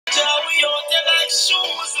like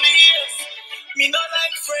shoes lace. Me no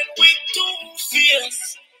like friend with two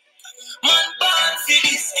face. Man born for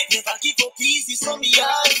this, never give up easy, so me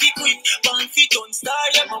hard be quick. Born for don't star,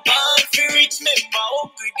 yeah, my born for rich. Remember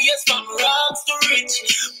hungry days from rags to rich.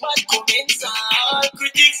 Bad comments and all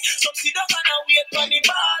critics. Some sit down and wait for the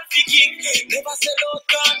ball for kick. Never sell out,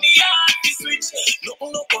 cause me hard to switch.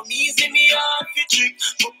 Nothing no come easy, me hard for trick.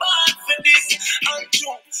 My born for this, and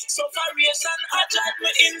true. Sufferation, I drive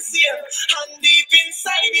me insane. And deep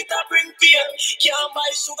inside it, I bring pain. Can't buy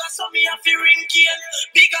sugar, so me have to ring cane.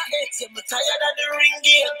 Bigger heads, I'm tired of the ring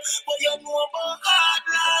game. But you know about hard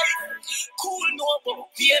life. Cool know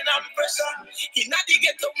about pain and pressure. In the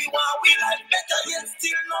ghetto, we want we life better. Yet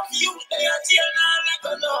still not you. They are still not like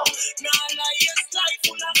a no. Nah, like yes, life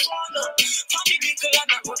full of fun. Family little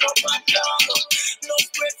and I run up and down. No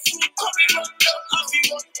breadfruit, curry run down. Have you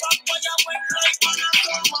run back when you went like man and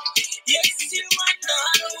come. Yes, still man,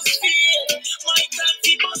 nah, lose feel. My time,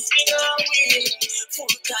 he must be now way.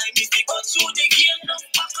 Full time, if you go through the game, no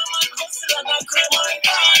back man, hustle and a crime and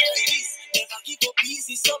feel. Never give up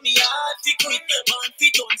easy, so me hard to quit. Man,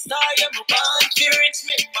 fit on star, yeah, my band to rich.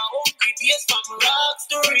 Make my hungry days from rags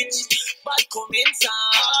to rich. Bad comments and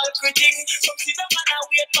all critics. Some sit down and I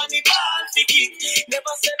wait for the ball to kick.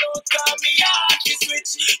 Never sell out, cause me hard to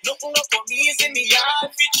switch. Nothing no come easy, me hard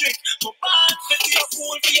to trick. My band fit your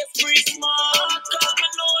cool face, pretty smart. Cause me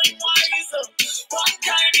know him wiser. One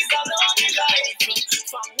time is a lonely life.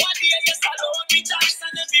 From one day, yes, alone me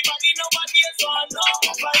Jackson. Everybody nowadays want know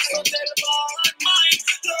my price. So tell bad mind,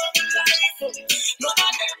 love life. None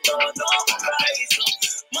of them don't know my price.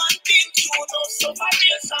 Man think you know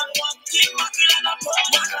sufferation. One thing, my girl, and a poor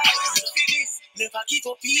my life. Never give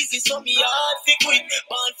up easy, so me hard to quit.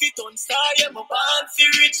 Born fit on star, yeah, my born fi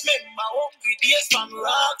rich. Remember hungry days from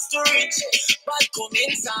rags to rich. Bad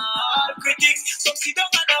comments and all critics. Some sit down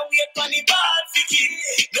and I wait for the ball fi kick.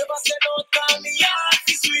 Never sell out, cause me hard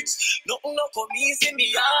fi switch. Nothing no come easy, me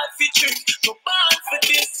hard fi trick. My born for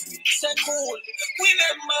this, say cool.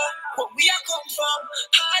 Remember where we are come from.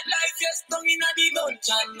 Hard life, yes, down in the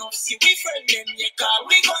dungeon. No see we friend them, yeah, cause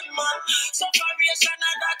we gunman. Sufferation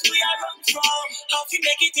and that we are run from. How to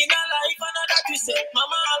make it in a life and that we say.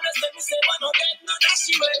 Mama always let me say, man, no dead, no that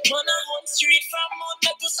she wait. Man, I hunt street from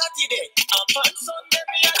Monday to Saturday. And on Sunday,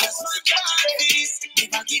 me I just want to catch this.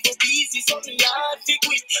 Never give up easy, so me hard to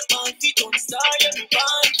quit. Man, fit on star, yeah, me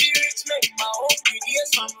born to rich. Make my hungry days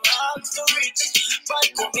from rags to rich. Bad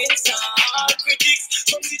comments and all critics.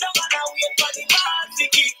 Some sit down and I wait for the man to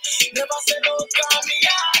kick. Never sell out, cause me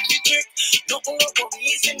hard to trick. Nothing no come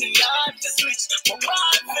easy, me hard to switch. My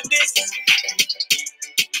born for this.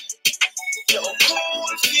 Yo,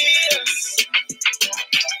 cool face.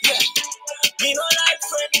 Yeah. Me no like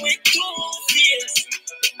friend with two face.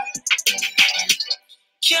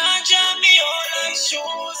 Can't jam me all like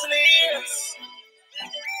shoes lace.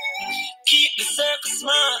 Keep the circle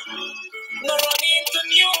smart. No run into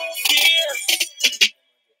new fears.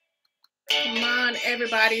 Come on,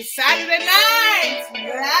 everybody. Saturday night.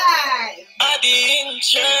 Right. At the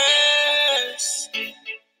interest.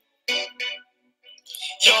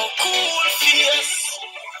 Yo, cool face.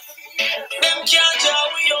 Them can't draw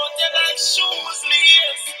we out there like shoes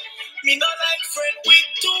lace. Me not like friend with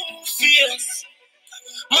two face.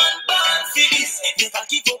 Man born for this, never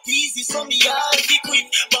give up easy, so me hard to quit.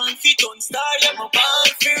 Born fit on star, yeah, my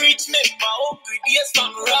born for rich. Remember hungry days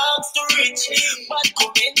from rags to rich. Bad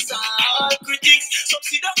comments and all critics. Some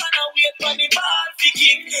sit down and I wait for the ball to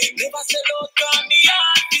kick. Never sell out, cause me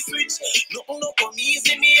hard to switch. Nothing no come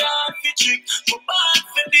easy, me hard to trick. My born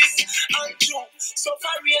for this, and true.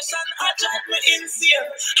 Sufferation, I drive me insane.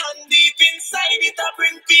 And deep inside it, I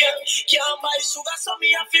bring pain. Can't buy sugar, so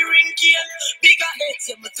me have to ring cane. Bigger heads,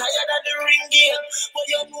 I'm tired of the ring game. But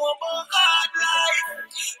you know about hard life.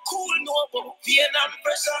 Cool know about pain and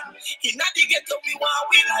pressure. In the ghetto, we want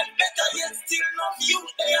we life better. Yet still not you.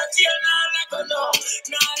 They are still not like a no.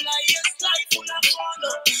 Nah, like yes, life full of fun.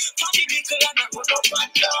 Family little and I run up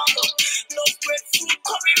and down. No breadfruit,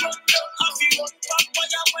 curry run down. Have you run back when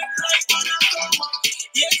you went like man and come.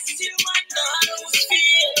 Yes, still man, nah, lose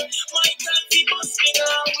feel. My time, he must be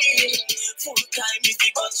now way. Full time, if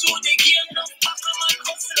you go through the game, no back man,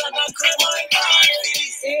 hustle and a crime and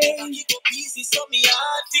feel. Never give up easy, so me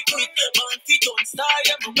hard to quit. Man, fit on star,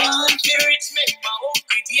 yeah, my man to rich. Make my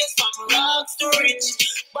hungry days from rags to rich.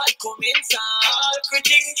 Bad comments and all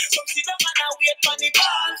critics. Some sit down and I wait for the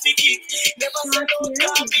ball to kick. Never sell out,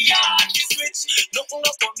 cause me hard to switch. Nothing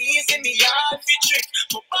no come easy, me hard to trick.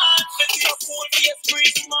 My bad fit your cool face,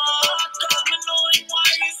 pretty smart. Cause me know him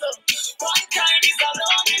wiser. One time is a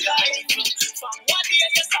lonely life. From one day,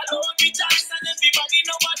 yes, alone me Jackson. Everybody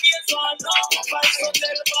nowadays want know my price.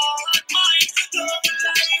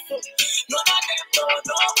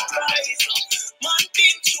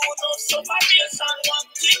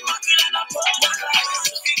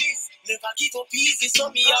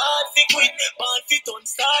 hard to quit. Born fit on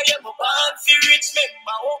star, yeah, my born fi rich. Make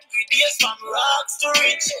my hungry days from rocks to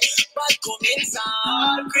rich. Bad comments and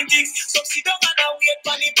hard critics. Some sit down and I wait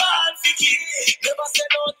for the ball fi kick. Never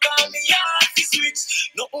said out call me hard fi switch.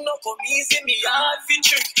 Nothing no come easy, me hard fi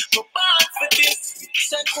trick. But bad for this,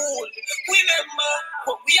 say cool. Remember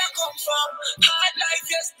where we are come from. Hard life,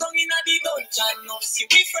 yes, down in the dungeon. No see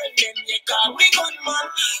we friend them, yeah, call we gunman.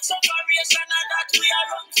 Separation and that we are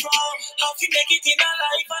run from. How we make it in a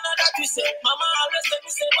life and that we say. Mama always tell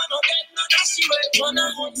me say, but no dead, no that she went. Run a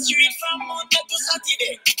hunt street from Monday to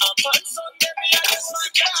Saturday. And on Sunday, me a just my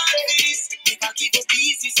catch this. Never give up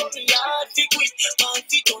easy, so me hard to quit. Man,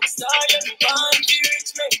 fi don't start, yeah, me born to rich.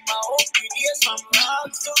 Make my hungry days from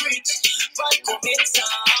rags to rich. Bad comments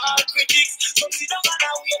and hard critics. Some sit down and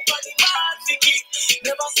I wait for the bad to kick.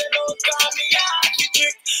 Never say no, call me hard to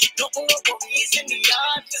trick. Nothing no come easy, me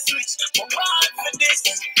hard to switch. I'm bad for this.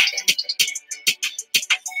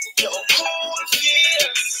 Yo, cool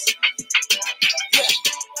fears. Yeah.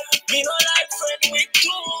 Me no like friend with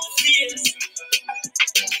two fears.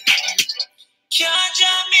 Can't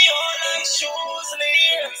jam me all like shoes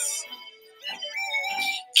lace.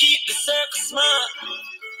 Keep the circle smart.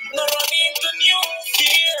 No run into new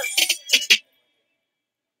fears.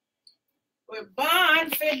 We're born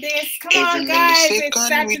for this. Come on, guys. It's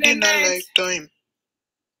Saturday within night. a lifetime.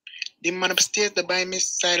 The man upstairs that by my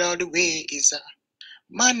side all the way is a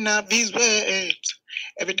man of his words.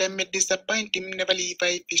 Every time I disappoint him, never leave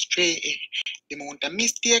I stray. The amount of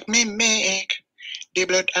mistake me make. The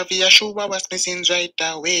blood of Yeshua was missing right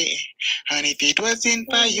away. And if it wasn't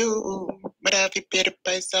for you, but I have to pay the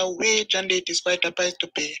price of wage, and it is quite a price to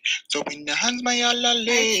pay. So in your hands, my all I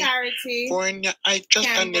lay. Charity. For in your eye, just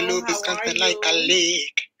and the love is constant like a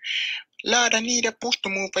lake. Lord, I need a push to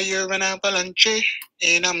move for you and avalanche,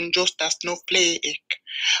 and I'm just a snowflake.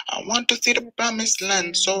 I want to see the promised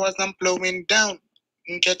land, so as I'm blowing down,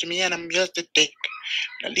 catch me and I'm yours to take.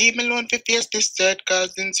 Now leave me alone for face this sad,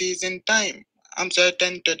 cause in season time, I'm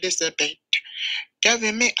certain to dissipate.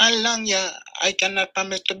 Carry me along, yeah. I cannot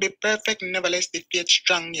promise to be perfect, nevertheless the faith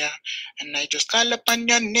strong, yeah. And I just call upon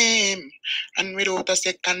your name, and without a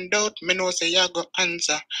second doubt, me know say you go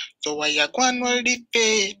answer. So why you go and hold the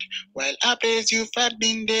faith, while I praise you for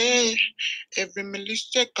being there. Every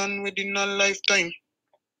millisecond within a lifetime.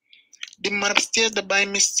 The man upstairs that by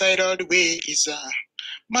my side all the way is a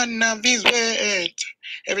man of his word.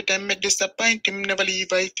 Every time I disappoint him, never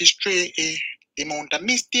leave I stray. The amount of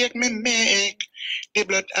mistake me make, the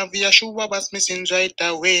blood of Yeshua was missing right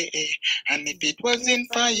away. And if it wasn't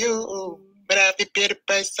for you, but I have to pay the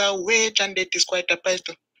price of wage, and it is quite a price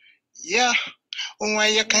to. Yeah. Why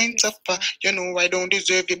you kind suffer? You know I don't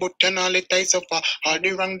deserve it, but turn all the ties suffer. All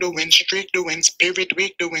the wrongdoings, street doings, spirit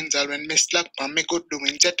weak doings, all when me slack on me good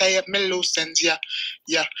doings. You tie up me loose ends, yeah.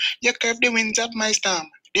 You curve the winds of my storm.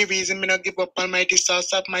 The reason me not give up almighty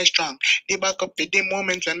source of my strong. The back up with the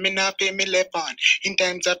moments when me not pay me left on. In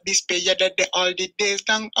times of despair, yeah, that the all the days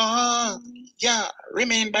long on. Yeah,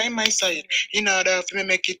 remain by my side. In order for me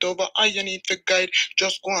make it over, all you need to guide.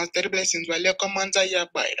 Just go and stay the blessings while your commands I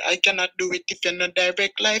abide. I cannot do it if you're not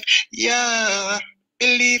direct life. Yeah.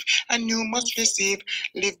 Believe and you must receive.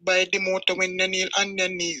 Live by the motto when you kneel on your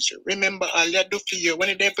knees. Remember all you do for you when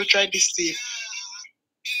the devil try to deceive.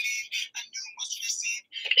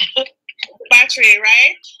 Battery,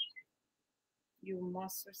 right? You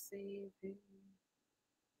must receive it.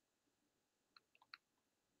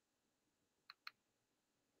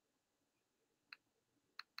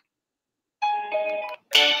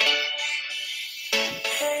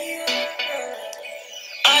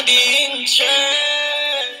 At the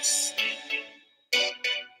interest,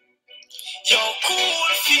 your cool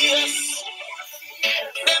fears.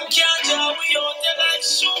 Them can't draw we out there like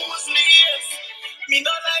shoes lace. Me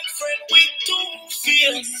not like friend with two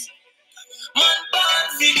fears. Man born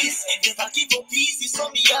for this, never give up easy, so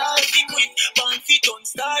me hard to quit. Born for don't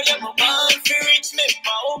start, yeah, my born for rich. Make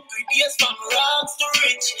my hungry days from rags to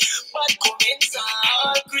rich. Bad comments and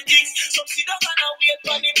hard critics. Some sit down and I wait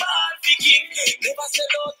for the ball to kick. Never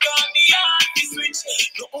sell out, call me hard to switch.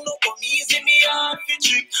 Nothing no come easy, me hard to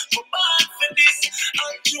trick. My born for this,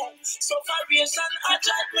 and true. Sufferation, I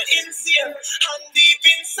drive me insane. And deep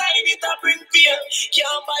inside it, I bring pain.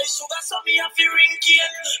 Can't buy sugar, so me have to ring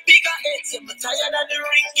cane. Bigger heads, I'm tired of the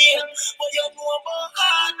ring game. But you know about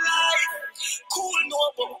hard life. Cool know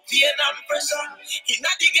about pain and pressure. In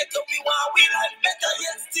the ghetto, we want we like better,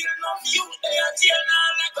 yet still no you. They are jail now,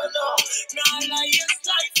 like a no. Now, like yes,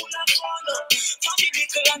 life full of fun. Family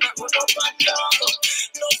little and I run up and down.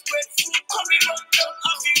 No bread, food, curry, run down.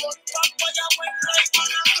 Have you run back, but you went like on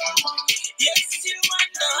a come. Yes, still man,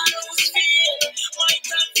 now lose feel. My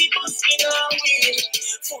time people use me now win.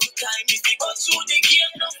 Full time if you go through the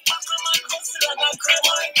game, no back man hustle and a crib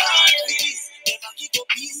my parties. Never give up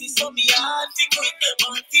easy, so me hard to quit.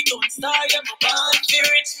 Man, fi don't start, I'm a band to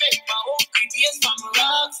rich. Make my own create from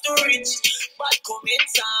rocks to rich. Bad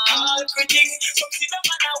comments and all critics. Some see the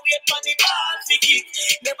man a wait for the ball to kick.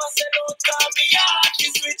 Never sell out, cause me hard to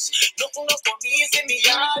switch. Nothing up for me, easy, me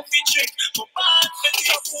hard to trick. My bad fit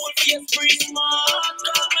is a cool face, free smart.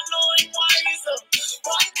 Cause me know him wise.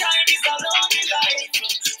 One time is a lonely life.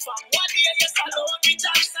 From one day, yes, I love me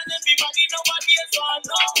chance. And everybody nowadays want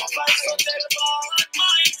know my price. So tell bad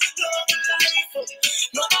mind, love life.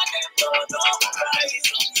 None of them don't know my price.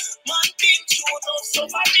 Man, think true, no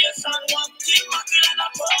sufferation. One thing, my girl, and a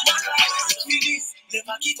poor man life. With this,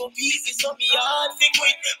 never give up easy, so me hard to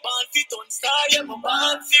quit. Born fit on star, yeah, my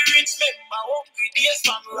born for rich. Make my own good days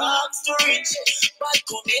from rocks to rich. Bad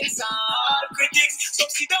comments and hard critics. Some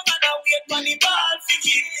see the man and wait for the ball to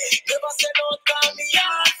kick. Never said out, call me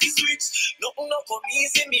hard to switch. Nothing no come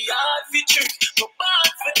easy, me hard to trick. No bad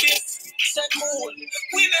for this, say cool.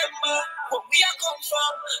 Remember where we are come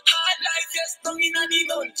from. Hard life, yes, down in the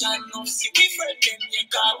dungeon. No see we friend them, yeah,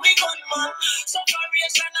 call we gunman.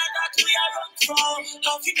 Separation and that we are run from.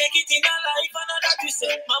 How we make it in a life and that we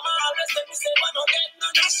say. Mama always let me say, man, no get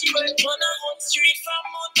none of she went. Man on street from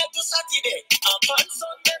Monday to Saturday. And on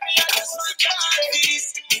Sunday, me I just want to carry this.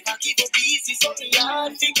 Never give up easy, so me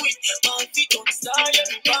hard to quit. Man, fi don't start, yeah,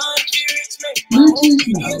 me born to rich. Make my own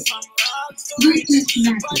videos from rocks to rich.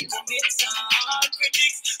 Bad comments and hard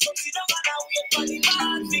critics. Some see the man and wait for the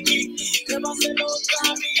man to kick. Never say no,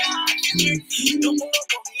 call me hard to trick. No more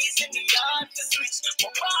come easy, me hard to switch.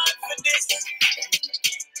 I'm bad for this.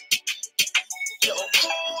 Yo,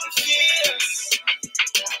 cool fears.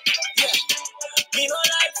 Yeah, me no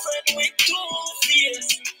like friend with two fears.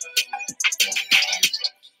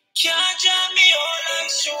 Can't jam me all like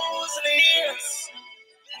shoes lace.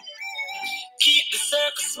 Keep the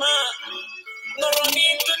circle smart. No run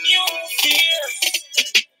into new fears.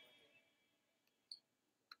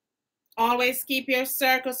 Always keep your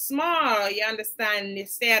circle small. You understand? You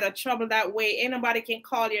stay out of trouble that way. Ain't nobody can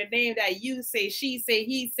call your name that you say, she say,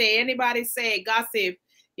 he say, anybody say, gossip.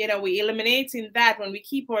 You know, we eliminating that when we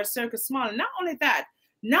keep our circle small. Not only that,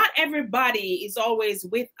 not everybody is always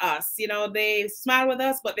with us. You know, they smile with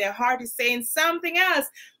us, but their heart is saying something else.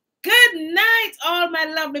 Good night, all my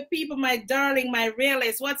lovely people, my darling, my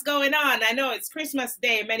realists. What's going on? I know it's Christmas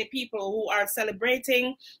Day. Many people who are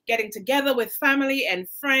celebrating, getting together with family and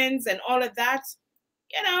friends and all of that,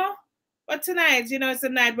 you know. But tonight, you know, it's a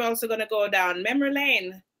night we're also going to go down memory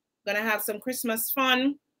lane. Going to have some Christmas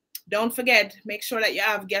fun. Don't forget, make sure that you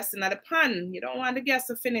have guests in the pan. You don't want the guests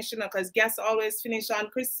to finish, you know, because guests always finish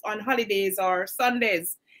on holidays or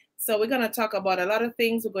Sundays. So we're going to talk about a lot of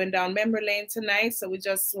things. We're going down memory lane tonight. So we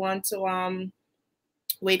just want to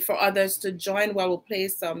wait for others to join while we play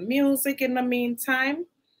some music in the meantime.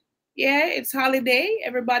 Yeah, it's holiday.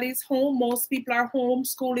 Everybody's home. Most people are home.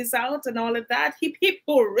 School is out and all of that. Hip, hip,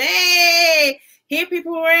 hooray! Hip, hip,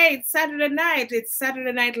 hooray. It's Saturday night. It's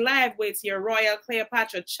Saturday Night Live with your Royal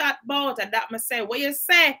Cleopatra chatbot. And that must say, what you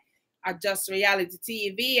say? Adjust Reality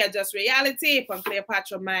TV. Adjust Reality from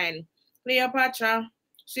Cleopatra Mind. Cleopatra.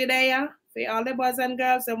 She there for all the boys and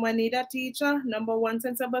girls, and we need a teacher, number one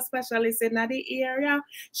sensible specialist in the area.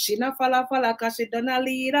 She not follow because she done a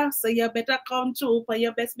leader, so you better come through for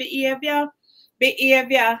your best behavior.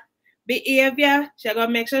 Behavior. She gonna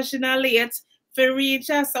make sure she not late for reach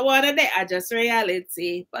her. So what are they? Adjust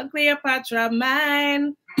Reality. But Cleopatra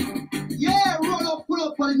Mind. Yeah, pull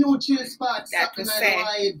up for the new chill spot. Saturday Night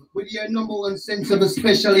Live with your number one sensible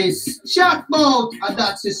specialist. Chatbot, and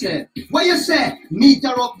that's it. Say. What you say? Meet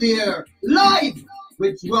her up there live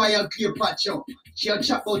with Royal Cleopatra. She'll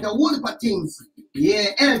chat about a whole heap of things.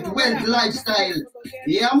 Yeah, health, wealth, lifestyle.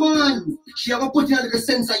 Yeah, man. She'll put in a little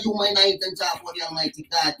sense of humor night and talk about the Almighty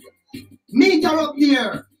God. Meet her up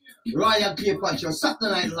there. Royal Cleopatra,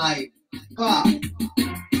 Saturday Night Live.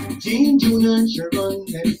 Jean, June, and Sharon,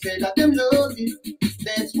 them say that them love it.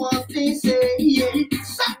 That's what they say, yeah.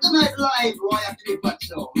 Saturday Night Live, Royal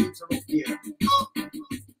Cleopatra, meet her up here.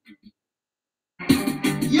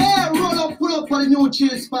 Yeah, pull up for the new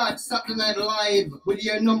chill spot, Saturday Night Live with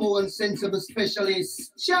your number one sensible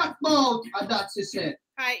specialist, Chatbot, and that's it. Said.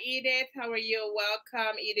 Hi, Edith. How are you?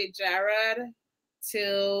 Welcome, Edith Jared,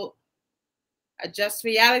 to Adjust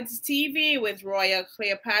Reality TV with Royal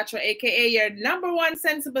Cleopatra, aka your number one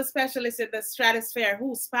sensible specialist in the stratosphere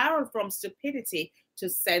who spiraled from stupidity to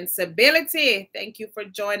sensibility. Thank you for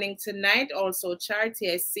joining tonight. Also,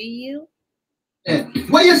 Charity, I see you.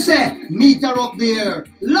 What you say? Meet her up there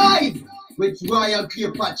live with Royal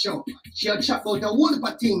Cleopatra. She'll chat about a whole heap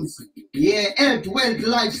of things. Yeah, health, wealth,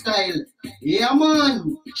 lifestyle. Yeah,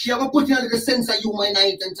 man. She'll put in a little sense of humor in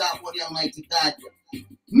it and talk about the Almighty God.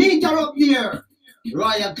 Meet her up there.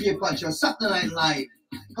 Royal Cleopatra, Saturday Night Live.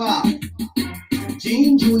 Ha.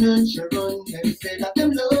 Gene, June, and Sharon, they say that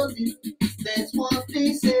them love you. That's what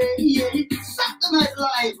they say, yeah. Saturday Night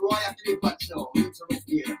Live, Royal Cleopatra. Meet her up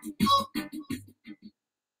there.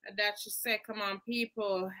 That you say, come on,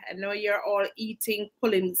 people. I know you're all eating,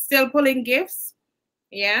 still pulling gifts.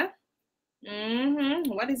 Yeah.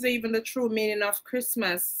 What is even the true meaning of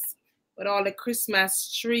Christmas? With all the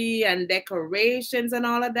Christmas tree and decorations and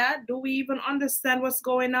all of that, do we even understand what's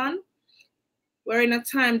going on? We're in a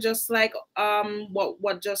time just like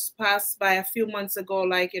what just passed by a few months ago,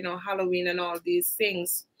 like, you know, Halloween and all these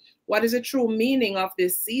things. What is the true meaning of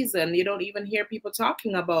this season? You don't even hear people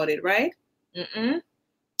talking about it, right?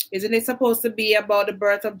 Isn't it supposed to be about the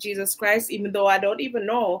birth of Jesus Christ? Even though I don't even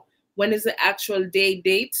know when is the actual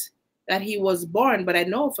date that he was born, but I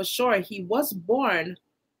know for sure he was born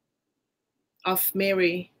of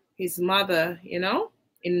Mary, his mother, you know,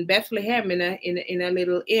 in Bethlehem, in a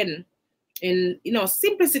little inn, in, you know,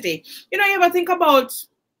 simplicity. You know, you ever think about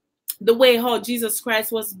the way how Jesus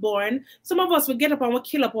Christ was born? Some of us will get up and we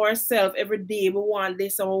kill up ourselves every day. We want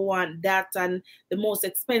this and we want that and the most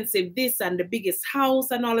expensive this and the biggest house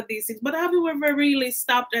and all of these things. But have you ever really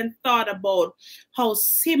stopped and thought about how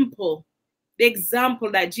simple the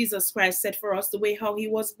example that Jesus Christ set for us, the way how he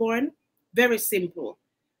was born? Very simple.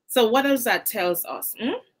 So what does that tell us?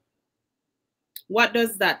 What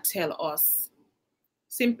does that tell us?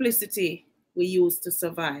 Simplicity we use to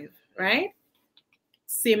survive, right?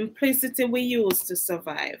 Simplicity we use to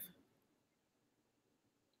survive.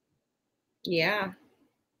 Yeah.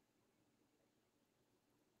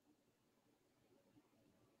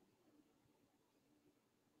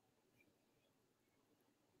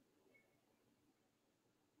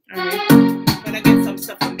 All right. Gonna get some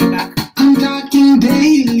stuff from the back. I'm talking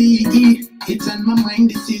daily. It's on my mind.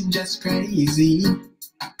 This is just crazy.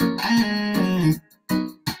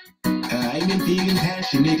 I've been feeling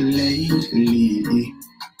passionate lately.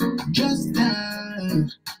 Just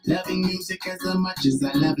loving music as much as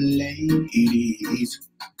I love ladies.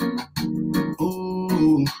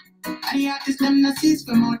 Oh, the artists them not cease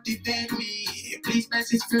to motivate me. Please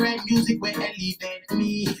persist for right music where elevate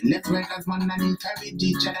me. Let's work as one and encourage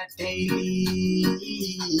each other daily.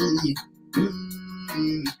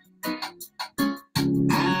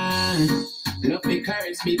 Love the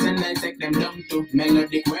chorus beats and I take them down to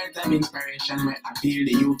melodic words of inspiration where I feel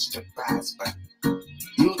the youth to prosper.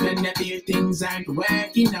 You when they feel things aren't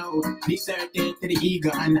working out, desert it to the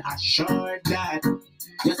ego and assure that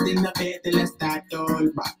just in the faith till I start all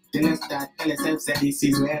back. Till I start tell yourself say this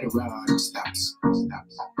is where the road stops.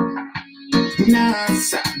 Nah,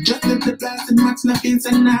 sir, just let the plastic max nothing's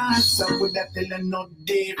a nah, so would that tell you no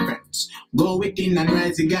difference? Go within and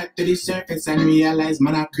rise, you got to the surface and realize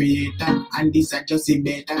man a creator, and this are just a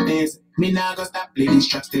better days. Me nah go stop play this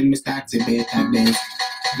tracks till me start to better days.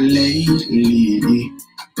 Lately,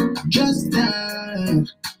 just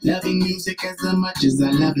loving music as much as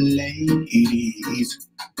I love ladies.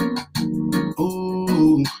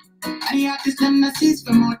 Oh, the artists them not cease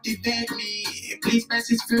to motivate me. Please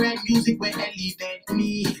persist for right music where elevate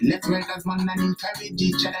me. Let's work as one and encourage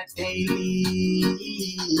each other daily.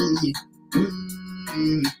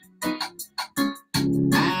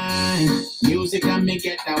 Music and me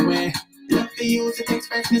get away. Love to use it,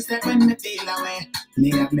 express myself when me feel away. Me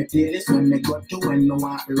have me playlist when me go to when no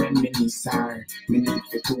want to reminisce. Me need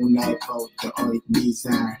to tune life out to how it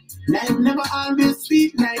bizarre. Life never always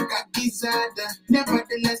sweet like a gizzard.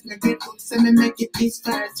 Nevertheless, me grateful so me make it this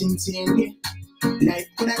far sincerely. Life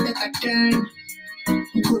could have take a turn.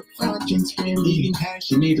 Good fortune spring, feeling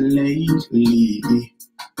passionate lately.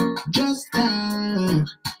 Just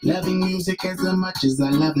loving music as much as I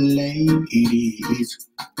love ladies.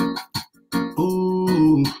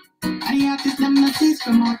 Oh, the artists them not cease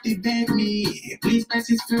to motivate me. Please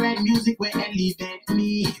persist for right music where elevate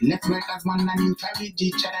me. Let's work as one and encourage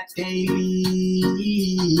each other daily.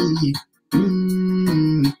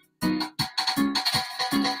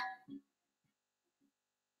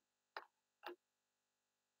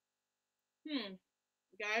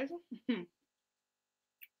 Guys,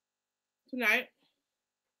 tonight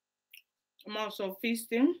I'm also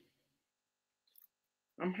feasting.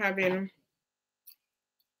 I'm having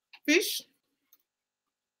fish.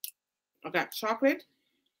 I got chocolate.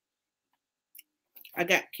 I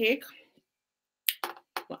got cake.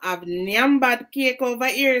 I have Nyam cake over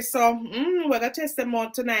here. So we're gonna test them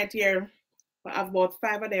out tonight here. I have about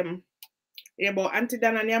 5 of them. about Auntie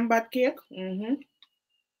Dan and Nyam bad cake.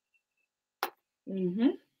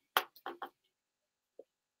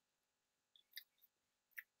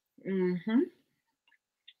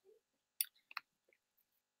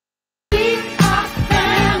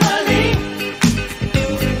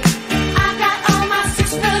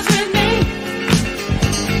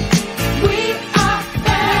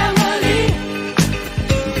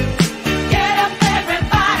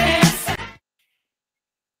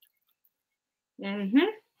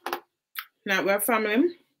 Now we're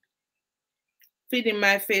family. Feeding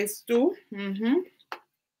my face too. I'm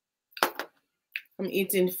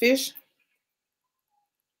eating fish.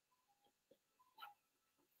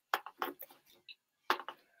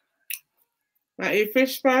 I eat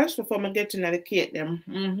fish first before I get to the cake them.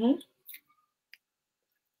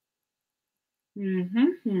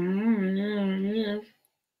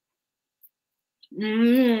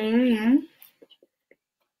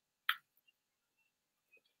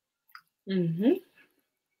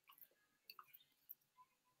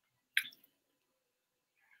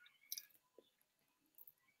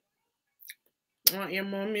 I want to hear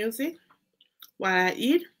more music while I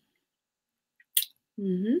eat.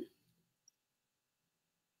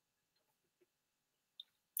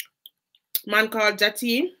 Man called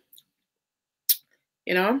Jati,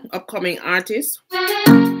 you know, upcoming artist.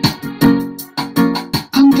 I'm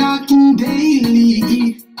talking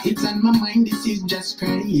daily. It's on my mind. This is just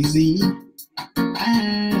crazy.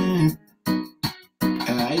 I've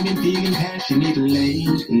been feeling passionate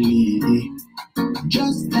lately.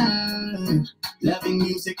 Just loving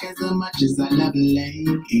music as much as I love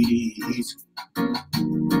ladies.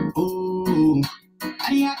 Oh,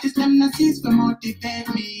 the artists them not cease to motivate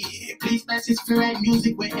me. Please press this for right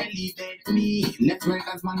music will elevate me. Let's work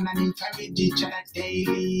as one and encourage each other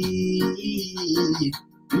daily.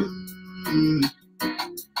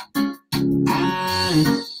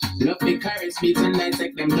 Love the chorus beats and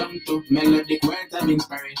dissect them down to melodic words of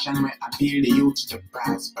inspiration where I feel the youth to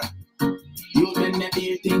prosper. You when they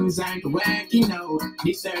feel things aren't working out,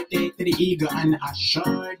 dissertate to the ego and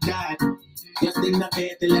assure that just in the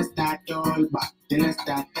faith till I start all back, till I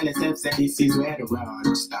start tell yourself that this is where the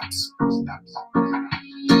world stops.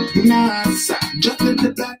 Nah, sir, just let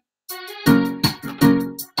the blood.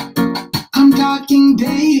 I'm talking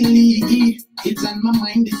daily, it's on my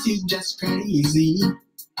mind, this is just crazy.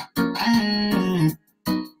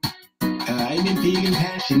 I've been feeling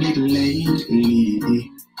passionate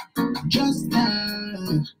lately. Just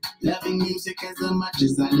loving music as much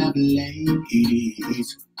as I love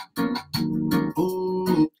ladies.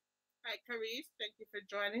 Oh. Hi, Carice. Thank you for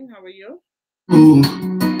joining. How are you? Oh,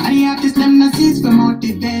 the artists them not cease to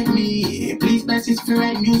motivate me. Please press this for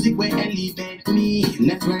right music will elevate me.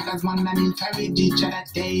 Let's work as one and encourage each other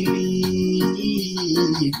daily.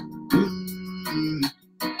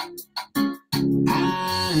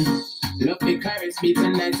 Love the chorus beats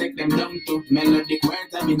and dissect them down to melodic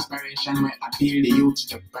words of inspiration where I feel the youth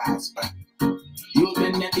to prosper. You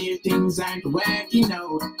when they feel things aren't working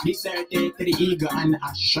out, dissertate to the ego and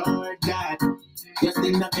assure that just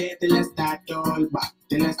in the faith till I start all back,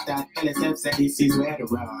 till I start tell yourself that this is where the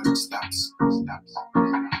world stops.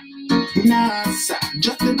 Nah, sir,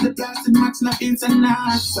 just let the plastic max nothing so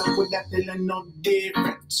nah, sir, with that tell no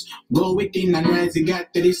difference. Go within and rise you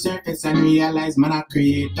got to the surface and realize man a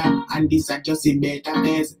creator, and this are just a better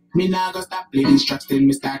days. Me nah go stop play these tracks till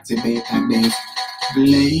me start to better days.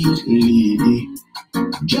 Lately,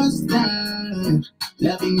 just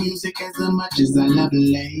loving music as much as I love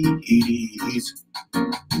ladies.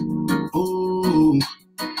 Oh,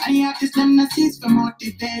 the artists them not cease to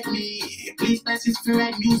motivate me. Please press this for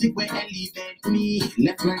right music will elevate me.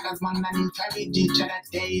 Let's work as one and encourage each other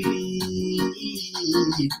daily.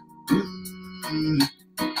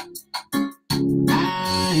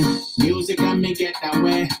 Music and me get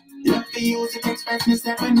away. Love to use it, express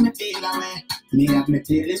myself when me feel away. Me have me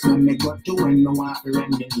playlist when me go to when no want to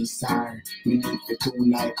reminisce her. Me need to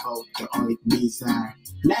tune life out to how it bizarre.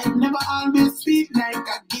 Life never always sweet like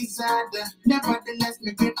a gizzard. Nevertheless,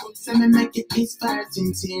 me grateful so me make it this far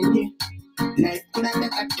sincerely. Life could have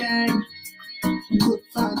take a turn. Good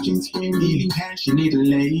fortune spring, feeling passionate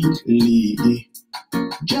lately.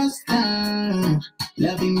 Just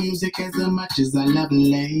loving music as much as I love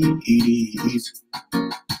ladies.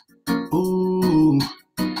 Oh,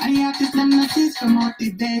 the artists them not cease to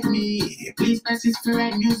motivate me. Please press this for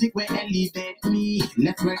right music will elevate me.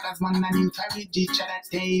 Let's work as one and encourage each other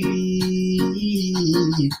daily.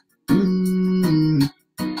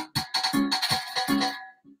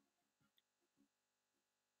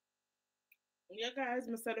 Yeah, guys,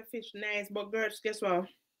 I said the fish nice, but girls, guess what?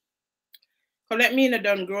 Come let me know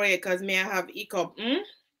don't grow it because me I have e-cup.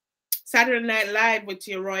 Saturday Night Live with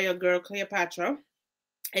your royal girl Cleopatra,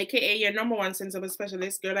 aka your number one sensible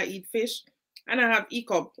specialist, girl that eat fish. And I have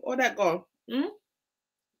e-cup. Oh that go. That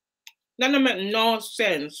don't make no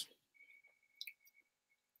sense.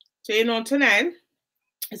 So you know tonight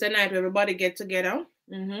is a night where everybody get together.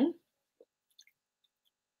 And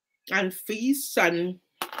feast and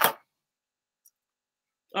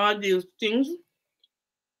all these things.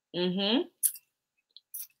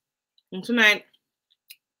 And tonight,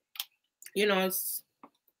 you know, it's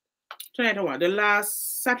tonight or what? The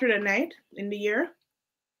last Saturday night in the year,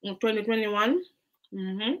 in 2021.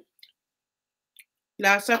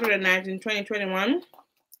 Last Saturday night in 2021.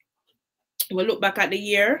 We'll look back at the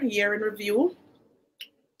year in review.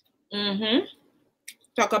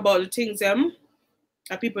 Talk about the things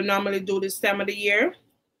that people normally do this time of the year.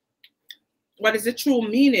 What is the true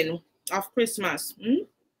meaning of Christmas?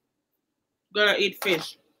 Gonna eat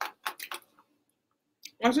fish.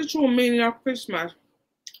 What's the true meaning of Christmas?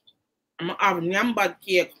 I'm gonna have Nyam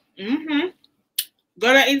cake.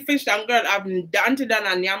 Gonna eat fish and gonna have Dante done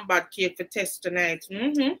a Nyam cake for test tonight.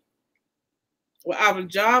 We have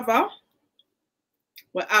Java.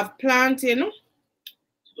 We have plantain.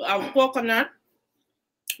 We have coconut.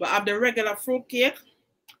 We have the regular fruit cake.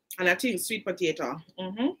 And I think sweet potato.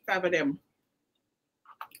 5 of them.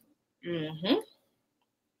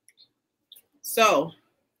 So,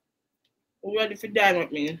 we're ready for dine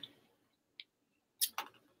with me.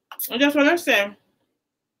 I just want to say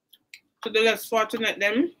to the less fortunate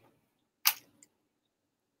them,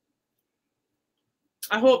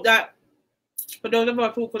 I hope that for those of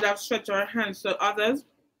us who could have stretched our hands to others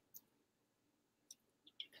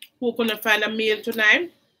who couldn't find a meal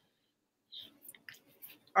tonight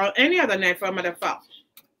or any other night for a matter of fact,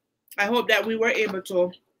 I hope that we were able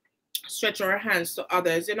to stretch our hands to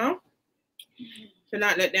others, you know, to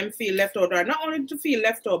not let them feel left out, or not only to feel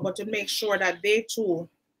left out, but to make sure that they too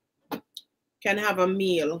can have a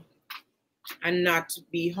meal and not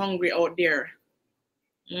be hungry out there.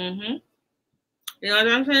 You know what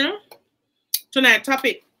I'm saying? Tonight's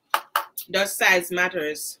topic, does size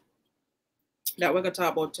matters, that we're going to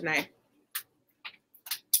talk about tonight.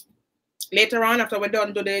 Later on, after we're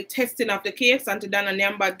done do the testing of the cakes, and to done a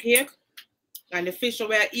Nyam cake, and the fish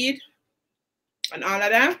we eat, and all of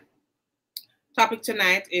that, topic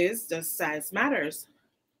tonight is, does size matters?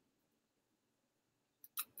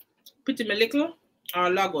 Pretty me little or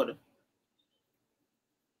logwood?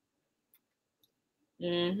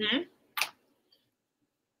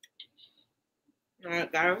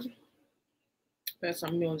 Alright guys, play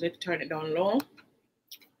some music, turn it down low.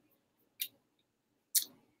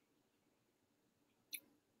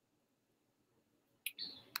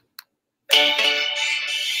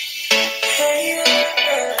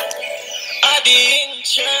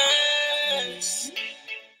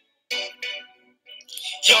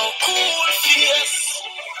 Yo, cool face.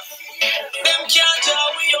 Them can't draw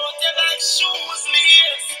we out there like shoes,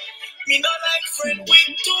 lace. Me not like friend with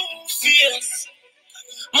 2 face.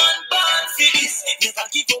 Man born for this, never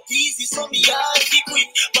give up easy, so me hard be quick.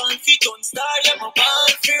 Born for don't star, yeah, my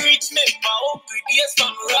born for rich. Remember hungry days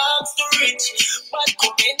from rags to rich. Bad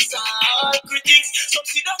comments and all critics. Some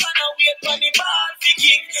sit down and wait for the ball for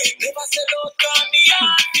kick. Never sell out, cause me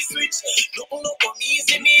hard to switch. No come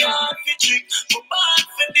easy, me hard for trick. My born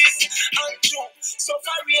for this and true.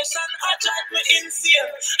 Sufferation, I drive me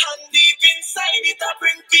insane. And deep inside it, I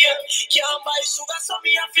bring pain. Can't buy sugar, so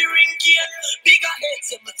me have to ring cane. Bigger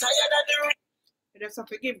heads, I'm tired of the ring. I just have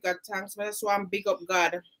to give God thanks, but that's why I'm big up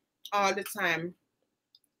God all the time.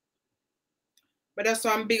 But that's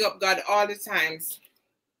why I'm big up God all the times.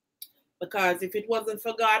 Because if it wasn't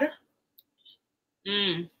for God,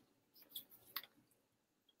 I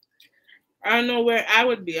don't know where I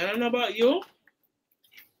would be. I don't know about you.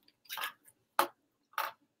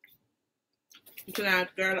 Tonight,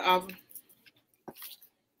 girl, of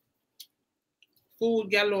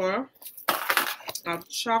food galore, of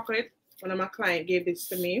chocolate. One of my clients gave this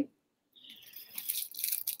to me.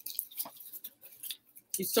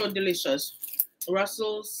 It's so delicious.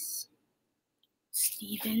 Russell's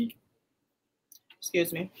Stephen.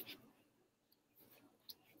 Excuse me.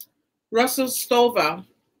 Russell's Stover.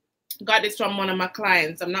 Got this from one of my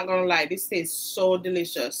clients. I'm not gonna lie, this tastes so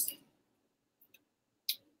delicious.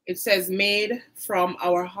 It says made from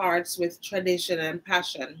our hearts with tradition and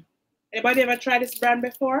passion. Anybody ever tried this brand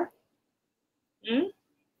before?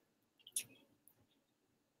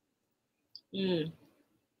 The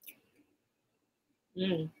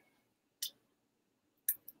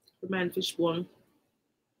man fish bone.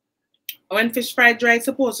 When fish fried dry,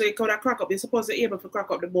 supposed to you could have crack up. You're supposed to be able to crack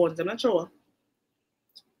up the bones. I'm not sure.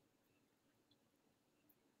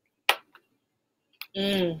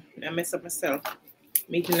 I mess up myself.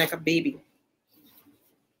 I'm eating like a baby.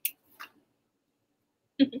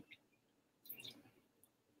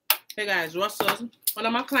 Hey guys, Russell's. One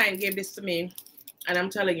of my clients gave this to me, and I'm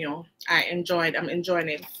telling you, I'm enjoying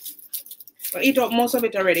it. I eat up most of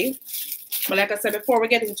it already. But like I said, before we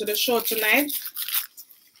get into the show tonight,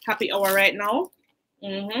 happy hour right now.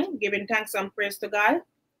 Giving thanks and praise to God.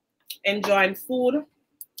 Enjoying food.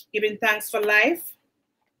 Giving thanks for life.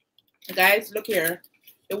 Guys, look here.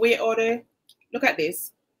 The way order, look at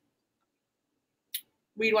this.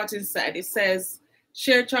 Read what's inside. It says,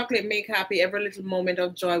 share chocolate, make happy. Every little moment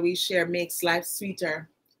of joy we share makes life sweeter.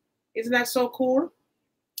 Isn't that so cool?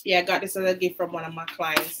 Yeah, I got this as a gift from one of my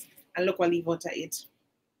clients. And look what I leave out of it.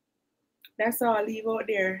 That's all I leave out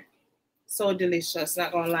there. So delicious,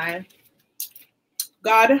 not gonna lie.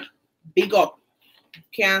 God, big up.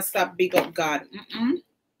 Can't stop big up God.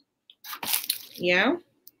 Yeah.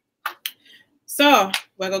 So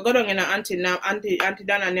we're gonna go down in an Auntie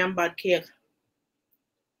Dana Nyam bad cake.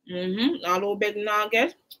 All who beg now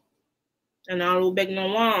get, and all who beg no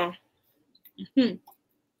want.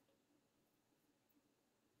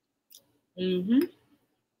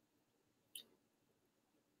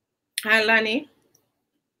 Hi Lani.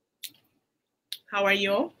 How are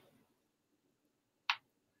you?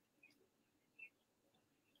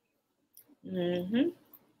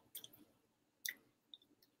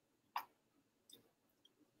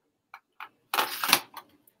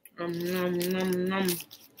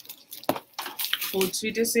 Food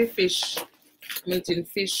sweet is a fish. I'm eating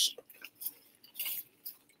fish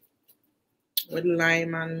with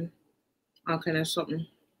lime and all kind of something.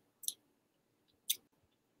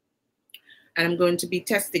 And I'm going to be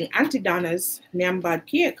testing Auntie Donna's Nyam bad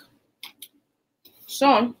cake.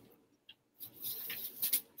 So,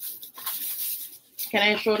 can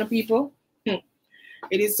I show the people? It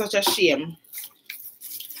is such a shame.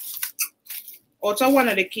 Also, one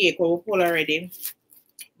of the cake we pull already.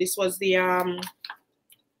 This was the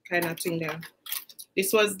kind of thing there.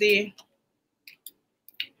 This was the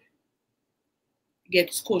get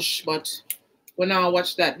squished, but we now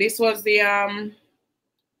watch that. This was the Auntie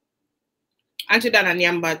Dana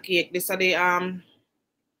Nyam bad cake. This are the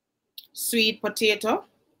sweet potato.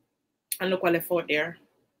 And look what left out there.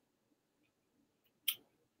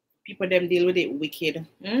 People them deal with it wicked.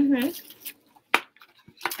 I'm not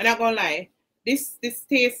gonna lie. This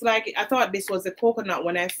tastes like, I thought this was a coconut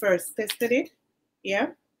when I first tested it. Yeah.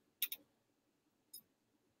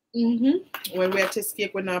 When we are test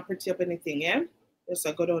cake, we're not pretty up anything, yeah? Just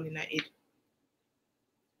a good on in it.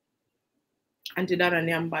 Auntie Dana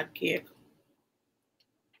Nyam bad cake.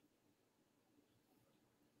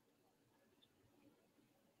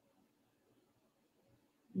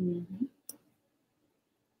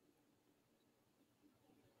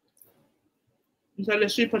 So the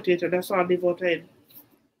sweet potato, that's all devoted.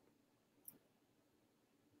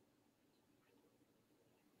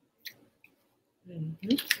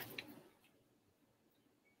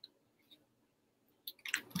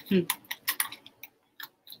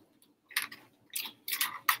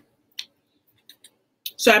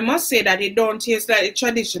 So I must say that it don't taste like a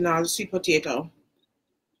traditional sweet potato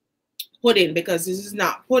pudding, because this is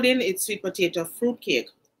not pudding, it's sweet potato fruit cake.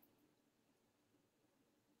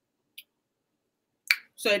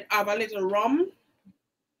 So it have a little rum.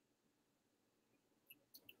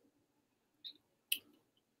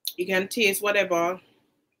 You can taste whatever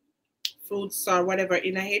fruits or whatever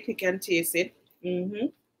in it, you can taste it.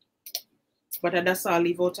 But that's all I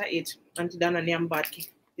leave out of it. Auntie Dana Nyam bad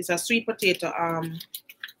cake. It's a sweet potato.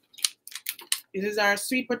 This is our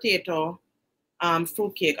sweet potato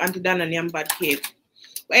fruit cake, Auntie Dana Nyam bad cake.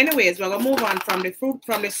 But anyways, we're gonna move on from the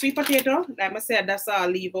sweet potato. Like I said, that's all I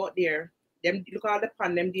leave out there. Them look at the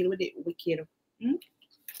pan, them deal with it wicked.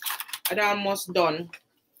 I'm almost done.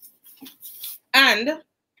 And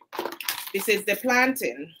this is the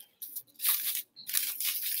plantain.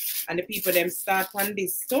 And the people them start on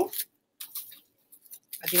this too.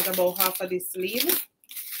 I think about half of this leaf.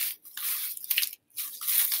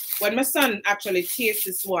 When my son actually tastes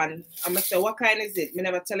this one, I'm gonna say, what kind is it? I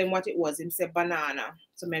never tell him what it was. He said banana.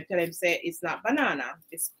 So I tell him, say it's not banana,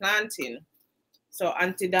 it's plantain. So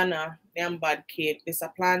Auntie Dana Nyam bad cake, it's a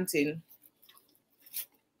plantain.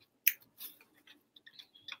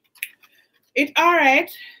 It's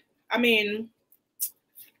alright. I mean,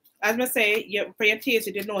 as I say, for your taste,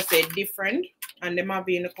 you know, say different. And them have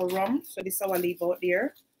been a rum. So this is how I leave out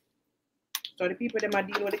there. So the people them are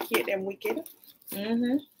dealing with the cake, them wicked.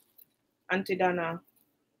 Auntie Dana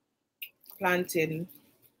plantain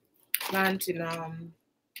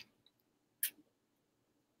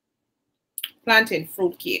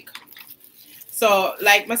fruit cake. So,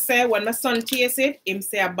 like I said, when my son tasted it, him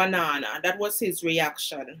say a banana. That was his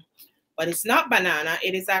reaction. But it's not banana,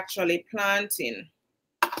 it is actually plantain.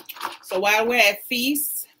 So while we're at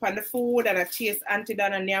feast on the food and I taste Auntie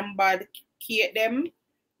Donna Nyam bad cake them,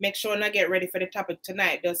 make sure I get ready for the topic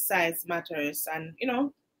tonight. Does size matters? And you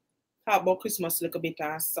know, talk about Christmas a little bit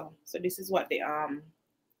also. So this is what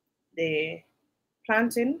the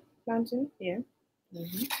plantain, yeah.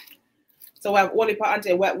 So we have only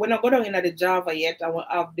plantain. We're not going in the Java yet. I will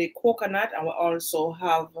have the coconut and we also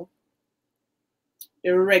have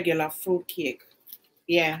the regular fruit cake.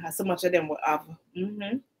 Yeah, so much of them we have.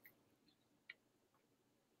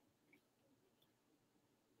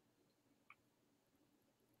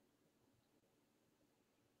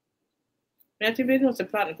 I think they know the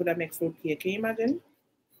plantain could have made fruit cake. Can you imagine?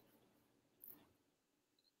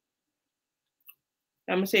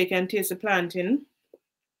 I'm gonna say you can taste the plantain.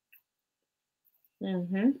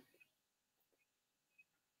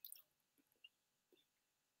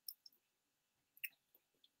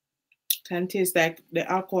 Can taste like the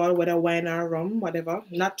alcohol, whether wine or rum, whatever.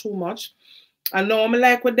 Not too much. I know I'm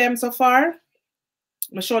like with them so far.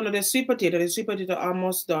 I'm showing you the sweet potato. The sweet potato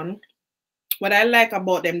almost done. What I like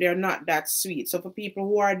about them, they're not that sweet. So for people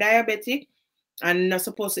who are diabetic and not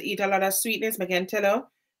supposed to eat a lot of sweetness, I can tell you,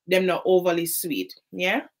 them not overly sweet.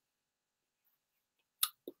 Yeah.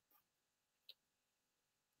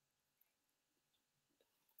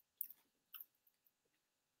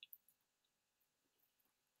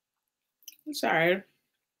 I'm sorry.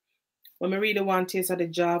 When I really want to taste of the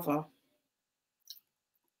Java.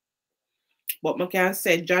 But I can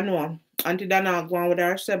say, January, Auntie Donna go on with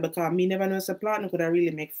herself because me never know the plantain could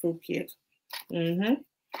really make fruit cake.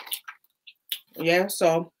 Yeah,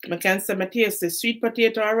 so I can say I taste the sweet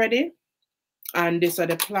potato already. And this are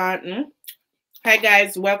the plantain. Hi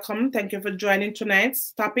guys, welcome. Thank you for joining.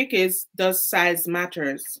 Tonight's topic is does size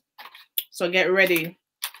matters? So get ready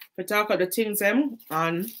to talk about the things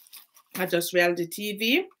on Just Reality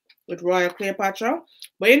TV with Royal Cleopatra.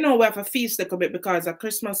 But you know we have a feast a little bit because a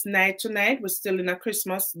Christmas night tonight. We're still in a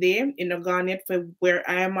Christmas day in the Garnet for where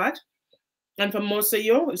I am at. And for most of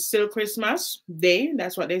you, it's still Christmas day.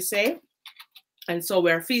 That's what they say. And so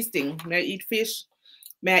we're feasting. May I eat fish?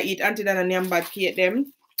 May I eat Auntie Donna Nyam bad cake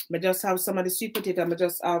them? I just have some of the sweet potato. I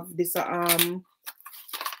just have this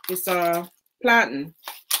plantain.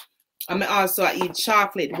 I also eat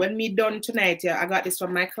chocolate. When me done tonight, yeah, I got this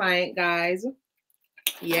from my client, guys.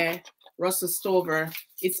 Yeah, Russell Stover.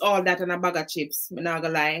 It's all that and a bag of chips. I'm not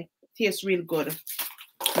gonna lie. Tastes real good.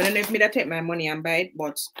 I don't know if me that take my money and buy it,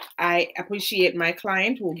 but I appreciate my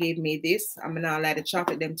client who gave me this. I'm gonna lie, the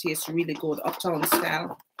chocolate them taste really good, uptown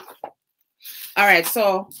style. All right,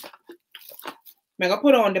 so I'm gonna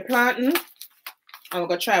put on the plantain. I'm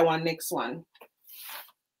gonna try one next one.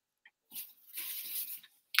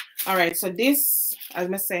 All right, so this, as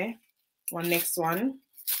I say, one next one.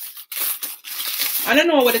 I don't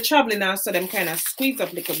know what the traveling now, so them kind of squeeze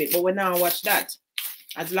up a little bit, but we now watch that.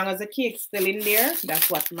 As long as the cake's still in there,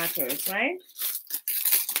 that's what matters, right?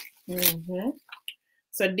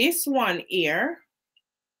 So this one here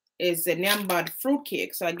is the Nyam bad fruit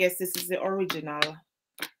cake. So I guess this is the original.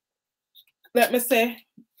 Let me say,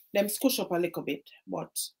 them squish up a little bit,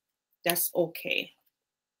 but that's okay.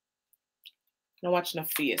 Now watch the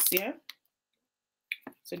face, yeah?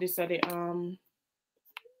 So these are the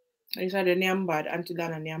Nyam bad Auntie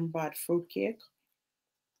Donna Nyam bad fruit cake.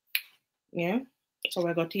 Yeah. So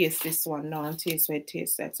we're gonna taste this one now and taste what it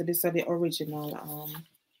tastes like. So these are the original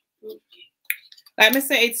like I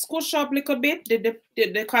say, it's squished up a little bit.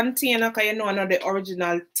 The container, because you know I know the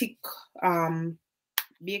original thick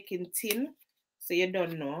baking tin. So you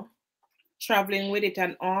don't know. Traveling with it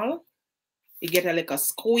and all, you get a like a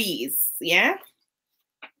squeeze, yeah?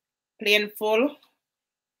 Plain full,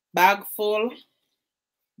 bag full,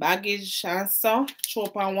 baggage answer,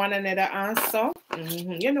 chop on one another answer.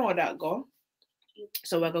 You know how that go.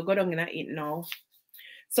 So we're gonna go down and eat now.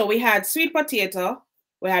 So we had sweet potato,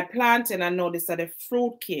 we had plantain, and now this is the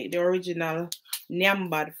fruit cake, the original Nyam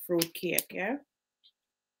bad fruit cake, yeah?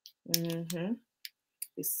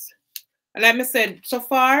 This, like I said, so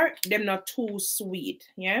far, them not too sweet,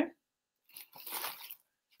 yeah?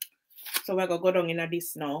 So we're gonna go down in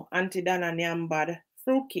this now. Auntie Donna Nyam bad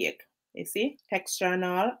fruit cake. You see? Texture and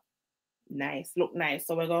all. Nice. Look nice.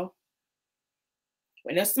 So we're going,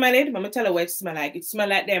 when you smell it, let me tell you what it smells like. It smells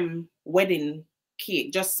like them wedding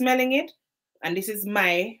cake. Just smelling it. And this is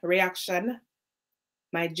my reaction.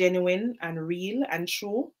 My genuine and real and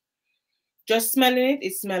true. Just smelling it,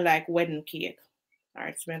 it smells like wedding cake. All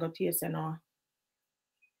right, so I'm going to taste it now.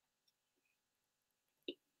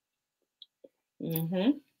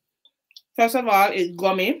 First of all, it's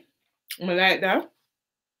gummy. I like that.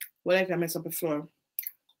 Well, like I mess up the floor.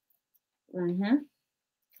 All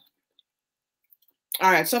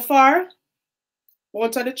right, so far,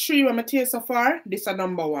 out of the three when I taste so far, this is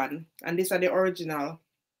number one. And this is the original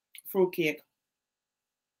fruit cake.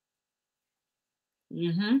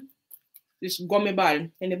 This gummy ball.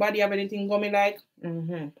 Anybody have anything gummy like?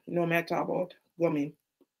 No matter about gummy.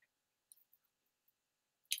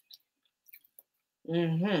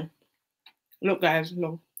 Look, guys,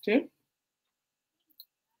 look. See?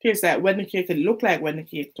 Tastes like wedding cake. It look like wedding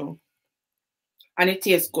cake too. And it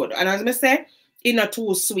tastes good. And as I say, it's not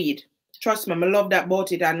too sweet. Trust me, I love that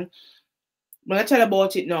about it. And when I tell you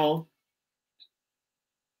about it now,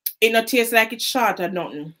 it not tastes like it's short or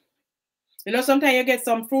nothing. You know, sometimes you get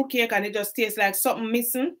some fruit cake and it just tastes like something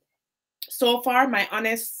missing. So far, my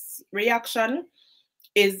honest reaction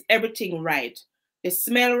is everything right. The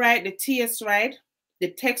smell right, the taste right,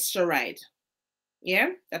 the texture right.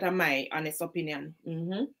 Yeah, that are my honest opinion.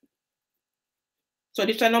 So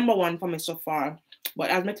this is number one for me so far.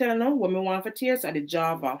 But as I tell you now, what I want for taste are the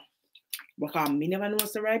Java. Because me never know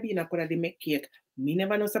the ribena could have make cake. Me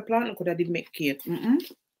never know the plant could have make cake. Me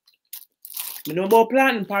know about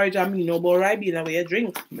planting porridge and me know about ribena where you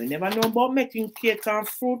drink. Me never know about making cake and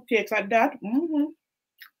fruit cakes like that.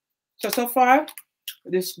 So far,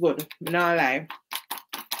 this good. Me not lie.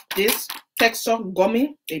 This texture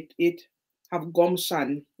gummy, it have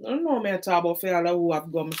gumption. I don't know me talk about for all who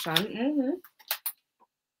have gumption.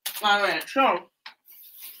 Alright, so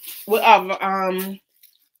we have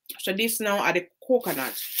so this now are the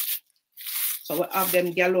coconut. So we have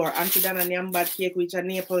them galore Auntie and Nyam bad cake which are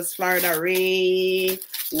Naples, Florida, Ray.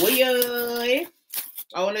 I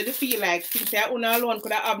wanted to feel like since I own alone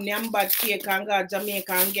could have Nyam bad cake and go to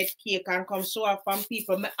Jamaica and get cake and come show up from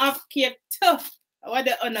people. Me have cake too. What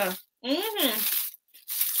the honor?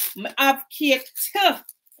 Me have cake too.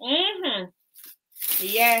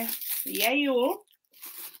 Yeah, you.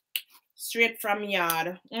 Straight from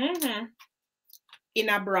yard. In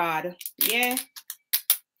abroad. Yeah.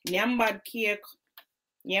 Nyam bad cake.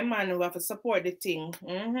 Yeah, man, we have to support the thing.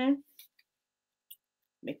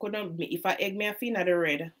 Me couldn't, if I egg me a fin of the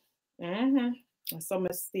red. So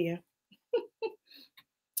much stay.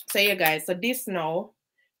 So yeah, guys, so this now,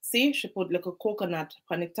 see, she put like a coconut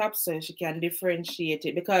on the top so she can differentiate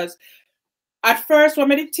it. Because at first,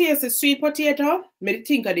 when I taste the sweet potato, I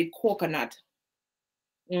think of the coconut.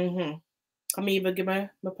 Come even give my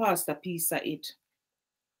pasta piece of it.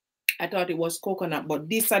 I thought it was coconut, but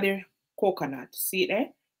this are the coconut. See it there?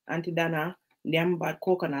 Auntie Dana, Nyam bad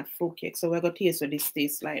coconut fruit cake. So we're going to taste what this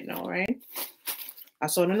tastes like now, right? I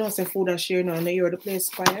saw no say food and share now, and you hear the place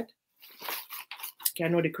quiet. I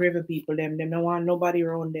know the craving people, them don't want nobody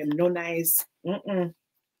around them, no nice. So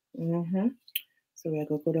we're going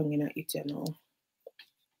to go down and eat it now.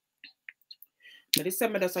 But this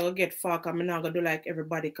time I just going to get far, because I'm not going to do like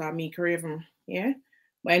everybody, because me craving, yeah?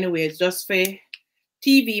 But anyway, it's just for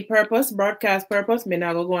TV purpose, broadcast purpose, me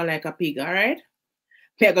not going to go on like a pig, all right?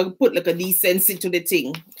 I'm going to put like a decency to the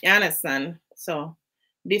thing, you understand? So,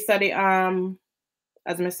 this are the,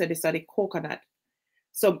 as I said, this are the coconut.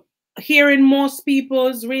 So, hearing most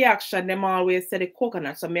people's reaction, them always say the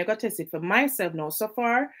coconut. So, I'm going to test it for myself now. So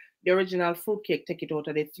far, the original fruit cake, take it out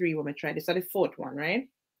of the three when we try. This is the fourth one, right?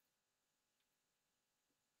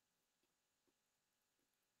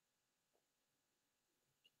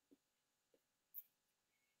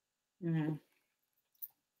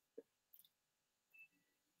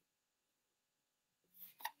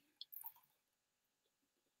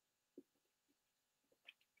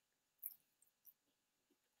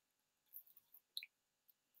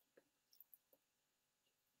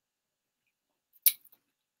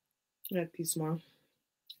 Yeah, piece more.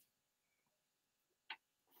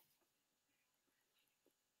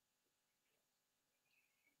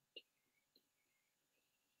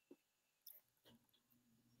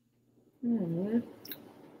 The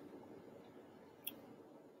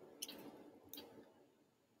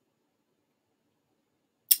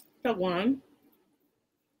one.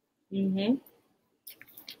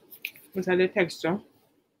 Which are the texture.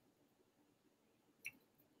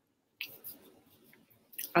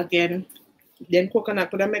 Again, then coconut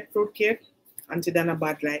could I make fruit cake until then a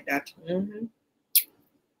bad like that.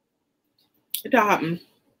 It'll happen.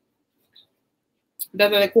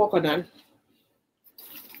 That's the coconut.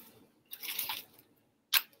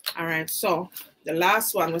 Alright, so the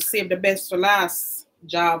last one, we'll save the best for last,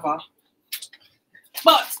 Java.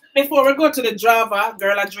 But before we go to the Java,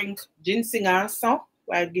 girl, I drink ginseng also.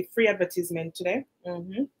 I'll give free advertisement today.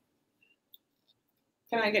 Can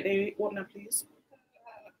I get the opener, please?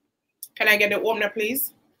 Can I get the opener,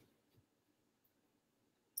 please?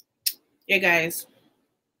 Yeah, guys.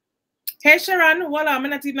 Hey, Sharon, well, I'm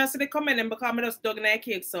not even see the comment and because I'm just dug in a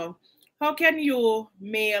cake. So, how can you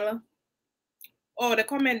mail? Oh, the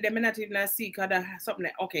comment them not even see because something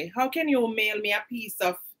like, okay. How can you mail me a piece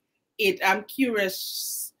of it? I'm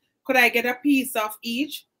curious. Could I get a piece of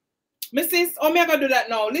each? Mrs. Oh, me I gonna do that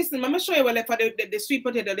now. Listen, I'm gonna show you well for the sweet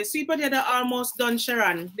potato. The sweet potato almost done,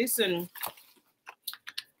 Sharon. Listen.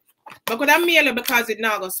 But could I mail it because it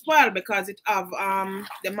now gonna spoil because it have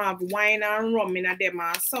them have wine and rum in a them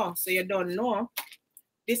also. So you don't know.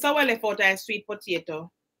 This is well left out a sweet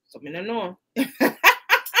potato. So I don't know.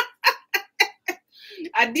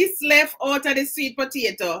 And this left out of the sweet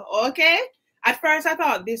potato. Okay? At first I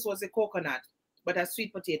thought this was a coconut, but a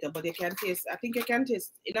sweet potato. But you can taste, I think you can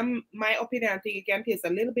taste, in my opinion, I think you can taste a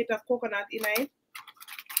little bit of coconut in it.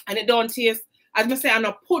 And it don't taste, as I say, on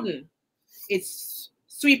a pudding. It's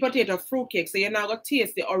sweet potato fruitcake. So you're not gonna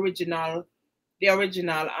taste the original, yeah,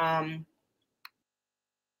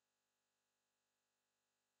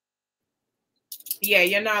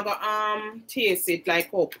 you're not gonna taste it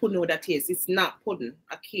like oh pudding would taste. It's not pudding,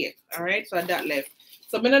 a cake. Alright, so that left.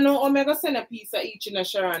 So I don't know how I'm gonna send a piece of each in a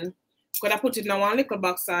Sharon. Could I put it in one little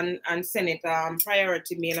box and send it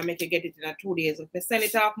priority mail and make you get it in 2 days. If I send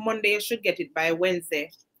it off Monday, you should get it by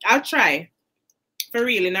Wednesday. I'll try. For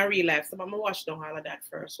real, in a real life. So I'm gonna wash down all of that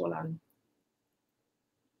first. Hold on.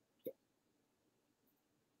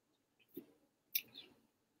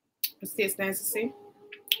 It tastes nice to see.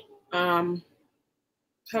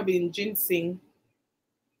 Having ginseng.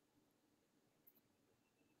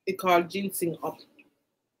 It called ginseng up.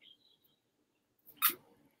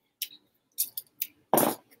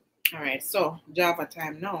 All right, so Java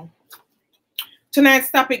time now.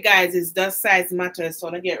 Tonight's topic, guys, is does size matter? So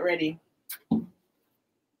I'm gonna get ready.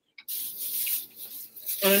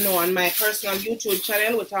 I don't know, on my personal YouTube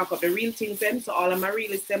channel, we talk about the real things then. So all of my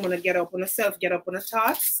realists, I'm gonna get up on self, get up on the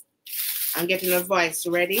thoughts, and getting a voice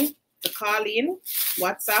ready to call in,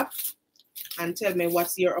 WhatsApp, and tell me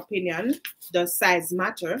what's your opinion. Does size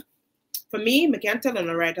matter? For me, I can't tell them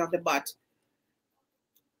right off the bat.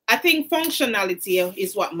 I think functionality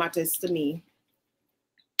is what matters to me.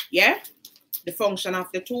 Yeah? The function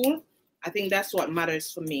of the tool, I think that's what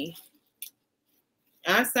matters for me.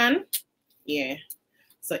 Understand? Yeah.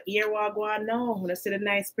 So here we go on now. When I see the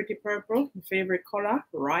nice pretty purple, my favorite color,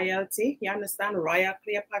 royalty. You understand? Royal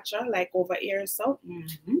Cleopatra, like over here. So,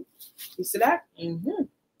 you see that?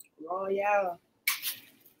 Royal.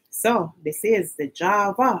 So this is the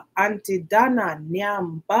Java Anti-Dana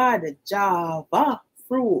Nyam Bad Java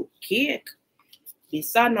fruit cake. This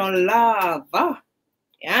is no lava.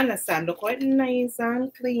 You understand? Look quite nice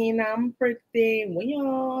and clean and pretty.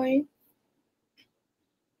 All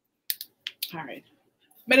right.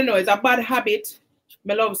 I don't know, it's a bad habit.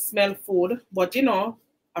 I love smell food, but you know,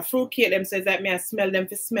 a fruit cake them says that me I smell them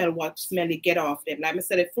to smell what smell it get off them. Like I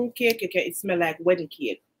said, a fruit cake, it smell like wedding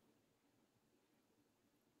cake.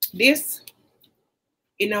 This,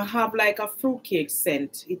 you know, have like a fruit cake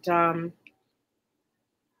scent. It and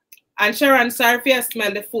Sharon, sorry if you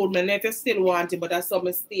smell the food, man. If you still want it, but that's how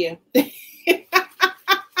I stay.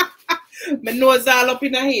 My nose all up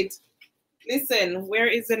in a heat. Listen, where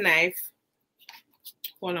is the knife?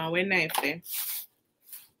 Hold on, where knife there?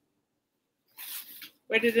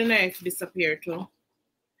 Where did the knife disappear to?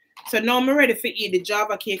 So now I'm ready for eat the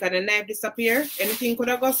Java cake and the knife disappear. Anything could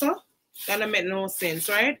have got so? That don't make no sense,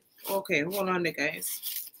 right? Okay, hold on there,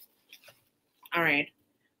 guys. All right.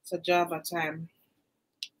 So Java time.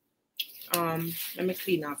 Let me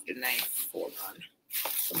clean off the knife. Hold on.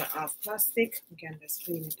 So I have plastic. I can just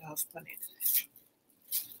clean it off on it.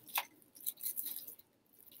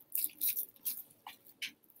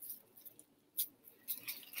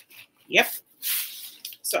 Yep.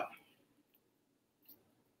 So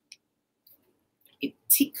it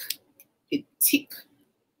tick.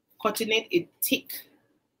 Cutting it tick.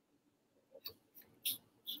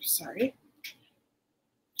 Sorry.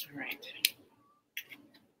 All right.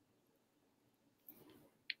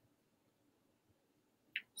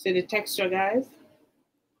 See the texture, guys.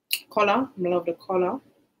 Color. I love the color.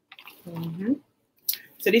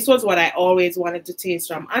 So this was what I always wanted to taste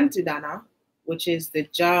from Auntie Dana, which is the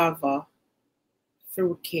Java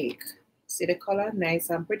fruit cake. See the color? Nice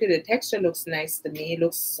and pretty. The texture looks nice to me. It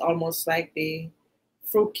looks almost like the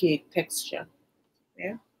fruit cake texture.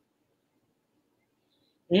 Yeah.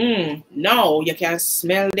 Now you can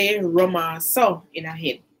smell the aroma so in a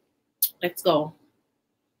head. Let's go.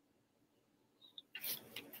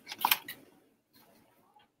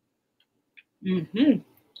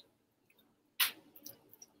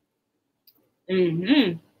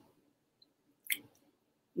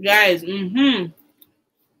 Guys,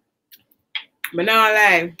 But now I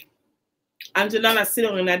lie. Until now I sit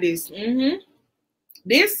down in this.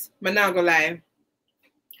 This, but now I go lie.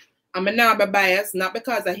 I'm now be biased, not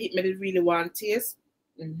because I hit me that really want taste.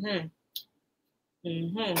 Mm.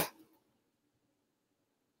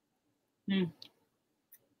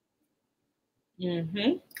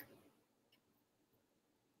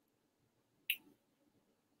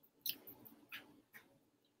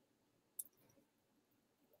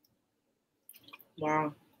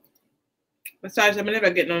 Wow. Besides, I'm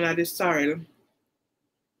never getting none of this sorrel.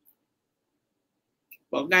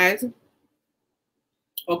 But guys,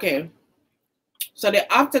 okay. So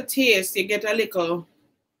the aftertaste, you get a little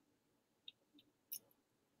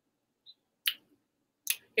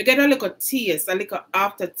taste, a little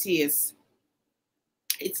aftertaste.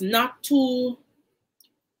 It's not too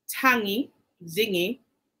tangy, zingy,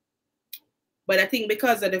 but I think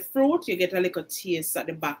because of the fruit, you get a little taste at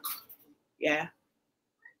the back. Yeah.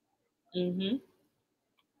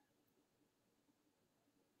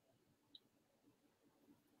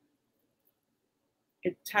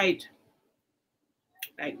 It's tight,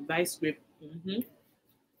 like vice grip.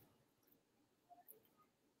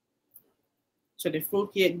 So the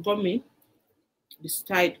fruit cake gummy is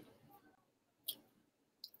tight.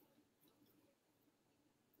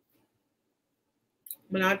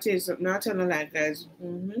 But I'll taste it. Not telling like guys.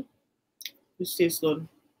 This tastes good.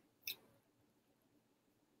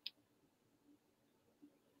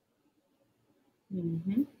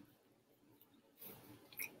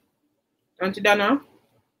 Auntie Dana,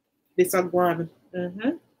 this is one.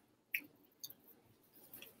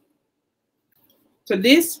 So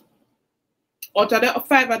this, out of the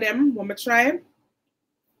 5 of them, when I try,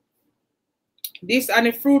 this and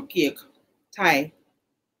the fruit cake, tie.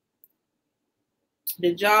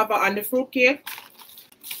 The Java and the fruit cake,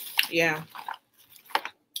 yeah.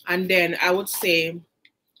 And then I would say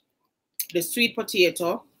the sweet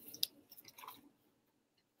potato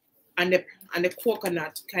and the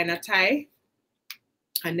coconut kind of tie,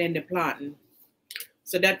 and then the plantain.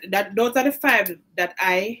 So that those are the 5 that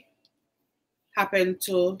I happen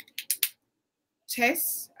to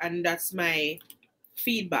test, and that's my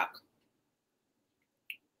feedback.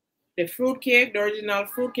 The fruit cake, the original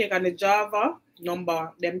fruit cake, and the Java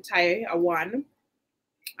number them tie a 1,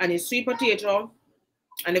 and the sweet potato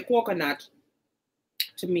and the coconut,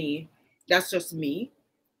 to me, that's just me,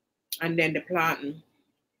 and then the plantain.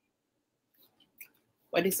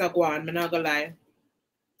 But this a go on, I'm not gonna lie.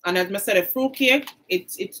 And as I said, the fruit cake,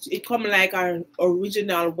 it come like an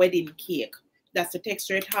original wedding cake. That's the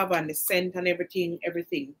texture it have and the scent and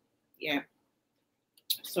everything. Yeah.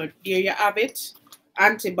 So there you have it.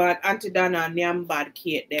 Auntie Dana and Nyam bad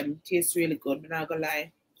cake, them taste really good, I'm not gonna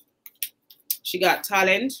lie. She got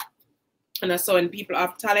talent. And I saw when people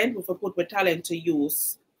have talent, we put with talent to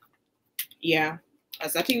use. Yeah.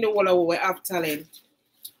 As I think the whole of we have talent.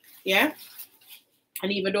 Yeah.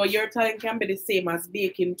 And even though your talent can be the same as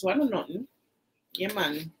baking too, I know nothing. Yeah,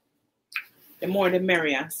 man. The more the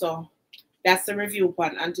merrier. So that's the review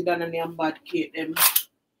on Auntie Dana and bad cake them.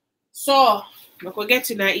 So I could get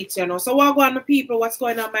in and eat, you know. So what go on, my people? What's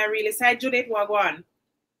going on, my real side, Judith? What go on?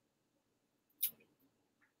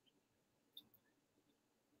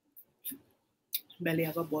 Belly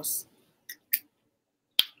have a bus.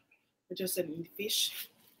 I just said eat fish.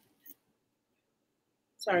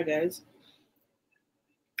 Sorry, guys.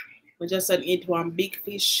 We just said eat one big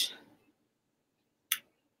fish.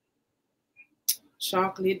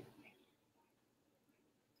 Chocolate.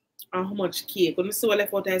 And how much cake? Let me see what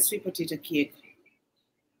left out of sweet potato cake.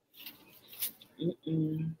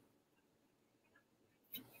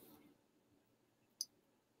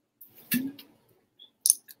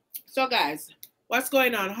 So guys, what's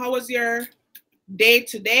going on? How was your day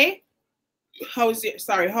today? How's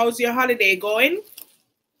your holiday going?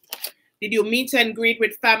 Did you meet and greet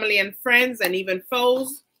with family and friends and even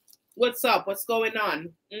foes? What's up? What's going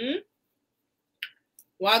on?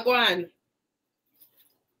 What go on?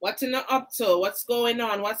 What you up to? What's going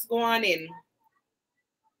on? What's going in?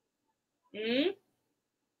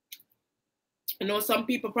 I know some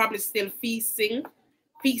people probably still feasting,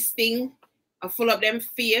 are full of them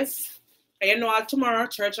fears. And you know, tomorrow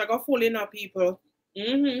church I go full in of people.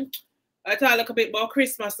 I talk a little bit about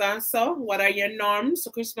Christmas and so. What are your norms?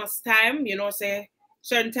 So Christmas time, you know, say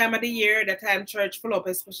certain time of the year, the time church full up,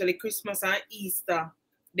 especially Christmas and Easter.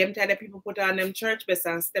 Them time that people put on them church best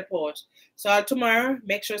and step out. So tomorrow,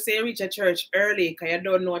 make sure say you reach a church early, because you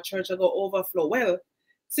don't know a church will go overflow. Well,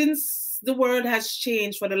 since the world has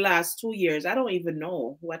changed for the last 2 years, I don't even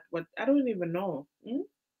know what I don't even know.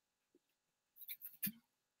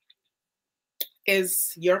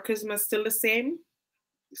 Is your Christmas still the same?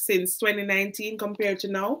 since 2019 compared to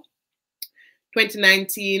now.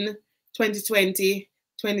 2019, 2020,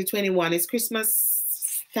 2021. Is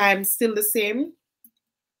Christmas time still the same?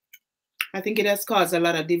 I think it has caused a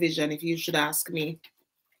lot of division, if you should ask me.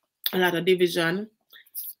 A lot of division.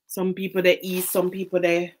 Some people the east, some people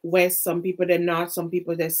the west, some people the north, some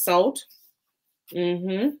people the south.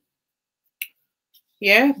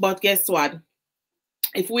 Yeah, but guess what?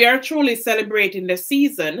 If we are truly celebrating the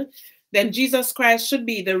season, then Jesus Christ should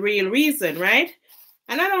be the real reason, right?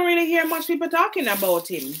 And I don't really hear much people talking about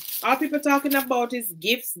him. All people talking about is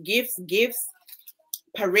gifts, gifts, gifts,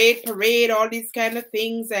 parade, all these kind of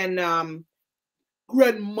things, and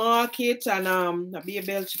grand market, and be a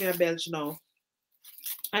belch now.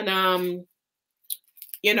 And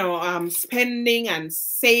you know, spending and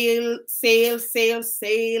sale,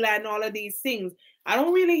 and all of these things. I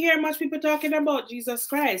don't really hear much people talking about Jesus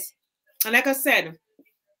Christ. And like I said,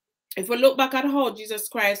 if we look back at how Jesus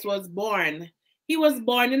Christ was born, he was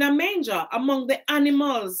born in a manger among the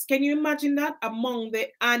animals. Can you imagine that? Among the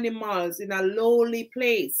animals in a lowly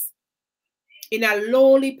place. In a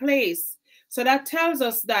lowly place. So that tells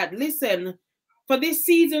us that, listen, for this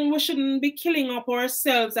season, we shouldn't be killing up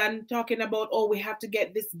ourselves and talking about, oh, we have to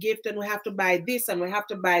get this gift and we have to buy this and we have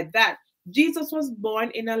to buy that. Jesus was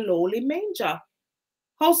born in a lowly manger.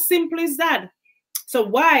 How simple is that? So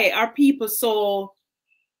why are people so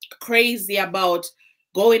crazy about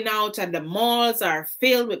going out and the malls are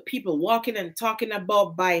filled with people walking and talking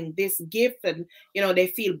about buying this gift, and you know they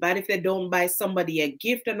feel bad if they don't buy somebody a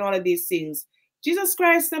gift and all of these things? Jesus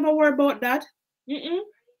Christ never worried about that.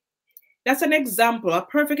 That's an example, a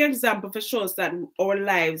perfect example for shows that our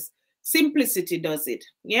lives, simplicity does it.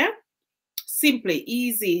 Yeah, simply,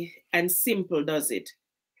 easy and simple does it.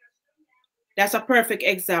 That's a perfect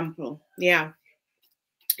example. Yeah.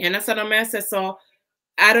 And that's what I say. So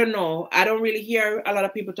I don't know. I don't really hear a lot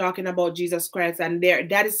of people talking about Jesus Christ, and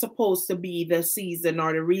that is supposed to be the season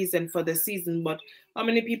or the reason for the season. But how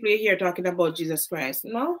many people are here talking about Jesus Christ?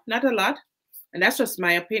 No, not a lot. And that's just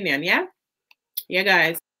my opinion. Yeah. Yeah,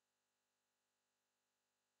 guys.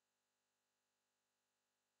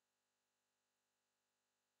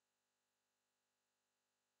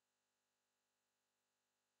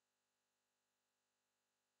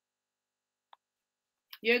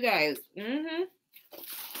 Yeah, guys.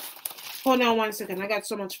 Hold on 1 second. I got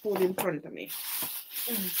so much food in front of me.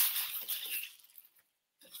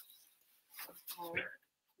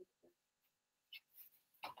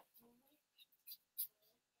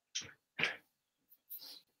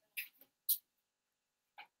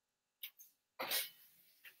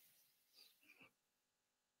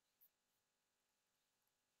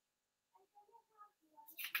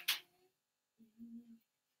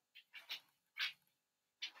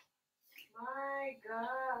 My God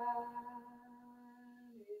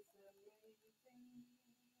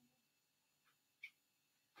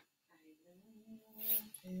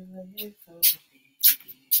is amazing.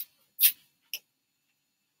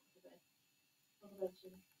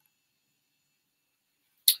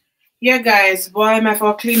 Yeah, guys, boy, I'm have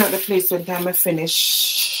to clean up the place when time I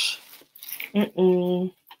finish.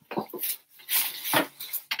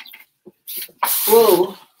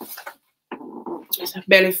 Whoa. It's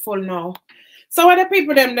belly full now. So what the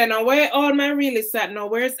people them then? Where all my realists at now?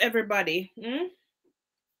 Where's everybody?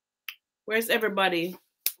 Where's everybody?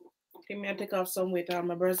 Give me a take off some weight on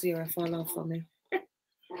my brazier fall off for me.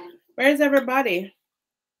 Where's everybody?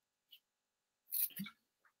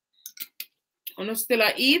 Wanna still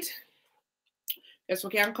eat? Guess we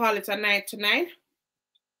can call it a night tonight.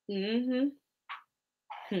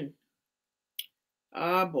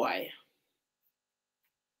 Oh boy.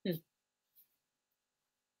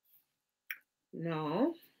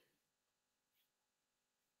 No.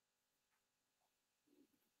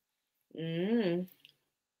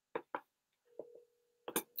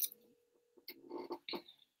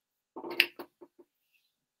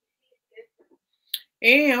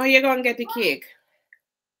 Hey, how you gonna get the cake?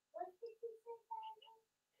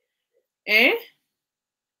 Eh?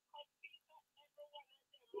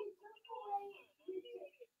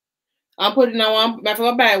 I'm putting on one. I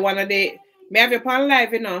forgot buy one of the. May have your pan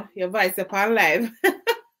live, you know. Your voice upon live.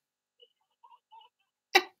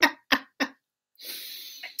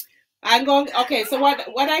 I'm going. Okay, so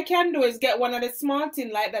what I can do is get one of the small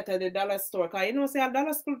thing like that at the dollar store. Cause you know, say a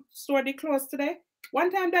dollar store they closed today.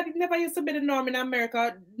 One time that it never used to be the norm in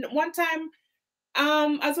America. One time,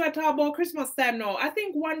 as we talk about Christmas time now, I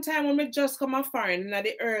think one time when we just come off foreign in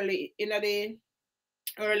the early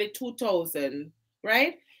 2000,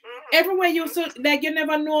 right? Everywhere you so like you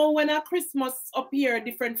never know when a Christmas up here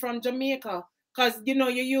different from Jamaica. Because, you know,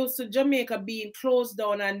 you used to Jamaica being closed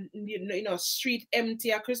down and, you know, street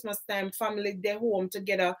empty at Christmas time, family, their home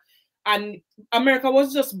together. And America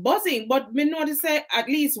was just buzzing. But me notice at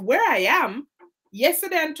least where I am,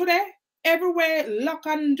 yesterday and today, everywhere locked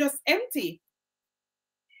and just empty.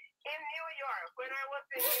 In New York, when I was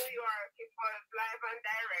in New York, it was live and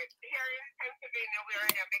direct. Here in Pennsylvania, where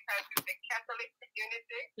I am, because it's the Catholic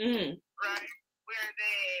community, right? Where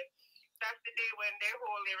that's the day when they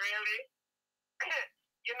holy, really.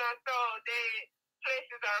 You know, so the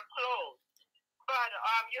places are closed. But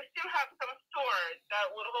you still have some stores that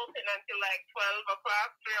would open until like 12 o'clock,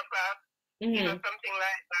 3 o'clock, you know, something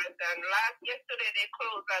like that. And yesterday they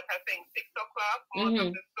closed at, I think, 6 o'clock, most of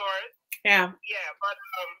the stores. Yeah. Yeah, but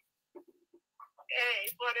hey,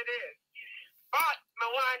 it's what it is. But I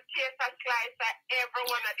want to taste a slice of every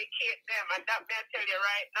one of the cake them, and that may I tell you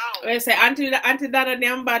right now. I say, Auntie Donna,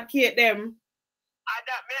 them bad cake them. And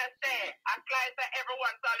that may I say, a slice of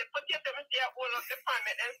everyone, so the potato me see all of the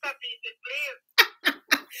family, and stop eating, please.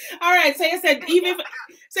 All right, so you said even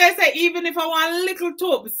if I want little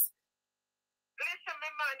tubs. Listen,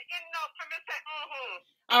 my man, enough for me say,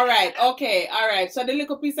 All right, okay, all right. So the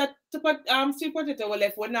little piece of sweet potato we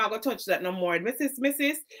left, we're not gonna touch that no more. Mrs. Me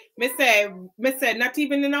say, not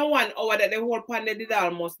even in a 1 hour that the whole pan they did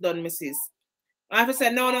almost done, Mrs. I have to say,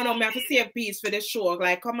 no, me have to save peace for the show.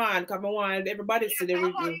 Like, come on, I want everybody to see the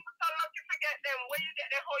review. How you forget them? Where you get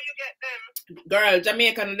them? How you get them? Girl,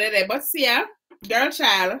 Jamaican there, but see ya, girl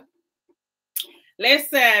child.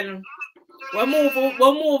 Listen, we'll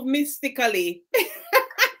move mystically. Yes,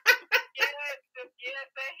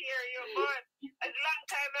 I hear you, but a long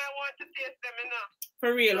time I want to taste them enough.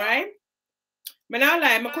 For real, right? But now,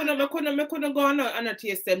 like, I couldn't go on and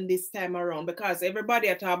taste them this time around because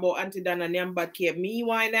everybody I talk about Auntie Donna and Nyam bad cake. Me,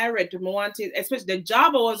 wine I read to me wanted, especially the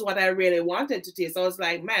Java was what I really wanted to taste. I was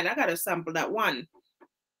like, man, I gotta sample that one.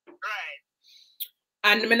 Right.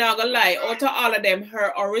 And I'm not gonna lie, out of all of them,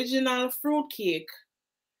 her original fruit cake,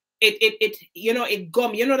 it you know, it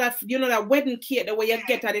gum, you know that wedding cake, the way you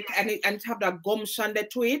get at it and it have that gum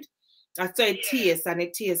shanded to it. That's how it tastes, and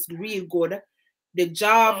it tastes real good. The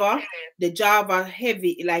Java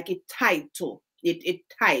heavy, like it tight too. It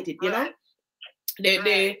tight, you know.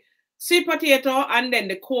 The sweet potato and then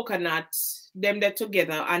the coconut, them they're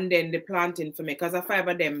together, and then the plantain for me, because I 5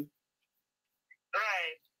 of them.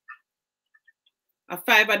 Right. A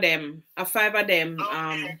 5 of them.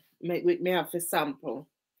 Me have to sample.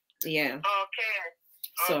 Yeah. Okay.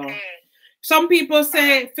 So okay. some people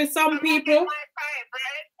say for some people.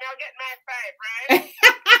 I'll get my 5, right?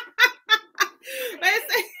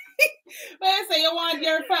 When I say you want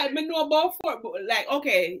your 5, me know about 4, but like,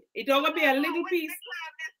 okay, it all gonna be a little piece. Which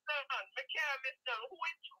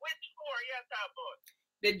 4 you talking about?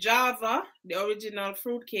 The Java, the original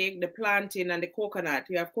fruit cake, the plantain, and the coconut.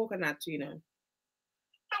 You have coconut, you know. So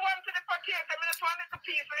one to the potato, I just want a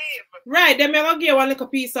piece leave. Right, then I'm gonna get one little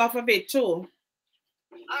piece off of it too. All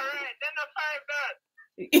right, then the 5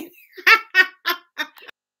 done.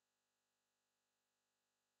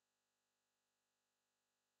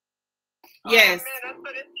 Yes. Oh, man, that's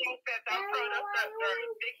what it thinks that I'm proud of that girl,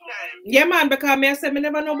 big time. Yeah, man, because me I said me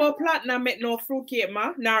never know about platinum, make no fruit cake,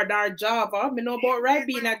 man. Nor Java. Me know about ripe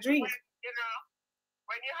bean a drink. You know,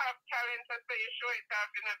 when you have talent, that's why you show it off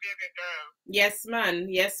in a baby girl. Yes, man.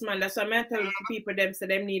 That's what I tell people them so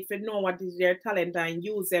them need to know what is their talent and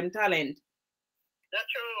use them talent. That's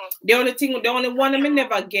true. The only one I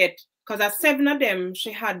never get, because at 7 of them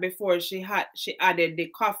she had before she added the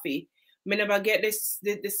coffee. Me never get the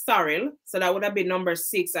sorrel, so that would have been number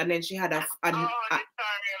 6, and then she had and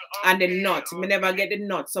the nut. Me never get the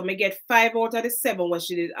nut, so me get 5 out of the 7 what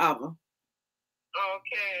she did have.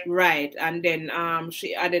 Okay. Right, and then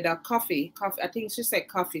she added a coffee. I think she said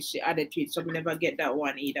coffee. She added to it, so me never get that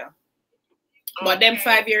one either. Okay. But them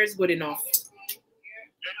 5 years good enough. Mm-hmm.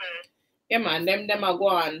 Yeah, man. Them are go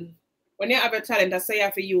on. When you have a talent, I say you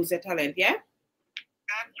have to use your talent. Yeah.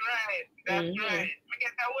 That's right. That's right. I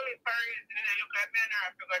get that woolly furries and I look at men or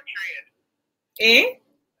to go trade. Eh? I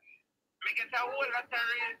get that woolly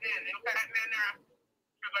furries and look at men or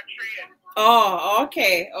to go trade. Oh,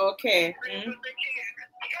 okay.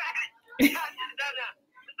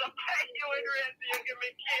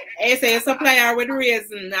 I say you supply her with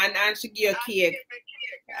raisin and she give you cake.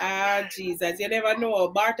 Ah, Jesus, you never know.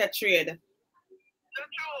 Barter trade.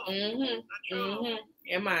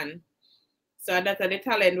 Yeah, man. So that's the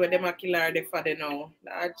talent where them a kill her the father now.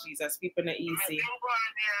 Ah, Jesus, people not easy.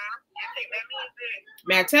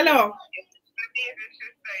 May I tell her?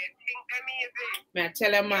 May I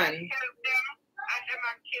tell her, man? and them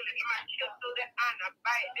a kill it. Them a kill to the hand, a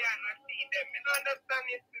bite there and a feed them. You don't understand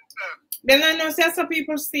it, sister? Then I know say some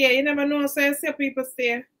people stay. You never know say people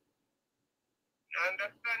stay. I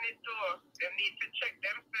understand it too. They need to check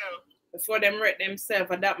themselves. Before them wreck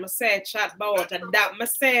themselves, and that me say, chat about, and that me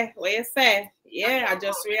say, what you say? Yeah, I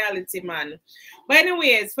just reality, man. But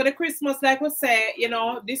anyways, for the Christmas, like we say, you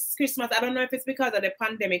know, this Christmas, I don't know if it's because of the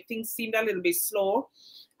pandemic, things seemed a little bit slow.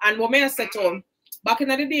 And what may I say to them, back in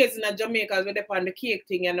the days in Jamaica, with the cake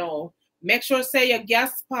thing, you know, make sure say your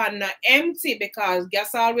gas pan empty because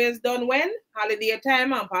gas always done when? Holiday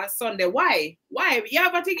time and on Sunday. Why? Why? You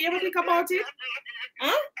ever think about it?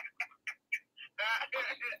 Huh?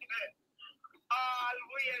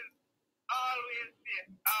 Always, yes,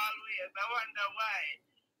 always. I wonder why.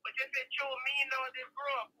 But you say, true, me know the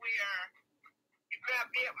broke where if I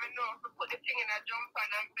be up my nose to put the thing in a jumper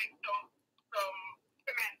and bring some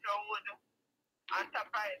cement or wood on top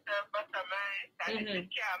of it, butter mine, and if it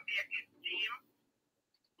can't bake it steam,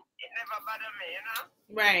 it never bother me, you know?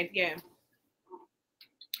 Right, yeah.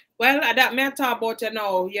 Well, that may talk about you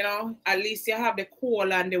know, at least you have the coal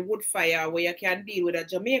and the wood fire where you can deal with a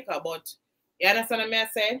Jamaica, but you understand what I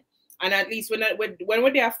say? And at least when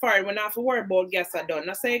we're there far, we're not have to worry about gas are done.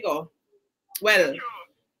 That's how you go. Well,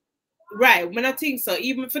 right, when I think so,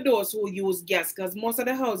 even for those who use gas, because most of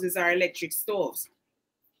the houses are electric stoves.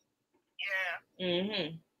 Yeah.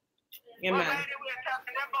 Yeah, well, man. By the way,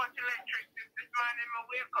 talking about electric, this morning I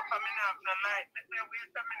wake up and I have no light. I say,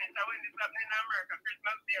 wait a minute, I went to something in America,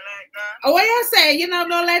 Christmas Day like that. Oh, what you say? You know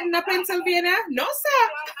no light in Pennsylvania? No, sir.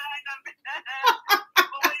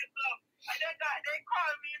 They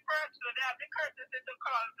called me first, so they have the courtesy to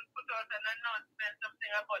call to put out an announcement,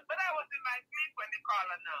 something about. But I was in my sleep when they called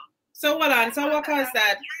now. So what on? So what caused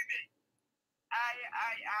that? I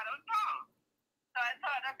don't know. So I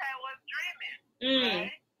thought that I was dreaming,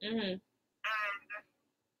 right? And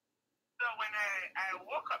so when I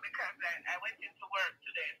woke up, because I went into work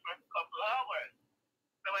today for a couple hours.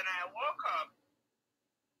 So when I woke up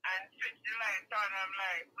and switched the lights on, I'm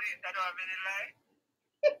like, wait, I don't have any light.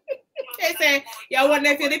 They say, you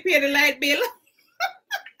wonder if you pay the light bill. It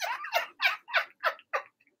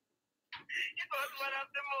was one of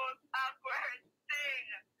the most awkward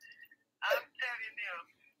things. I'm telling you.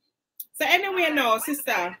 So anyway, now,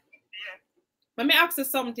 sister, yeah. Let me ask you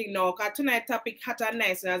something now, because tonight's topic hot and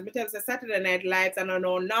nice. And as we tell you, Saturday Night Lights and on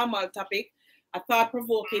our normal topic, a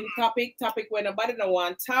thought-provoking topic where nobody don't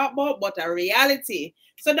want to talk about, but a reality.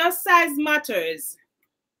 So does size matters?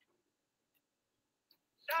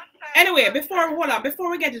 Anyway, before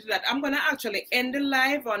we get into that, I'm going to actually end the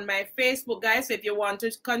live on my Facebook, guys. So if you want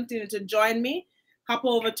to continue to join me, hop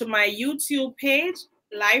over to my YouTube page,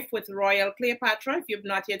 Life with Royal Cleopatra. If you've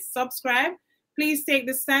not yet subscribed, please take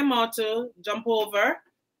this time out to jump over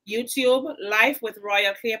YouTube, Life with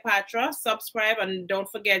Royal Cleopatra, subscribe, and don't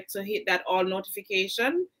forget to hit that all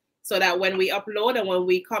notification so that when we upload and when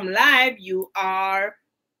we come live, you are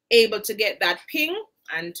able to get that ping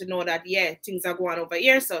and to know that, yeah, things are going over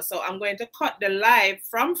here. So I'm going to cut the live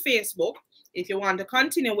from Facebook. If you want to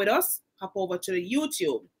continue with us, hop over to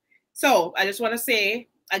YouTube. So I just want to say,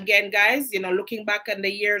 again, guys, you know, looking back on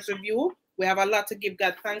the year's review, we have a lot to give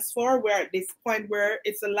God thanks for. We're at this point where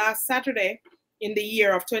it's the last Saturday in the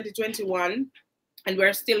year of 2021, and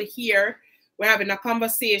we're still here. We're having a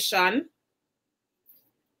conversation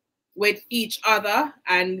with each other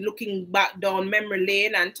and looking back down memory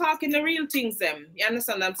lane and talking the real things them. You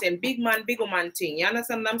understand what I'm saying? Big man, big woman thing. You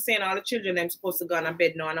understand what I'm saying? All the children them supposed to go on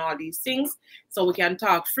bed now and all these things. So we can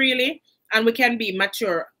talk freely and we can be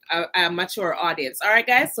mature, a mature audience. All right,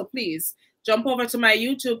 guys? So please jump over to my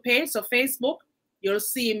YouTube page. So Facebook, you'll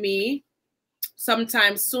see me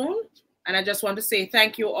sometime soon. And I just want to say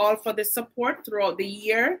thank you all for the support throughout the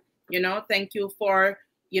year. You know, thank you for,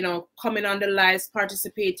 you know, coming on the lives,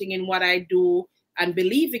 participating in what I do and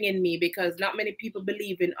believing in me, because not many people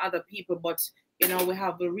believe in other people, but, you know, we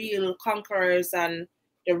have the real conquerors and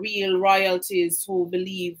the real royalties who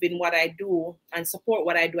believe in what I do and support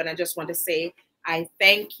what I do. And I just want to say, I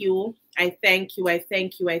thank you. I thank you. I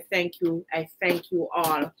thank you. I thank you. I thank you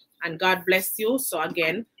all. And God bless you. So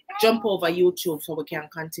again, jump over YouTube so we can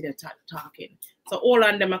continue talking. So all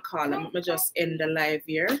on them a call. I'm going to just end the live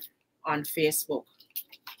here on Facebook.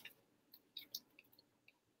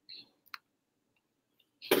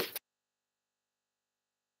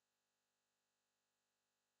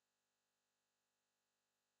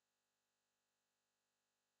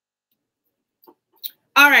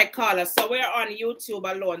 All right, caller. So we're on YouTube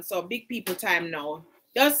alone. So big people time now.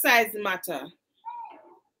 Does size matter? Well,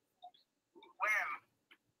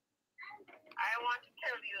 I want to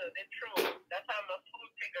tell you the truth that I'm a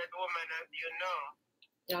full-figured woman, as you know.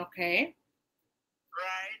 Okay.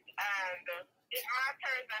 Right? And it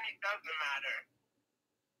matters and it doesn't matter.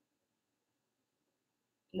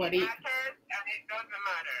 It matters and it doesn't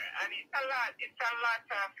matter. And it's a lot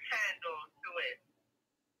of handles to it.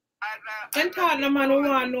 Then talk no man who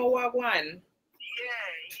want know what one.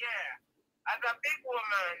 Yeah. As a big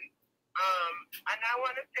woman, and I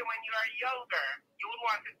want to say when you are younger, you would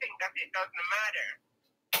want to think that it doesn't matter.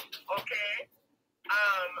 Okay?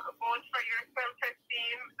 Both for your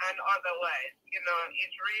self-esteem and otherwise. You know,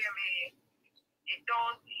 it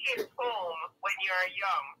don't hit home when you are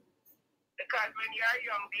young. Because when you are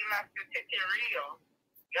young, the elasticity real.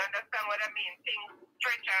 You understand what I mean? Things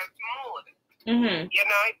stretch and smooth. Mm-hmm. You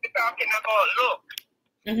know, if you're talking about look,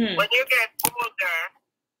 when you get older,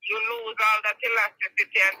 you lose all that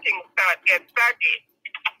elasticity and things start get saggy.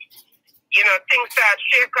 You know, things start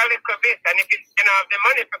shake a little bit, and if you don't have the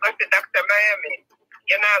money to go to Dr. Miami,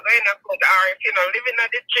 you're not going to put, or if you're not living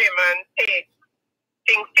at the gym and take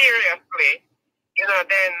things seriously, you know,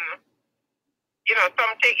 then, you know,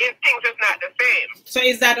 things is not the same. So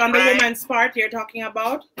is that on the woman's part you're talking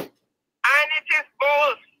about? And it is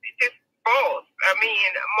both. I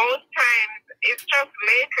mean, most times, it's just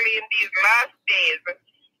lately in these last days,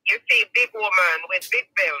 you see big women with big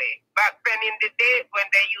belly. Back then in the days when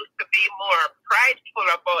they used to be more prideful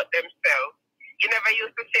about themselves, you never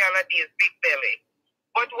used to see all of these big belly.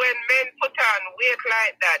 But when men put on weight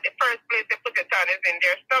like that, the first place they put it on is in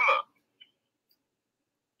their stomach.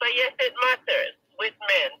 So yes, it matters with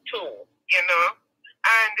men too, you know.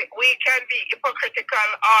 And we can be hypocritical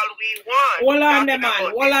all we want. Hold on there, man.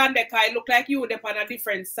 Hold on there, because it look like you dip on a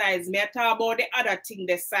different size. Me I talk about the other thing,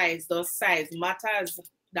 the size. Those size matters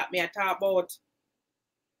that me I talk about.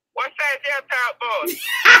 What size you talk about?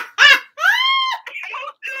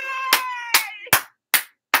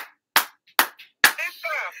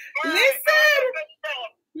 Listen.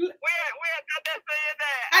 Where that's you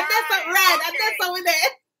there. And that's right. And that's how we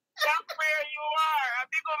there. That's where you are. A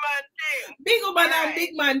big woman thing. Big woman and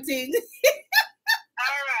big man thing.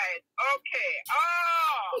 All right. Okay.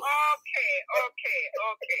 Oh,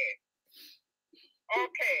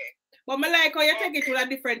 okay. But I like how you take it to a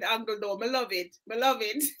different angle though. I love it. Yeah.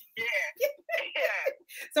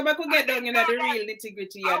 So I could get down in the real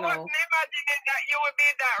nitty-gritty, you know. I wasn't imagining that you would be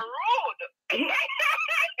that rude.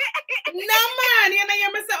 No man, you know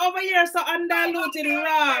you must say over here so undiluted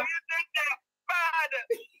raw. Bad.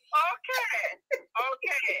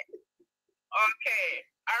 Okay.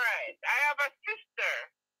 All right. I have a sister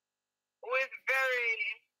who is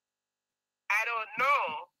very, I don't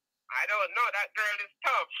know. That girl is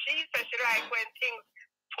tough. She says she like when things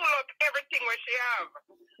pull up everything where she have.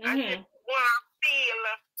 And she want to feel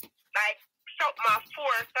like something of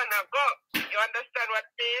force and a gut. You understand what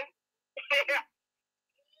I mean?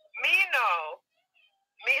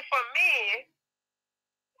 For me,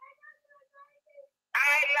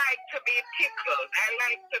 I like to be tickled. I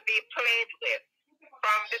like to be played with.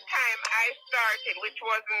 From the time I started, which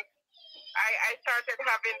wasn't, I started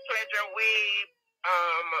having pleasure way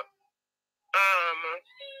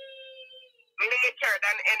later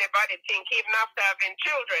than anybody think, even after having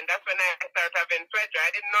children. That's when I started having pleasure.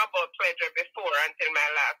 I didn't know about pleasure before until my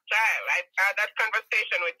last child. I had that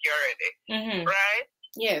conversation with you already, right?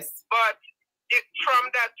 Yes. But from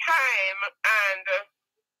that time, and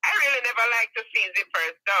I really never liked to see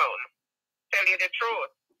zippers down, tell you the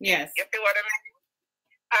truth. Yes. You see what I mean?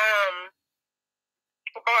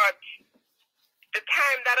 But the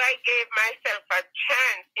time that I gave myself a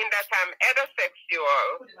chance in that I'm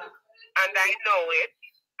heterosexual, and I know it,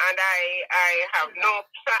 and I had no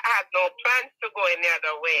plans to go any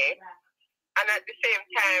other way. And at the same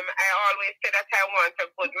time, I always say that I want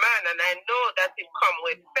a good man, and I know that it comes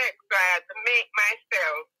with sex, so I had to make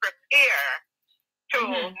myself prepare to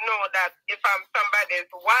know that if I'm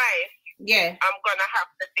somebody's wife, I'm gonna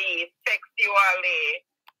have to be sexually,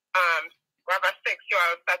 have a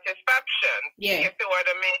sexual satisfaction. You see what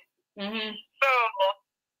I mean? So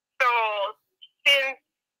since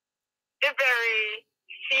the very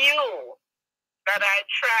few that I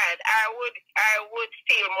tried, I would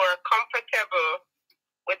feel more comfortable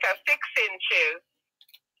with a 6 inches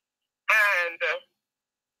and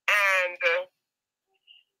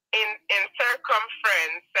in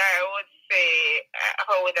circumference, I would say,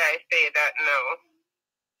 how would I say that now?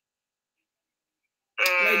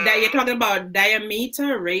 You're talking about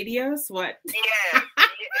diameter, radius, what? Yes.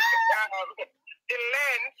 The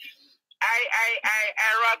length, I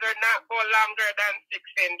rather not go longer than 6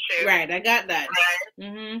 inches. Right, I got that. Right.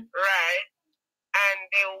 Right. And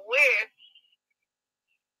the width,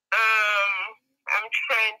 I'm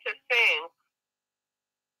trying to think.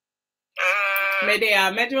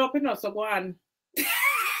 Measure up enough, so go on.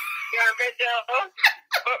 Yeah, measure up.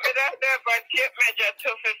 But me don't never tape measure to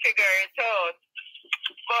figure it out.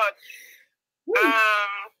 But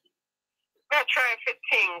I try to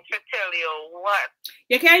think to tell you what.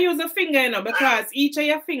 You can't use a finger, because each of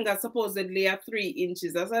your fingers supposedly are 3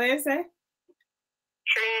 inches. That's what they say. 3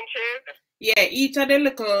 inches? Yeah, each of the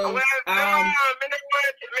little. Well, no, I don't want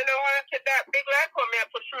it that big like how I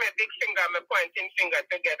put my big finger and my pointing finger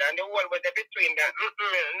together and the whole with the between that.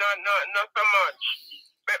 Not so much.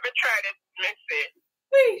 Let me try this. Let me see.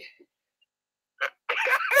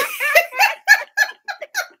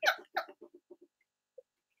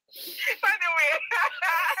 Anyway.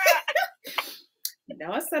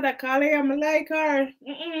 No, I said I call her. I'm like her.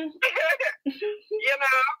 You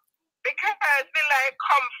know, because we like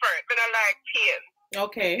comfort, we don't like pain.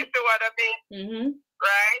 Okay. You see what I mean? Mm-hmm.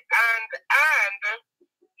 Right? And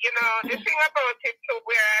you know, the thing about it to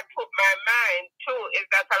where I put my mind to is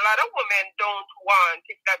that a lot of women don't want,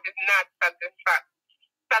 if that is not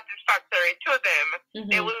satisfactory to them,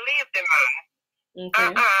 they will leave the man. Okay.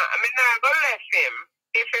 I mean, I'm going to let him.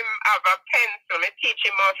 If him have a pencil, I teach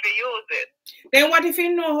him how to use it. Then what if he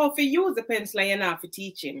know how to use the pencil and you not to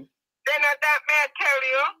teach him? Then that may I tell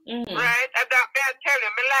you, right? That may I tell you,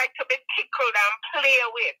 I like to be tickled and play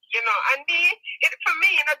with, you know. And for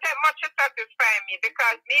me, you know, that much to satisfy me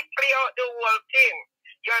because me play out the whole thing.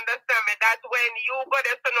 You understand me? That when you go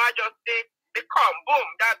there, so now I just come, boom,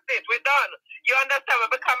 that's it, we're done. You understand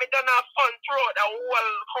me? Because I done a fun throughout the whole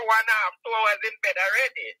hour and a half, 2 hours in bed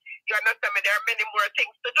already. You understand me? There are many more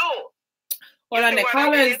things to do. Well, and the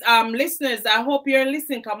callers, listeners, I hope you're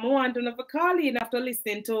listening. Come on, don't ever call in after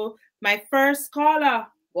listening to my first caller.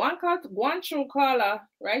 One true caller,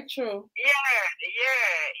 right through.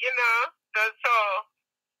 Yeah, you know. So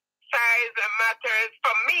size matters.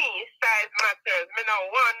 For me, size matters. Me no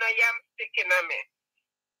want no yam sticking on me.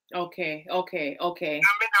 Okay. I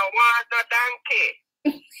mean, no want no donkey.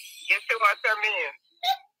 You see what I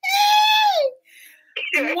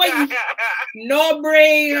mean? Wait, no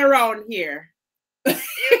brain around here. No,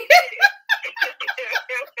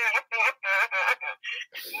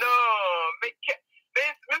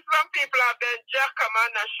 some people have been jack a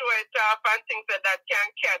man and show it off and things that can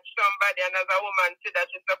catch somebody, and as a woman see that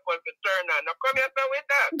she's supposed to turn on. Now come here with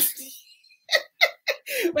that.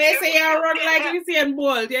 When you say you run like Usain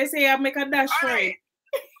Bolt, you say you make a dash for it.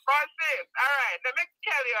 All right, let me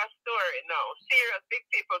tell you a story now. Serious big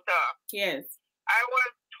people talk. Yes. I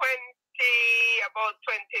was about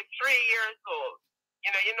 23 years old. You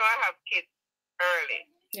know I have kids early.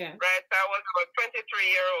 Yeah. Right, so I was about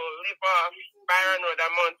 23-year-old, live off Byron Road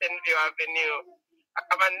and Mountain View Avenue. I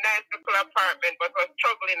have a nice little apartment, but was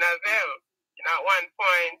struggling as well. At one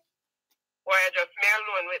point, where I just me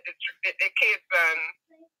alone with the kids, and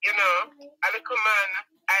a little man,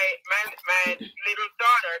 my little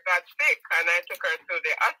daughter got sick, and I took her to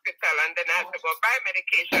the hospital, and then I had to go buy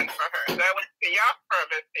medication for her. So I went to the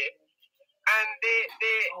pharmacy, and they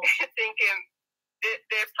thinking.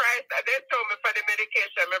 The price that they told me for the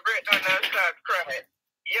medication, I break down and start crying.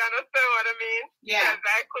 You understand what I mean? Yeah. Because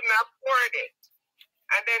I couldn't afford it.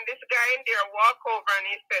 And then this guy in there walked over and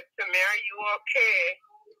he said to me, "Are you okay?"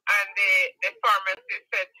 And the pharmacist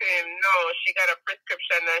said to him, "No, she got a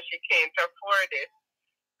prescription and she can't afford it."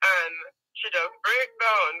 And she just break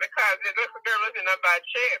down because the little girl was in a bad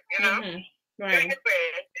shape, you know? Mm-hmm. Right. Anyway,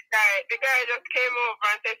 the guy just came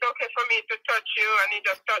over and said, "It's okay for me to touch you," and he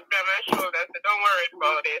just touched me on my shoulder and said, "Don't worry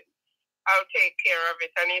about it. I'll take care of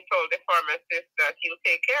it." And he told the pharmacist that he'll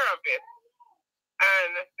take care of it.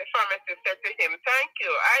 And the pharmacist said to him, "Thank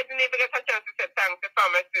you." I didn't even get a chance to say thanks. The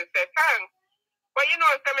pharmacist said, "Thanks. But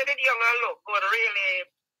some of the young and look good, really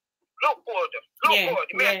look good.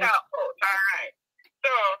 Good. Yeah. All right."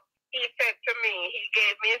 So he said to me, he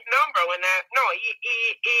gave me his number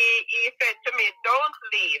he said to me, "Don't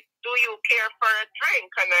leave. Do you care for a drink?"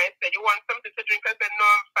 And I said, "You want something to drink?" I said, "No,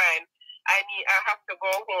 I'm fine. I have to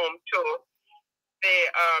go home to the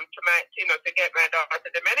to get my daughter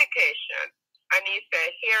the medication." And he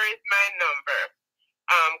said, "Here is my number.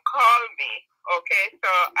 Call me." Okay, so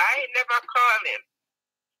I never call him.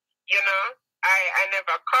 I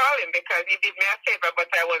never call him because he did me a favor, but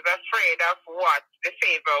I was afraid of what the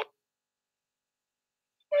favor.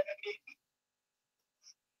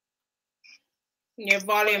 Your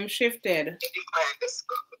volume shifted.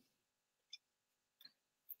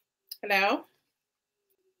 Hello?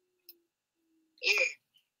 Yeah.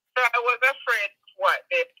 So I was afraid what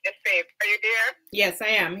the favor. Are you there? Yes, I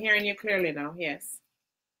am hearing you clearly now. Yes.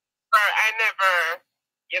 I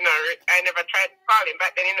never tried to call him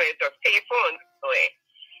back then. It's just payphone. way.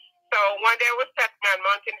 So one day I was sitting on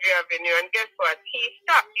Mountain View Avenue, and guess what? He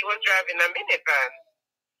stopped. He was driving a minivan.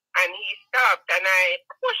 And he stopped, and I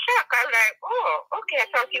was shocked. I'm like, oh, okay, I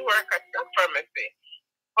thought he worked at the pharmacy.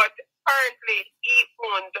 But apparently, he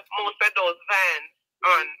owned most of those vans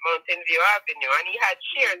on Mountain View Avenue, and he had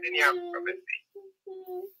shares in your pharmacy.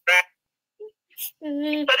 Right?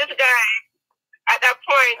 So this guy, at that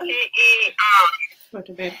point, he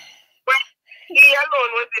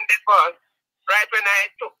alone was in the bus. Right when I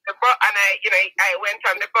took the bus, and I went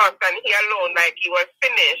on the bus, and he alone, like he was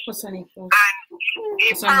finished. And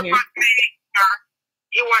he purposely,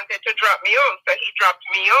 he wanted to drop me home, so he dropped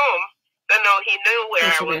me home. So now he knew where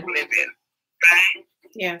I was living, right?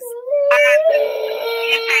 Yes. And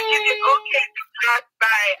he said, "Is it okay to pass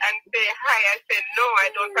by and say hi?" I said, "No, I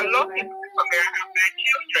don't allow people to come here. I have my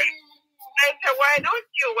children." I said, "Why don't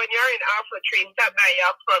you, when you're in Alpha Tree, stop by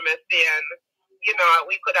your pharmacy and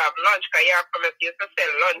we could have lunch, because your pharmacy used to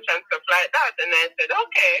sell lunch and stuff like that." And I said,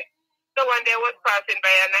 "Okay." So one day I was passing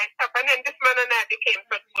by and I stopped, and then this man and I became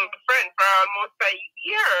such good friends for almost a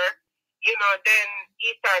year. Then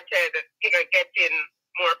he started, getting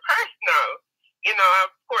more personal.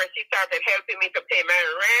 Of course, he started helping me to pay my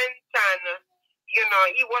rent, and, he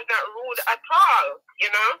wasn't rude at all,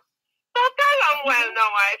 So after a long while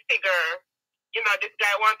now, I figure, this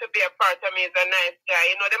guy wants to be a part of me. He's a nice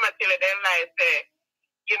guy. Them until then life say,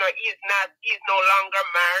 he's no longer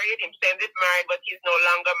married. Him saying he's married, but he's no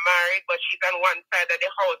longer married. But she's on one side of the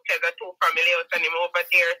house, there's a two-family house, and him over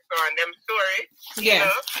there, so on them story. Yeah.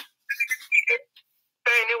 So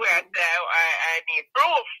anyway, I said, I need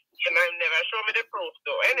proof. Never show me the proof,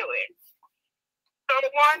 though. Anyway. So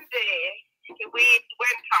one day, we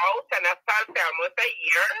went out, and I felt almost a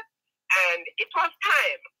year. And it was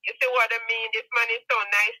time. You see what I mean? This man is so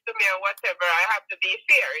nice to me and whatever. I have to be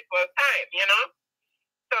fair. It was time,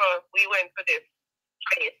 So we went to this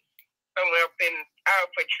place somewhere up in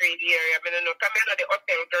Alpha Tree area. I don't know. I'm not the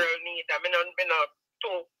hotel girl neither. I'm not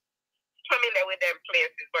too familiar with them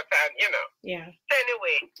places, but Yeah. So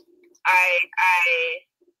anyway,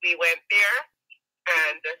 we went there,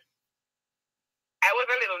 and I was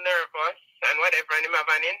a little nervous and whatever, and him have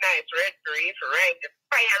a nice red brief, red,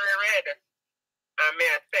 fiery red. And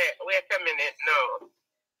I said, wait a minute, no.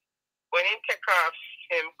 When he take off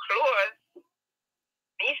him clothes,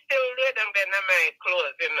 he still laid them in my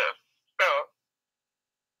clothes, So,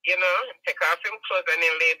 take off him clothes and he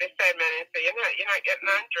lay beside me and he said, you're not getting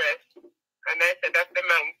undressed. And I said, that's the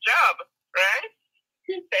man's job, right?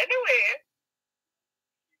 So anyway,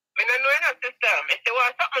 I don't know enough to tell me. He said, well,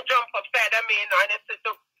 something jump upside of me, and I said,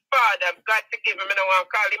 so Father, I've got to give him, I don't want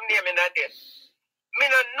to call him name in a this.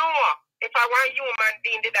 I don't know if I want human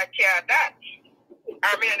being did I care that.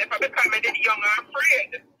 I mean, if I become a little young and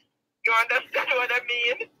afraid. You understand what I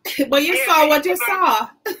mean? But you saw what you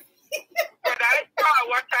saw. But I saw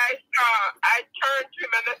what I saw. I turned to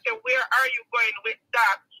him and I said, where are you going with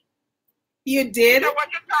that? You did? He said,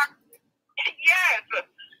 what you talking? Yes.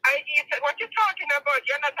 He said, what you talking about?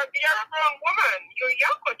 You're not a grown woman. You're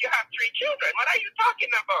young, but you have 3 children. What are you talking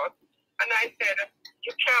about? And I said,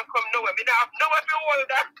 you can't come nowhere. I have nowhere to hold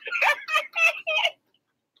that.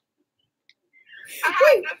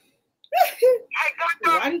 I got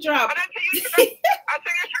up. One drop. And I said, you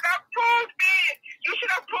should have told me. You should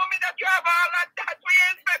have told me that you have all of that. We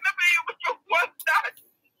expect me you to want that.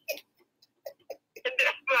 And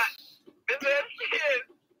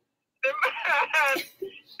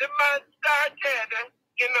the man started,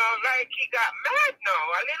 like he got mad now,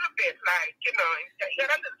 a little bit, like, he got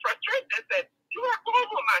a little frustrated. I said, you are a grown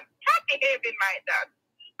woman. Stop behaving like that.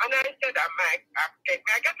 And I said, I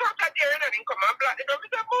get out of there and then come and block the door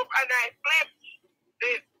with a move. And I flipped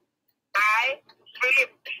this. I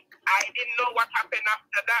didn't know what happened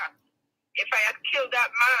after that. If I had killed that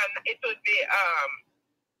man, it would be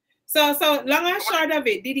So long and short of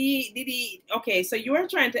it, did he okay, so you were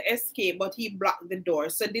trying to escape, but he blocked the door.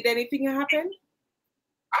 So did anything happen?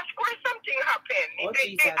 Of course something happened. Oh,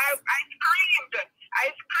 Jesus. I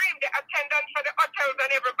screamed. The attendant for the hotels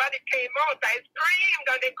and everybody came out. I screamed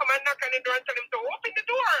and they come and knock on the door and tell him to open the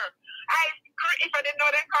door. If I didn't know,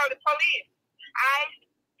 they called the police. I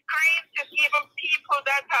screamed to even people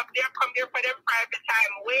that come there for their private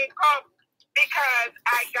time, wake up, because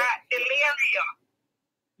I got delirium.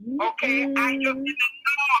 Okay? I just didn't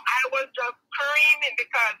know. I was just screaming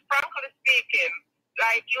because, frankly speaking,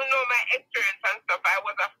 like, my experience and stuff, I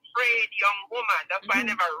was a afraid young woman. That's why I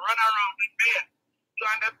never run around with men. You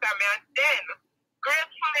understand me? And then,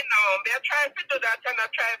 gracefully now, they're trying to do that and I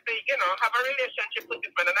try to, have a relationship with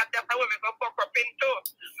this man. And that's how we go fuck up into.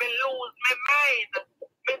 Me lose my mind.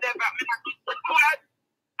 Me never, what?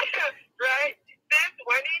 Right? this,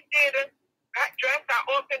 when he did that dress, I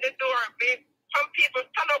opened the door, babe. Some people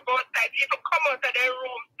turn up outside, people come out of their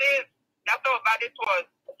room, sis. That's how bad it was.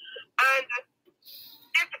 And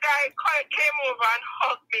this guy came over and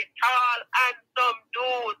hugged me, tall, handsome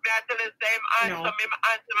dude. Me I tell him, handsome, him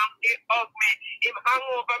handsome, he hugged me. Him hung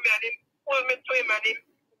over me and he pulled me to him and he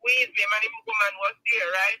squeezed me and him woman was there,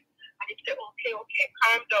 right? And he said, okay,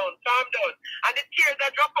 calm down. And the tears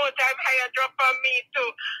that drop out time higher drop on me too.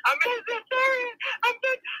 I'm so sorry. I'm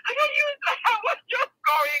just, I was just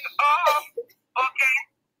going off. Okay.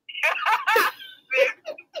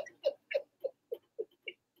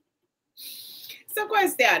 So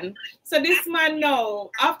question. So this man now,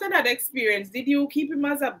 after that experience, did you keep him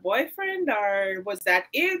as a boyfriend or was that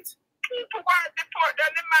it? Towards the port, then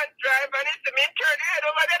the man drive and it's me turn the head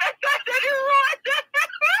over the other side of the road.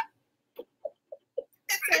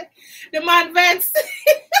 The man vexed.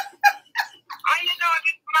 And you know,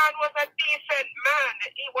 this man was a decent man.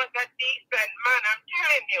 He was a decent man. I'm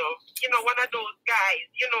telling you. You know, one of those guys.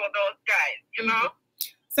 You know those guys. You know.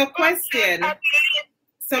 So question.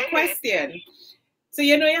 So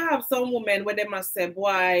you know you have some women where they must say,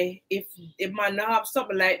 boy, if man not have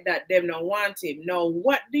something like that, them not want him. Now,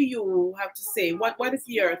 what do you have to say? What is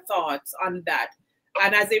your thoughts on that?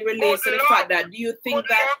 And as it relates to the fact that, do you think that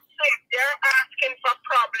they're asking for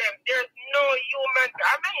problems? There's no human.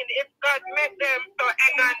 I mean, if God made them so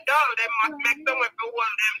egg and dull, they must make them with the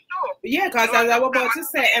world them too. Yeah, because as I was about to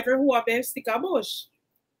say, every who have their stick a bush.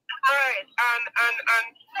 Right, and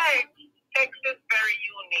sex is very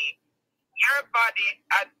unique. Your body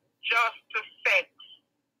adjusts to sex.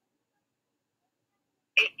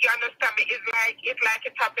 You understand me? It's like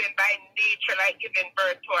it's happening by nature, like giving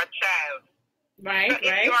birth to a child. Right, so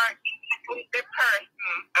if you are with the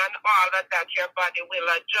person and all of that, your body will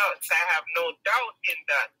adjust. I have no doubt in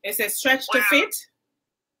that. It's a stretch to fit.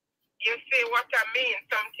 You see what I mean?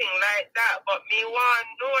 Something like that. But me want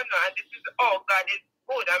no, and this is God is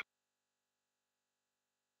good.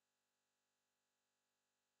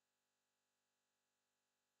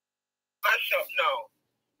 Mash up now.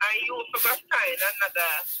 And you forgot to find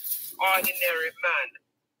another ordinary man.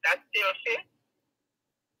 That still fit?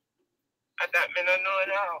 And that me no know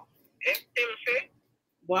now. It still fit?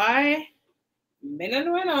 Why? Me no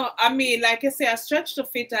know. I mean, like I say, a stretch to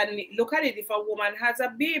fit, and look at it. If a woman has a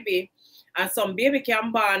baby, and some baby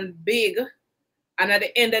can born big, and at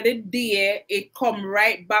the end of the day, it come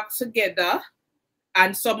right back together.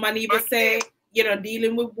 And some man even say, you know,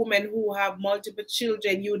 dealing with women who have multiple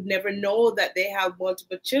children, you'd never know that they have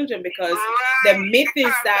multiple children because the myth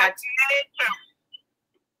is that.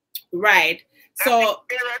 Right. So,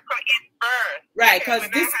 right, because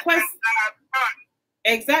this question.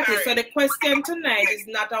 Exactly. So the question tonight is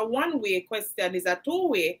not a one-way question, it's a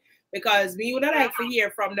two-way. Because we would like to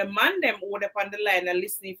hear from the man them who would up on the line and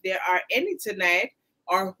listen if there are any tonight,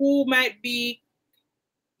 or who might be,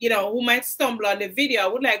 you know, who might stumble on the video. I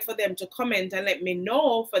would like for them to comment and let me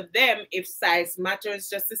know for them if size matters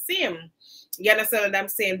just the same. You understand what I'm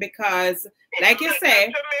saying? Because, like you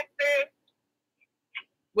say,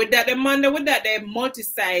 with that, the man with that, they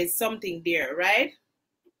multi-size something there, right?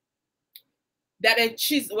 That a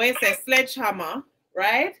cheese, where it says sledgehammer,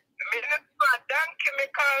 right?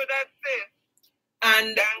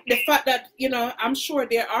 And the fact that, you know, I'm sure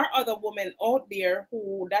there are other women out there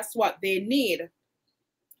who that's what they need.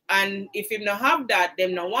 And if him not have that,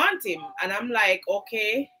 them not want him. And I'm like,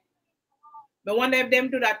 okay. But one of them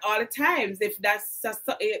do that all the times. If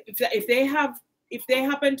they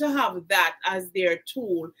happen to have that as their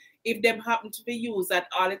tool, if them happen to be used that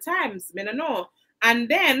all the times, I don't know. And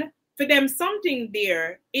then for them something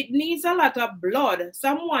there, it needs a lot of blood. So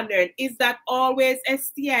I'm wondering, is that always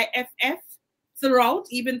STIFF throughout,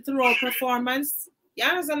 even throughout performance? You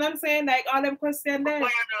understand what I'm saying? Like all them questions there. Well,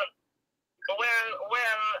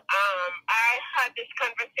 I had this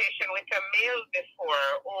conversation with a male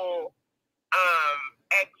before who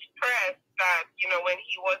expressed that, you know, when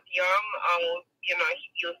he was young, you know, he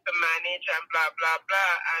used to manage and blah, blah,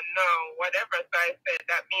 blah, and now whatever. So I said,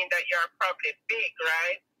 that means that you're probably big,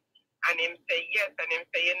 right? And him say yes, and him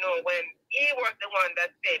say, you know, when he was the one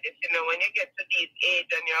that said it, you know, when you get to this age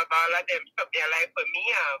and you have all of them stuff your life for me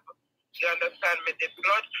have, you understand me, the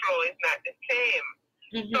blood flow is not the same.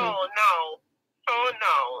 Mm-hmm. So now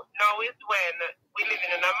is when we live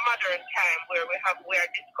in a modern time where we are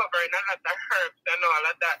discovering a lot of herbs and all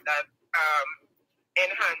of that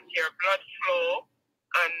enhance your blood flow,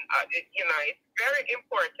 and you know, it's very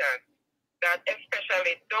important that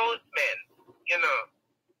especially those men, you know,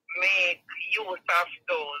 make use of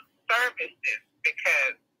those services,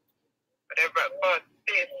 because whatever. But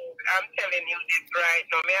this, I'm telling you this right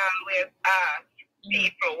now, me always ask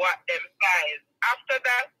people what them size. After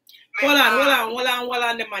that, hold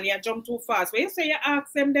on, the man, you jump too fast. When you say you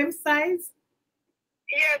ask them size?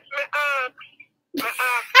 Yes, me ask.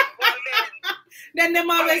 Then them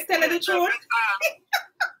always tell you the truth.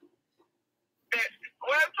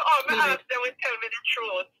 Well, to all me ask them will tell me the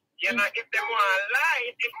truth. You know, if they want to lie,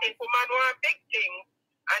 if think woman want big things,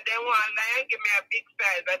 and they want to lie and give me a big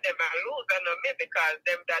size, but them I lose and not me because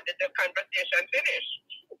them that the conversation finished.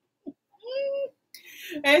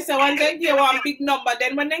 Hey, so when they give one big number,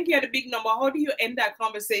 then when they give the big number, how do you end that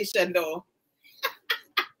conversation though?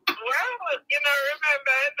 Well, you know,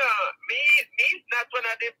 remember, me's not one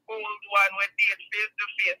of the old one with date face to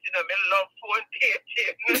face, you know, me love phone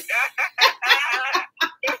dating.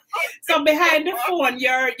 So behind the phone,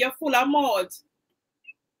 you're full of mouth.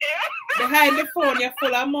 Yeah. Behind the phone, you're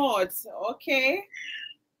full of mouth. Okay.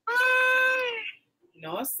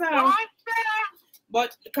 No, sir.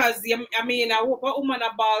 But because I mean, I hope a woman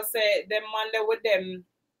about say them man there with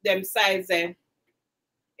them size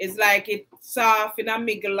it's like it's soft in a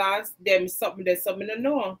middle and them something there's something to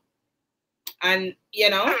know. And you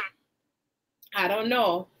know, I don't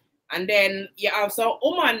know. And then you have some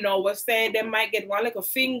woman now will say they might get one like a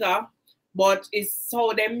finger, but it's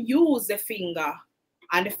how them use the finger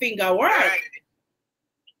and the finger work.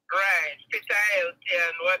 Right, healthy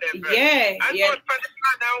and whatever. Yeah, and yeah. Both for the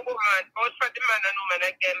man and woman, both for the man and woman,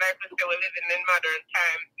 again, like we say, we're living in modern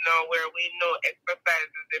times now where we know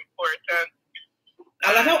exercise is important.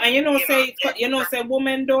 And you know, say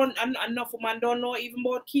women don't, and enough women don't know even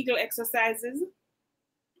about Kegel exercises.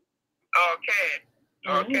 Okay.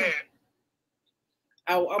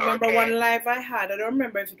 I remember one live I had. I don't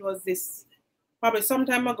remember if it was this. Probably some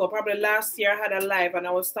time ago, probably last year, I had a live and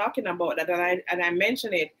I was talking about that and I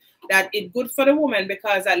mentioned it, that it's good for the woman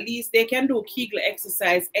because at least they can do Kegel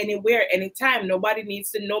exercise anywhere, anytime. Nobody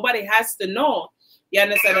has to know. You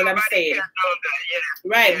understand what I'm saying?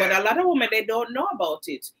 Right, but a lot of women, they don't know about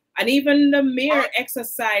it. And even the mere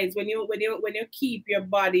exercise, when you keep your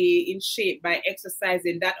body in shape by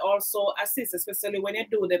exercising, that also assists, especially when you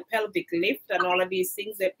do the pelvic lift and all of these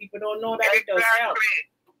things that people don't know that it does help.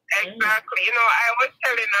 Exactly. You know, I was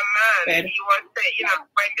telling a man, he was saying, you know,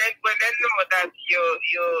 when they know that you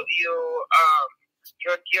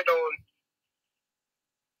don't,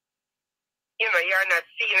 you know, you're not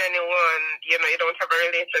seeing anyone, you know, you don't have a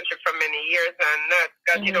relationship for many years and not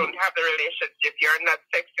that you don't have the relationship, you're not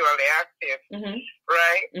sexually active,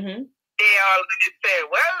 right? They already say,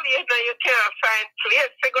 well, you know, you can't find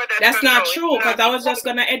place to go. That's not true, because I was just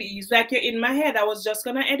gonna it's like you're in my head. I was just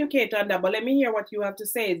gonna educate on that, but let me hear what you have to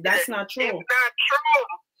say. That's not true. It's not true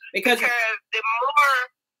because the more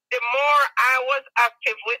I was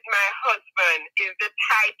active with my husband, is the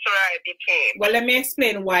tighter I became. Well, let me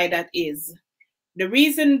explain why that is. The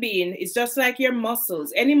reason being, it's just like your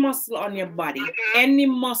muscles. Any muscle on your body,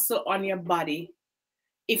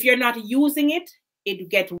 if you're not using it,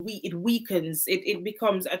 it weakens. It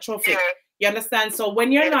becomes atrophic. You understand? So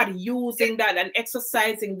when you're not using that and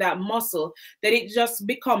exercising that muscle, then it just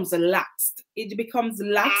becomes laxed. It becomes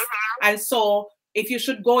lax, and so if you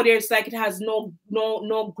should go there, it's like it has no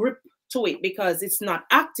grip to it because it's not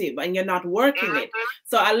active and you're not working it.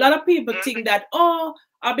 So a lot of people think that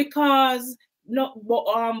because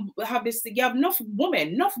have this, you have enough women,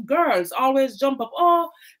 enough girls always jump up,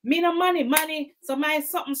 me no money, so my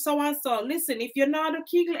something so and so. Listen, if you're not a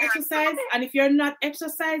Kegel exercise and if you're not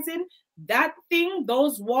exercising, that thing,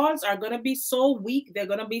 those walls are gonna be so weak, they're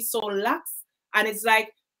gonna be so lax, and it's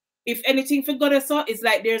like, if anything for God or so, it's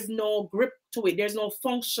like there's no grip to it, there's no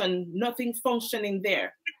function, nothing functioning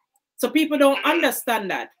there. So people don't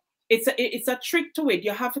understand that. It's a trick to it.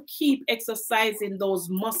 You have to keep exercising those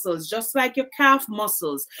muscles, just like your calf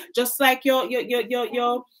muscles, just like your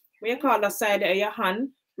what you call the side of your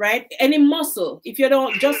hand, right? Any muscle. If you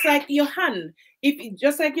don't, just like your hand,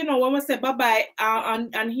 just like, you know, when we say bye bye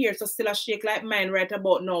and here, so still a shake like mine right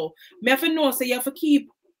about now. Me have to know, so you have to keep,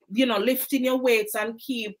 you know, lifting your weights and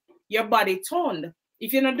keep your body toned.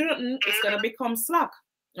 If you're not doing it, it's gonna become slack,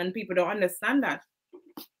 and people don't understand that.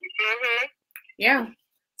 Yeah.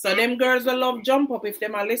 So them girls will love jump up. If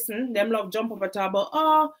them are listening, them love jump up at all. But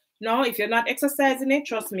no, if you're not exercising it,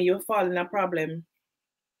 trust me, you'll fall in a problem.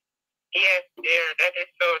 Yes, that is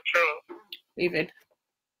so true. Leave it.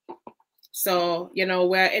 So, you know,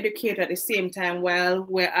 we're educated at the same time while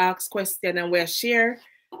we're asked questions and we're share.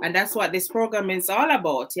 And that's what this program is all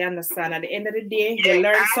about. You understand? At the end of the day, you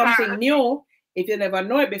learn something new if you never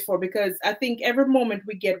know it before. Because I think every moment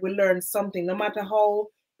we learn something, no matter how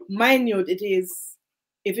minute it is.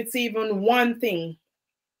 If it's even one thing,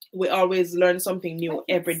 we always learn something new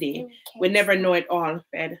every day. We never know it all,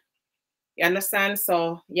 Fed. You understand?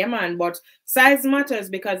 So, yeah, man. But size matters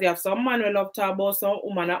because you have some man who love to talk about some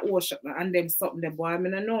woman at ocean and them something the boy. I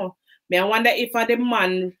mean, I know. I wonder if for the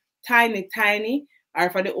man tiny, or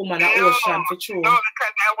for the woman at ocean for true. No,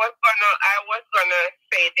 because I was gonna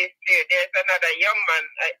say this too. There's another young man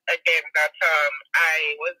again that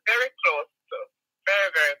I was very close to. Very,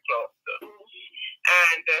 very close to.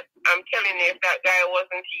 And I'm telling you, if that guy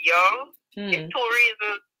wasn't young, there's 2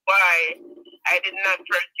 reasons why I did not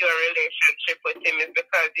pursue a relationship with him is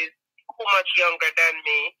because he's too much younger than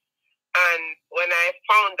me. And when I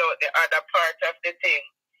found out the other part of the thing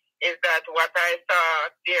is that what I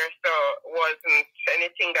saw there wasn't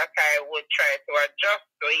anything that I would try to adjust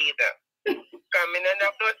to either. Coming and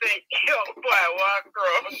I'm not saying young boy walk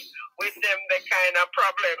around with them the kind of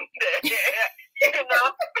problem there. You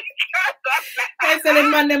know? I said the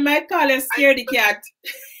man they might call him scaredy cat.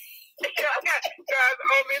 Because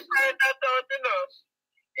how we find that out, you know,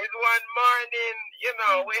 is one morning, you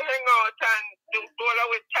know, we hang out and Dola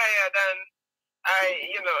was tired and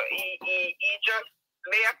he just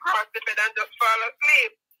lay across the bed and just fall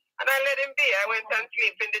asleep. And I let him be. I went and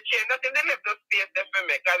sleep in the chair. Nothing they left no space there for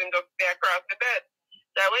me because he just lay across the bed.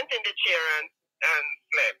 So I went in the chair and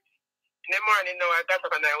slept. In the morning, now I got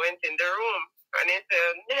up and I went in the room. And he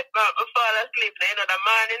said, I fall asleep. You know, the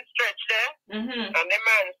man in stretch there. And the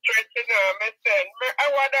man stretching arm. I said, I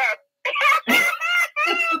want that.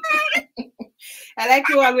 I like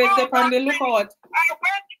you always step on the lookout. I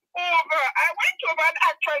went over and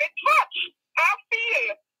actually touched. I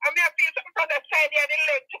feel something from the side here, the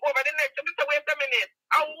leg over the neck. So just wait a minute.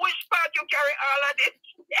 I wish part you carry all of this.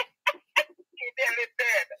 He nearly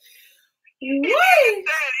dead. He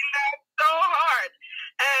laughed so hard.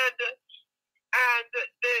 And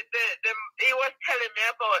he was telling me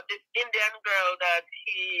about this Indian girl that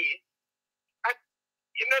it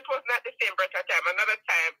was not the same birth time. Another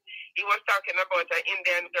time, he was talking about an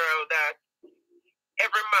Indian girl that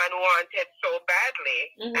every man wanted so badly.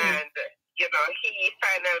 And, you know, he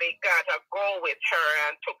finally got a go with her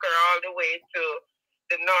and took her all the way to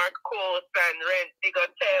the North Coast and rent big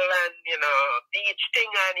hotel and, you know, beach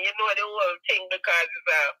thing and, you know, the whole thing because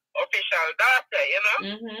it's an official daughter, you know.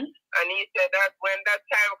 And he said that when that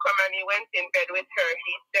time come and he went in bed with her,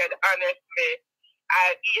 he said, honestly,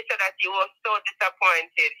 he said that he was so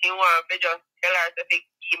disappointed. He wanted to just tell her to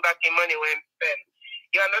give back the money when spent.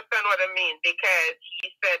 You understand what I mean? Because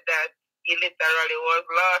he said that he literally was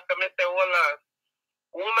lost. So I said, hold on.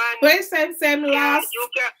 Woman. Wait, same lost?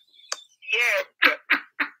 Yes.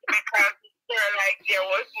 Because like there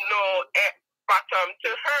was no bottom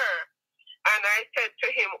to her. And I said to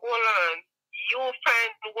him, hold on. You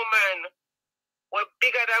find a woman was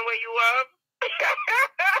bigger than where you are?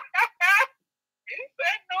 He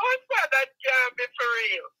said, no, sir, that can't be for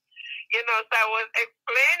real. You know, so I was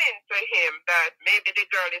explaining to him that maybe the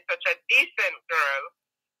girl is such a decent girl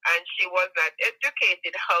and she was not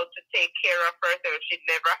educated how to take care of herself. She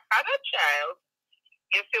never had a child.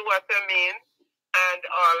 You see what I mean? And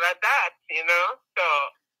all of that, you know? So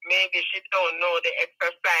maybe she don't know the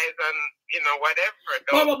exercise and, you know, whatever.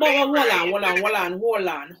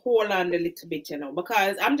 Hold on a little bit, you know,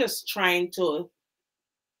 because I'm just trying to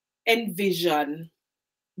envision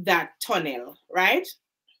that tunnel, right?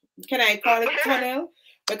 Can I call it tunnel?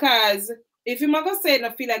 Because if you're gonna say it,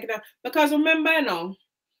 I feel like it, because remember, you know,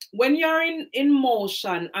 when you're in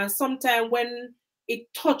motion and sometimes when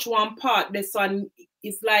it touch one part, the sun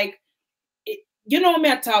is like, you know me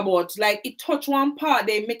I talk about, like it touch one part,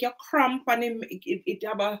 they make you cramp and it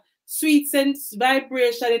have a sweet sense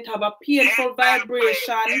vibration, it have a painful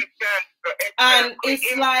vibration, and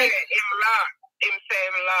it's like him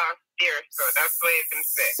saying last year, so that's what you can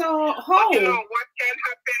say. So how? But you know what can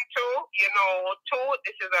happen too? You know,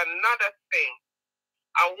 this is another thing.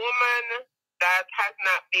 A woman that has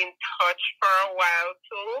not been touched for a while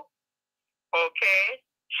too, okay,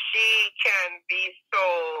 she can be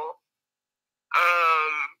so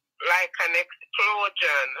like an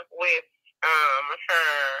explosion with her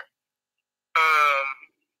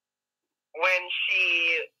when she,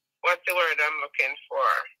 what's the word I'm looking for?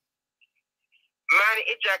 Man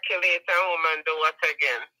ejaculate and woman do what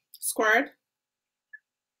again? Squirt.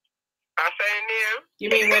 I say Nyam. You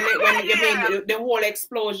mean when you mean the whole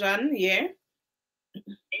explosion, yeah?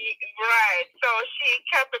 Right. So she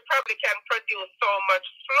probably can produce so much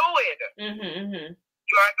fluid.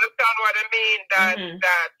 You understand what I mean?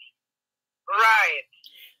 That right.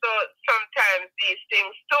 So sometimes these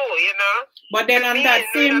things too, you know. But then on that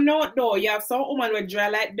same note though, you have some woman with dry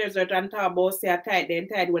like desert and talk about say a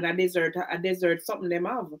tight when a desert something them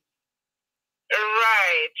have.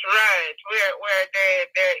 Right. Where they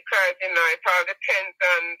because you know it all depends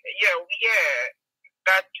on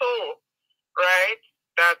that too, right?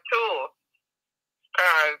 That too.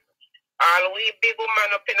 All we big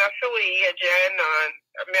woman up in a few age, and I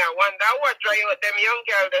wonder what dry out them young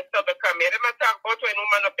girls that so become me. Them talk about when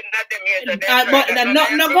woman up in that them age. But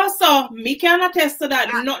no go so. Me can attest to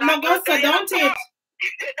that. No go so, don't it?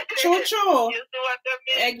 True. You see what I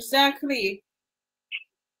mean? Exactly.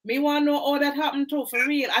 Me want to know how that happened too, for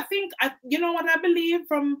real. I think, you know what I believe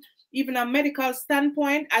from even a medical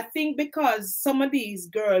standpoint? I think because some of these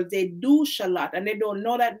girls, they douche a lot and they don't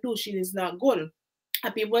know that douching is not good.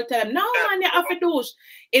 And people tell them, no, man, you have to douche.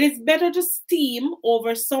 It is better to steam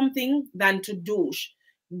over something than to douche.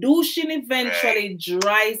 Douching eventually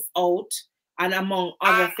dries out, and among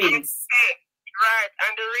other things. Right,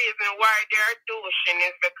 and the reason why they're douching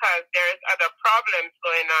is because there's other problems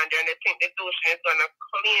going on there, and they think the douching is going to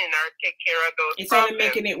clean or take care of those problems. It's only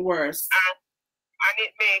making it worse. And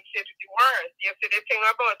it makes it worse. You see, the thing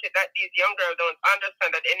about it that these young girls don't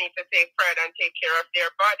understand that they need to take pride and take care of their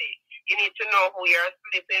body. You need to know who you're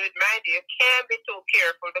sleeping with, mind. You can't be too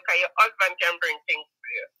careful because your husband can bring things to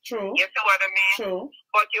you. True. You see what I mean? True.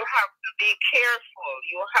 But you have to be careful.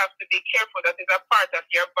 You have to be careful. That is a part of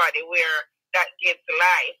your body where that gives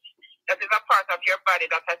life. That is a part of your body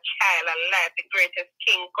that a child and life, the greatest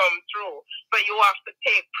king come through. So you have to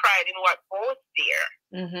take pride in what goes there.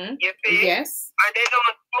 Mm-hmm. You see? Yes. And they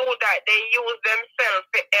don't do that. They use themselves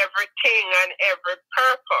for everything and every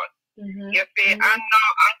purpose. Mm-hmm. You see? And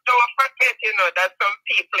don't forget, you know, that some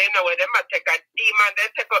people, you know, when they might take a demon, they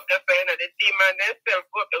take up the the demon themselves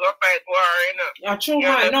go to go fight war, you know. True,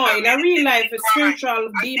 man. No, in a real life, a spiritual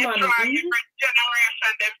demon. Every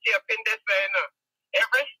generation, them stay up in this, you know.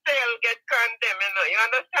 Every cell get condemned, you know. You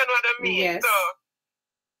understand what I mean? Yes. So,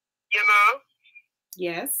 you know?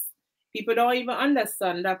 Yes. People don't even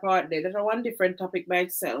understand that part there. That's a one different topic by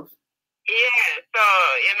itself. Yeah, so,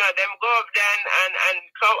 you know, them go up then and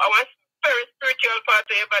come. I want very spiritual part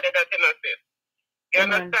of your body that you know, sis. You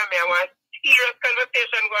understand me? I want serious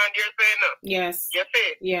conversation going there, so you know. Yes. You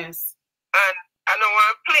see? Yes. And I don't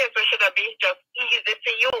want a place where should be just easy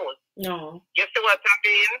to use. No. You see what I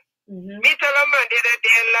mean? Mm-hmm. Me tell a man the other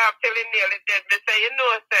day, laugh till he nearly dead. Me say, you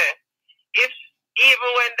know, sir, if even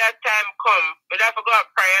when that time come, we'd have to go a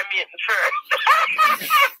prayer meeting first.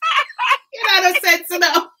 You know the sense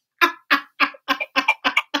enough.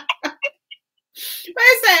 What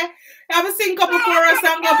I say? Have a sing couple chorus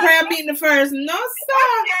and go prayer meeting first. No,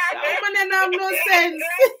 sir. That woman didn't have no sense.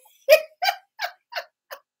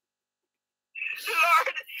 Lord,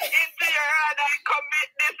 into your hand I commit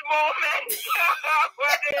this moment.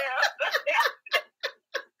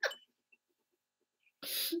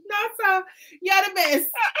 No, sir. You're the best.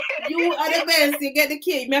 You are the best. You get the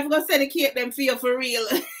cake. Me have to go send the cake them for you for real.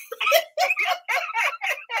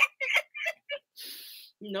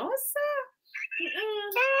 No, sir.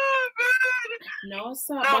 No,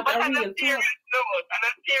 sir. No, but a on real a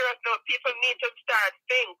serious note, people need to start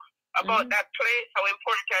think about that place, how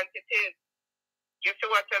important it is. You see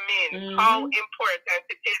what I mean? How important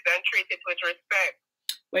it is, and treat it with respect.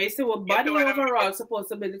 Well, you see, what body overall is supposed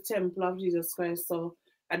to be the temple of Jesus Christ. So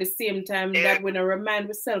at the same time, that when I remind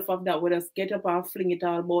myself of that, we just get up and fling it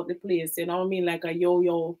all about the place. You know what I mean? Like a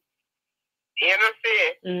yo-yo. You know,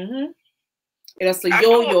 see? Mm-hmm. It's a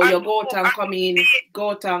yo-yo. You go out and come in.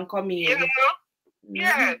 Go out and come in. You know?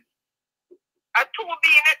 Yes. A two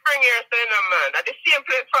being it bring your son, man. At the same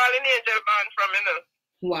place falling angel born from, you know.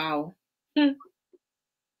 Wow.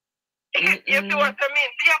 You see what I mean?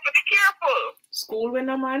 So you have to be careful. School with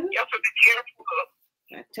no man. You have to be careful.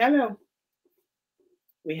 I tell you.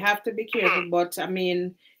 We have to be careful, but I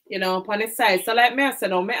mean, you know, upon the side. So like me, I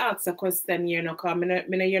said, me ask a question, you know, because I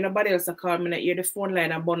don't hear nobody else call me, hear the phone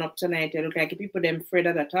line and burn up tonight. It look like people them afraid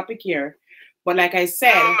of the topic here. But like I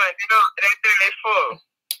said, no, man, they're full.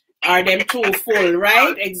 Are them too full,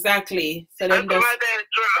 right? Exactly. So then drunk.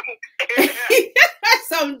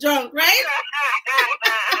 Some drunk, right?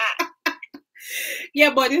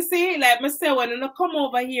 Yeah, but you see, like I said, when you come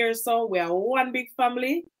over here, so we are one big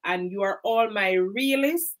family, and you are all my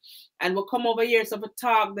realists, and we'll come over here so we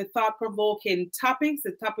talk the thought-provoking topics,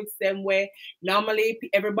 the topics them where normally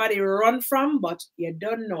everybody run from, but you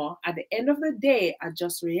don't know. At the end of the day, are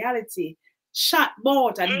just reality. Chat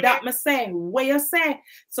about and that me say, what you say.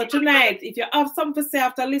 So tonight, if you have something to say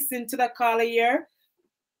after listening to the caller here,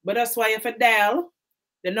 but that's why you have to dial.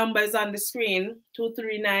 The number is on the screen,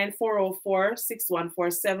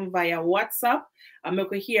 239-404-6147 via WhatsApp. And we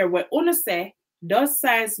could hear what Una say, does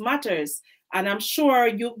size matters? And I'm sure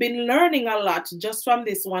you've been learning a lot just from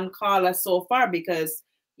this one caller so far because,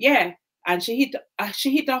 yeah, and she hit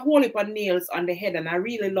a whole heap of nails on the head, and I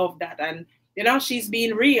really love that. And you know, she's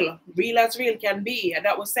being real as real can be. And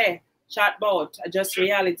that was say, Chatbot, Just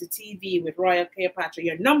Reality TV with Royal Cleopatra,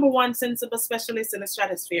 your #1 sensible specialist in the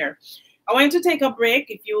stratosphere. I want you to take a break.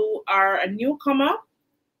 If you are a newcomer,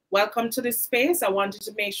 welcome to this space. I want you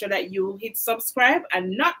to make sure that you hit subscribe,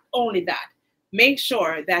 and not only that, make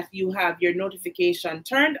sure that you have your notification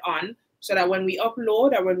turned on so that when we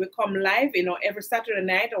upload or when we come live, you know, every Saturday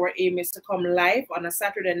night, our aim is to come live on a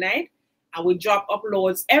Saturday night, and we drop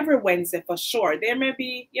uploads every Wednesday for sure. There may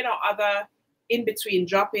be, you know, other in-between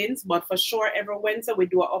drop-ins, but for sure every Wednesday we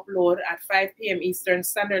do an upload at 5 p.m. Eastern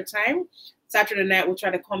Standard Time. Saturday night we'll try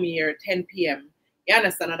to come here at 10 p.m. You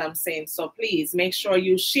understand what I'm saying? So please make sure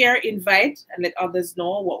you share, invite, and let others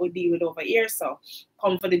know what we deal with over here. So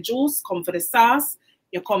come for the juice, come for the sauce,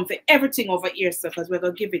 you come for everything over here, so because we're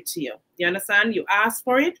going to give it to you. You understand? You ask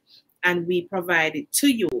for it, and we provide it to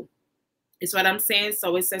you. It's what I'm saying.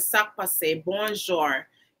 So it says sac passe, bonjour.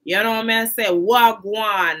 You know what I say?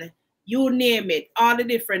 Wagwan. You name it. All the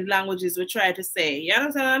different languages we try to say. You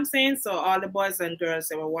understand what I'm saying? So all the boys and girls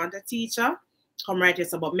say we want a teacher, come right here.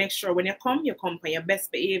 So, but make sure when you come for your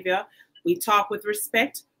best behavior. We talk with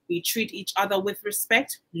respect. We treat each other with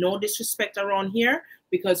respect. No disrespect around here,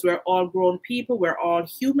 because we're all grown people. We're all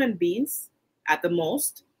human beings at the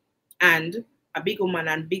most. And a big woman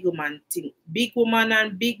and big man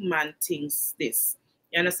thinks this.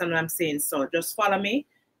 You understand what I'm saying? So just follow me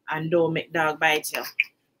and don't make dog bite you.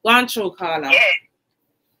 Go on through, Carla. Yeah.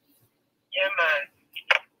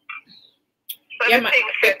 Yeah, man.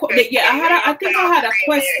 So I think I had a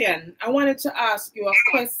question. I wanted to ask you a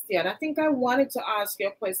question. I think I wanted to ask you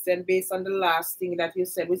a question based on the last thing that you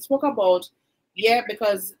said. We spoke about,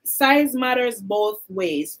 because size matters both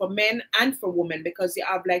ways, for men and for women, because you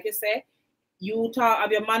have, like you say, you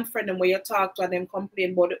have your man friend and where you talk to and them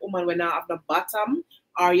complain about the woman when I have the bottom,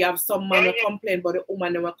 or you have some man who complain about the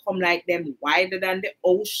woman and will come like them wider than the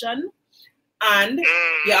ocean, and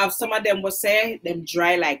you have some of them will say them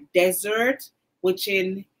dry like desert, which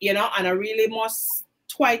in, you know, and I really must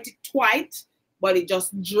twite, but it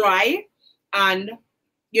just dry. And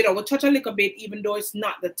you know, we'll touch a little bit, even though it's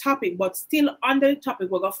not the topic, but still under the topic,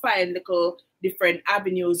 we're going to find little different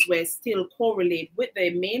avenues where still correlate with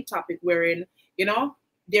the main topic, wherein, you know,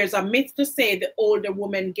 there's a myth to say the older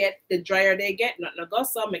women get, the drier they get. Not no go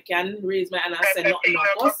so. I can raise my hand and say not no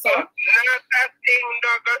go so.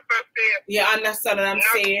 You understand what I'm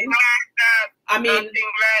saying? I mean,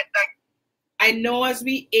 I know as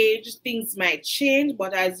we age, things might change,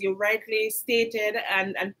 but as you rightly stated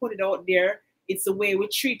and put it out there, it's the way we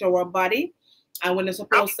treat our body. And we're not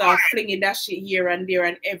supposed to flinging that shit here and there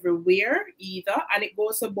and everywhere either. And it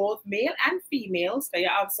goes to both male and females. So you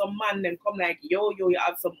have some man them come like yo-yo, you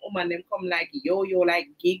have some woman them come like yo-yo, like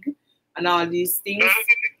gig and all these things,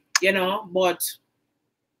 you know. But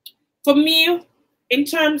for me, in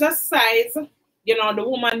terms of size, you know, the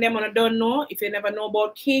woman them I don't know, if you never know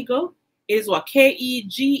about Kegel, is what?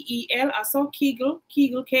 Kegel. I saw Kegel,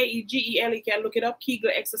 Kegel, Kegel. You can look it up.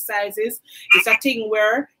 Kegel exercises. It's a thing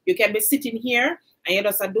where you can be sitting here and you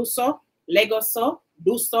just do so, Lego so,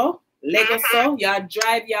 do so, Lego so. You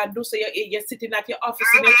drive, you do so. You're sitting at your office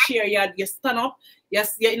in a chair. You stand up. You're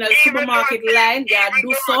in a supermarket line. You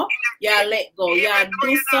do so. You let go. You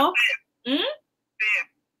do so. Even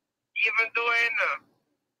though I know.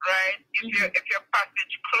 Right? If your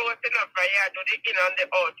passage close enough, right? Yeah, do the in and the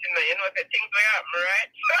out, you know the things will happen, right?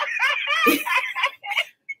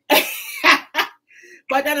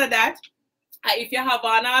 But none of that. If you have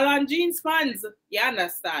on all on jeans pants, you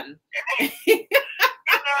understand. If you're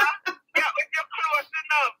close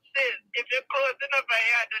enough, sis. If you're close enough,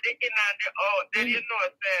 yeah, do the in and the out, then you know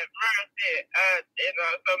the mercy. You know,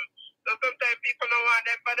 sometimes people don't want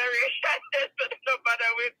them botheration, so they don't bother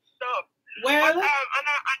with stuff. Well, but, and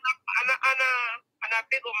a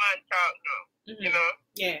big woman talk now, you know?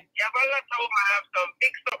 Yeah. You have a lot of women have some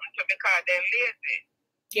big something to because they're lazy.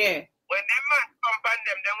 Yeah. When them man come on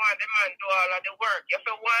them, they want the man do all of the work. You have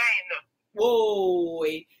to whine. Whoa.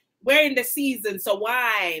 We're in the season, so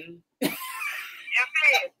whine. You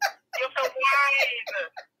see? You have to whine.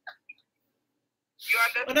 You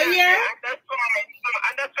understand? Yeah.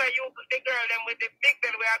 And that's why you, the girl, them with the big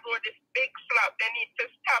belly, we are going this big slap, they need to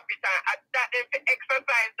stop it and that them to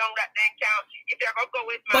exercise down that they can. If you're going to go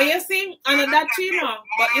with But you see, and that you know,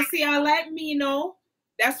 but you see, I like me, you know,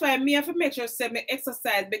 that's why me have to make sure to me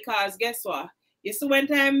exercise, because guess what? You see, when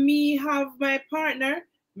time me have my partner,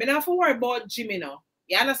 me not have to worry about gym, you know.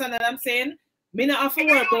 You understand what I'm saying? Me not have to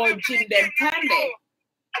worry about gym them time there.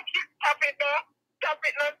 Stop it,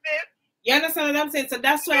 no, sis. You understand what I'm saying? So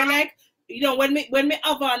that's why, like, you know, when me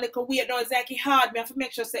have on the weight now, it's like it hard. Me have to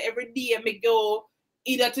make sure say every day me go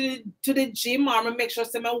either to the gym or me make sure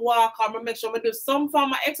say me walk or me make sure me do some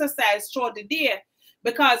form of exercise throughout the day.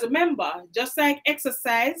 Because remember, just like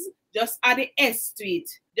exercise, just add the S to it.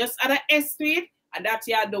 Just add the S to it, and that's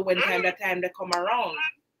you do when time the time they come around.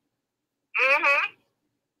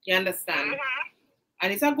 You understand?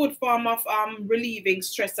 And it's a good form of relieving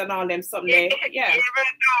stress and all them something. Yeah.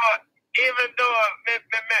 Even though my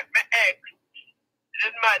ex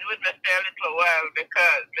is mad with me for a little while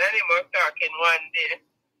because then he was talking one day.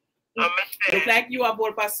 Look like you are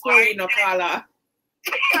both for story, no caller.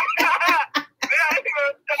 He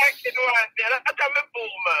was talking one day. That's my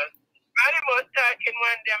boomer. And he was talking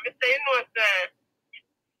one day. I say, you know, sir,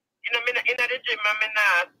 you know, in the gym, I'm in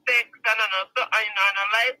sex and I know, so I know, and I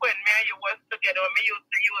like when me and you was together, when me used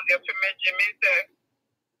to use you for my gym, he said,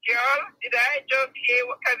 girl, did I just hear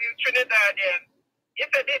what, because you're Trinidadian? You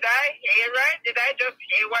said, did I hear right? Did I just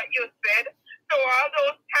hear what you said? So all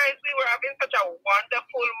those times we were having such a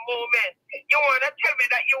wonderful moment. You want to tell me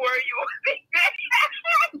that you were using it?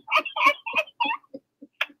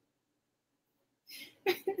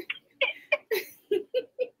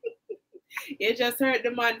 You just hurt the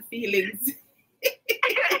man's feelings. Just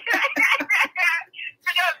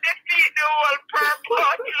defeat the whole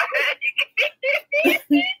purpose.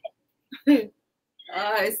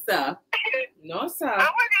 Sir. No, sir.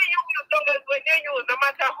 And when you use, no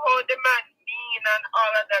matter how the man mean and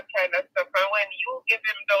all of that kind of stuff, and when you give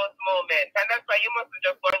him those moments, and that's why you must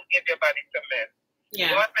just go and give your body to men. Yeah.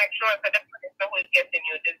 You must make sure that the person who is getting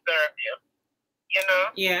you deserve you. You know?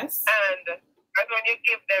 Yes. And when you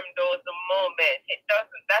give them those moments, it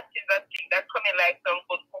doesn't, that is a thing that coming like some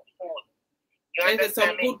good cooked food. You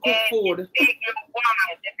understand? Some good cooked food. If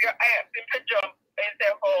your ass to jump and say,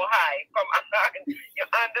 oh, hi, come on. You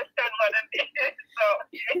understand what I mean? So,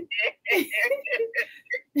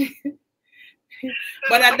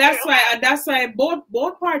 but that's why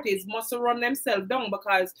both parties must run themselves down,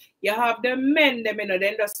 because you have the men, them, you know,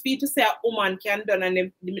 then just feel to say a woman can done, and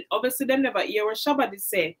them, obviously them never hear what Shabbat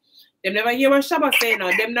say. Them never hear what Shabbat say now.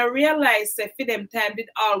 Them not realize that for them time did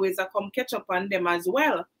always come catch up on them as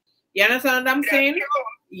well. You understand what I'm saying? True.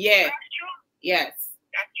 Yeah. That's true. Yes.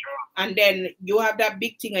 That's true. And then you have that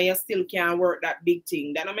big thing and you still can't work that big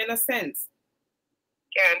thing. That don't make no sense.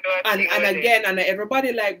 And again, and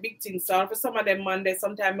everybody like big things. So for some of them, man, they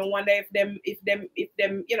sometimes I wonder if them,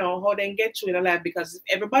 you know, how they get through in life, because if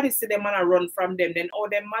everybody see them and run from them, then how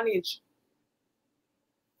they manage.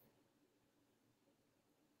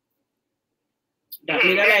 That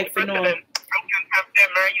me like to know. Some of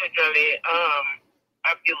them are usually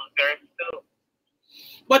abusers too.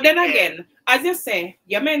 But then again, as you say,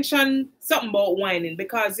 you mentioned something about whining,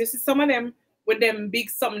 because you see some of them with them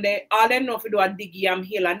big something there, all they know if you do a dig Yam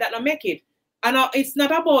Hill, and that not make it. And it's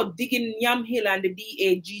not about digging Yam Hill and the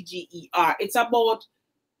DAGGER. It's about,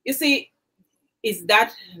 you see, is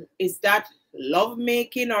that love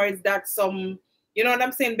making, or is that some, you know what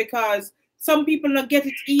I'm saying? Because some people don't get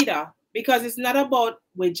it either. Because it's not about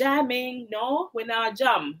we're jamming. No, we're not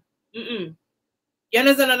jam. You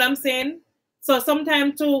understand what I'm saying? So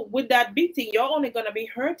sometimes too, with that big thing, you're only gonna be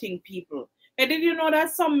hurting people. And did you know that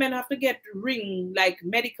some men have to get ring, like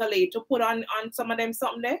medically, to put on some of them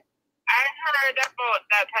something there? I heard about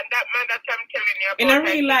that, and that man that I'm telling you about. In a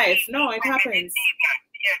real life, no, it happens.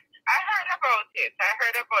 Yeah, I heard about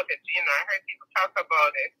it. You know, I heard people talk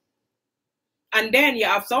about it. And then you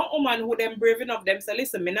have some woman who them brave enough, them say,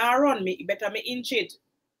 listen, me now run, me better me inch it.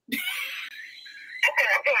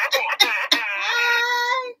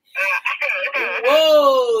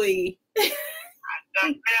 Whoa.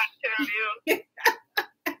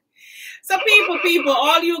 So people,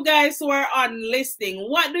 all you guys who are on listening,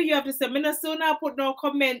 what do you have to say? Me no sooner put no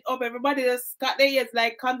comment up. Everybody just got their ears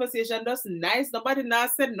like conversation just nice. Nobody now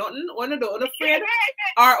said nothing. One of the unafraid,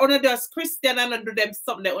 or one of those Christian and do them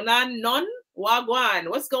something. One none. Wagwan.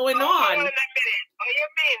 What's going on? What do you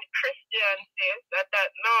mean Christian sis? That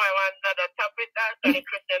no, I want another topic. That's the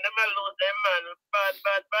Christian. Them a lose them man. Bad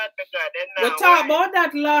because we talked about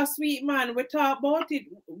that last week, man. We talked about it.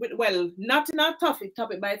 Well, not in a topic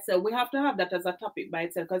by itself. We have to have that as a topic by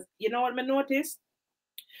itself, because you know what I noticed?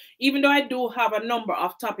 Even though I do have a number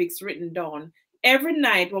of topics written down, every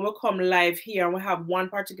night when we come live here and we have one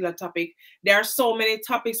particular topic, there are so many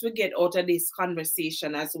topics we get out of this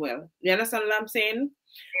conversation as well. You understand what I'm saying?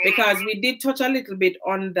 Because we did touch a little bit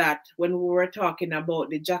on that when we were talking about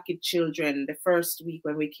the jacket children the first week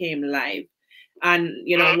when we came live. And,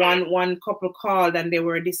 you know, one couple called and they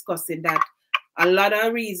were discussing that a lot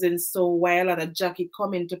of reasons so why a lot of jacket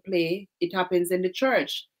come into play, it happens in the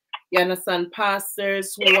church. You understand?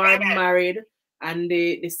 Pastors who are married and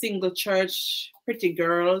the single church, pretty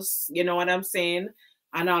girls, you know what I'm saying?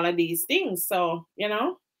 And all of these things. So, you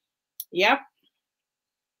know, yep.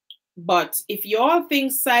 But if you all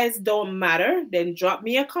think size don't matter, then drop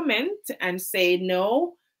me a comment and say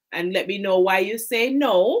no and let me know why you say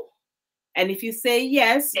no. And if you say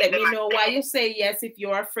yes, let me know why you say yes if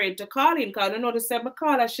you're afraid to call in. Because I know the same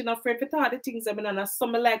call, I shouldn't afraid to talk the things I mean, and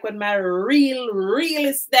some like when my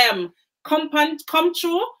realist them come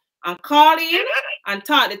true and call in and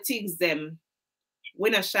talk the things them.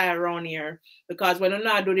 We're not shy around here. Because when you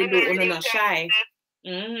not do the do, we're not shy.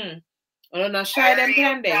 We're not shy them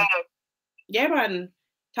time there. Yeah, man.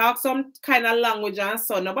 Talk some kind of language and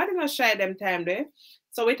so nobody not shy them time there.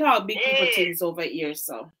 So we talk big people things over here,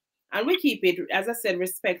 so. And we keep it, as I said,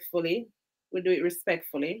 respectfully. We do it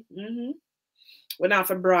respectfully. We're not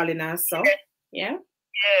for brawling us, so. Yeah. Yeah.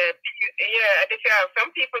 And if you have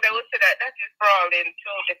some people that would say that is brawling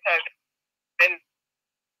too, because then.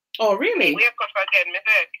 Oh, really? We have to forget,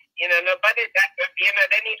 you know, nobody that, you know,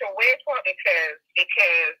 they need to wait for because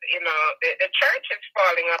you know, the church is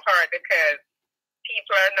falling apart because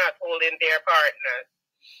people are not holding their partners.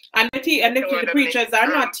 And the preachers are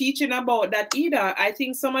not teaching about that either. I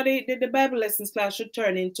think some of the Bible lessons class should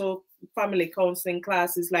turn into family counseling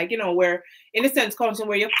classes, like, you know, where, in a sense, counseling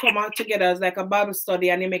where you come out together as like a Bible study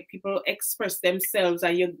and you make people express themselves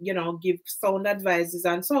and you know, give sound advices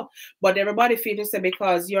and so. But everybody feels to say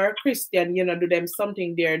because you're a Christian, you know, do them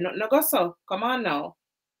something there. No go so. Come on now.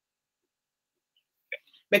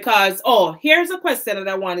 Because, here's a question that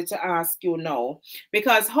I wanted to ask you now.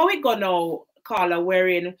 Because how we gonna call a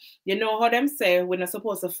wherein, you know how them say we're not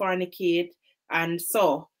supposed to fornicate and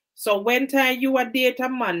so when time you are date a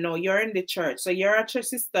man now, you're in the church. So you're a church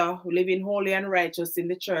sister living holy and righteous in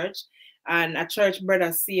the church, and a church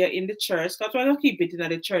brother see you in the church. Because we're gonna keep it in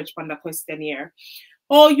the church on the question here.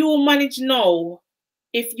 How you manage now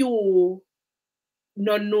if you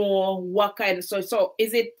don't know what kind so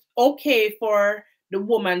is it okay for the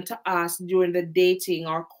woman to ask during the dating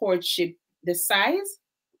or courtship the size?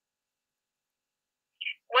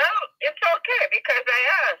 Well, it's okay because I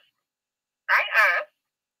asked.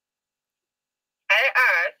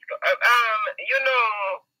 You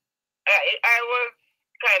know, I was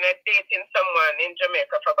kind of dating someone in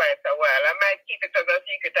Jamaica for quite a while. I might keep it as a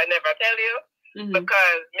secret. I never tell you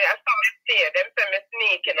because I saw it here. Them say me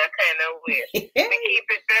sneak in a kind of way. They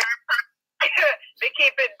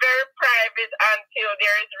keep it very private until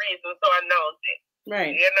there is reason to announce it.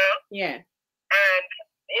 Right. You know. Yeah. And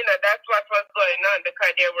you know that's what was going on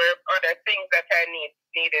because there were other things that I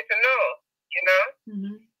needed to know. You know.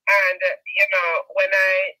 And you know when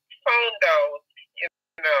I found out, you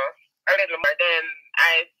know, a little more, then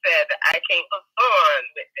I said I can't go on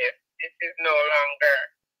with this. This is no longer.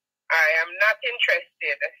 I am not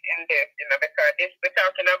interested in this, you know, because if we're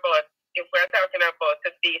talking about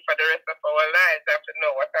to be for the rest of our lives, I have to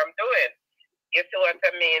know what I'm doing. You see what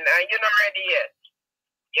I mean? And you're not ready yet.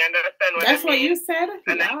 You understand what That's I mean? That's what you said?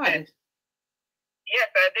 And I said, yes,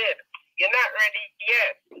 I did. You're not ready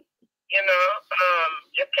yet. You know,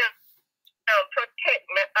 you can't protect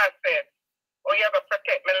my assets or you have to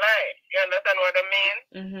protect my life. You understand what I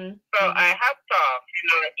mean? So I have talked. You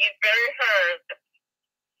know, it's very hard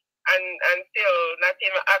and until not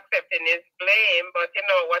even accepting his blame. But you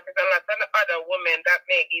know what is a lot of other women that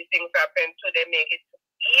make these things happen too. They make it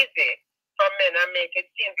easy for men and make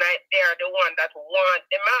it seem like they are the one that want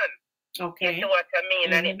the man. Okay. You see what I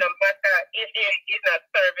mean? And it no matter if he's not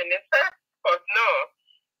serving his purpose, no.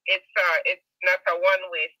 It's not a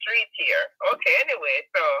one-way street here. Okay, anyway,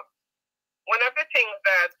 so one of the things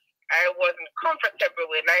that I wasn't comfortable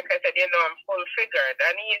with, like I said, you know, I'm full-figured,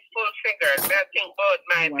 and he's full-figured. I think both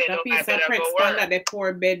my bed or my bed go work. At the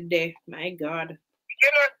poor bed there. My God. You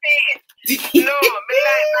know what I'm saying? No, me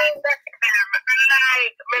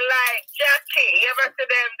like Jackie. You ever see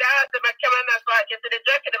them? That's them. I come on as well. You see the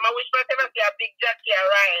Jackie. Them. I wish I could see a big Jackie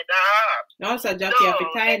ride. No, so Jackie a bit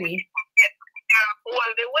tiny.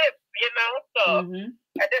 Hold the whip, you know. So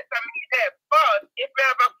I just there. But if we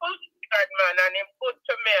have a full-figured man and him good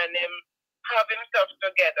to me and him have himself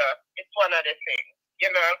together, it's one of the things. You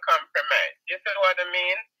know, compromise. You see what I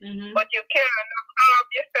mean? But you can't have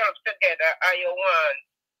yourself together and you want.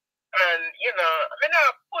 And, you know, I mean,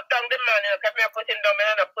 I put down the man, you know, because I put him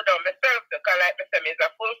down, I put down myself, because like I said, he's a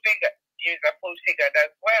full figure. He's a full figure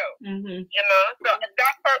as well. You know, so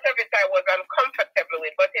that part of it I was uncomfortable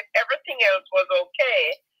with. But if everything else was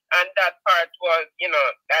okay, and that part was, you know,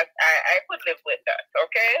 that I could live with that,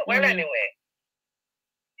 okay? Well, anyway.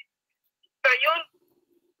 So you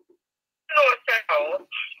know,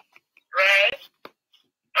 right?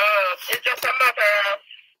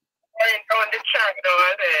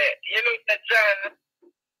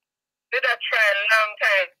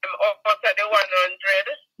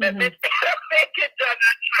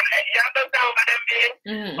 You understand what I mean?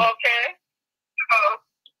 Okay? So,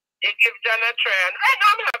 you give John a try. And I know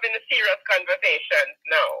I'm having a serious conversation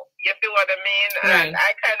now. You see what I mean? Right. And I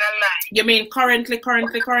kind of like... You mean currently?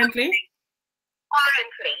 Currently,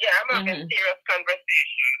 yeah. I'm having serious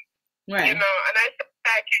conversation. Right. You know, and I can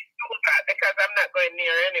do that because I'm not going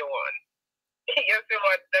near anyone. You see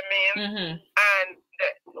what I mean? And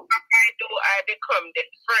what I do, I become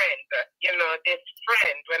this friend. You know, this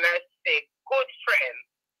friend. When I say good friend,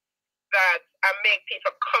 that I make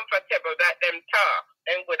people comfortable, that them talk,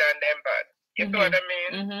 them good and them bad. You see what I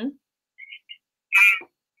mean?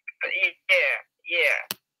 Yeah.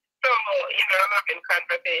 So, you know, I'm having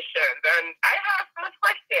conversations, and I ask my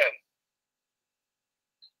questions.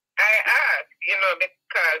 I ask, you know,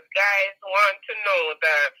 because guys want to know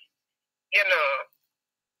that, you know,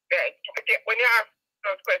 when you ask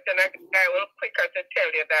those questions, a guy will quicker to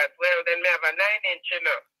tell you that, well, then we have a 9-inch, you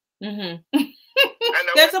know.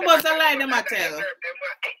 They're supposed to lie them, I tell. Wait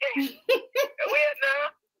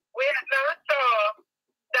now. So,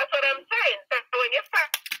 that's what I'm saying. So, when you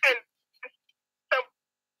find some,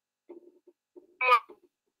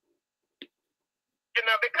 you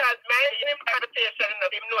know, because my conversation, you know,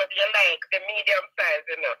 him knows you like the medium size,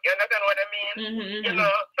 you know. You understand what I mean? You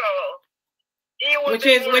know, so which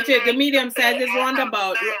is the medium size is round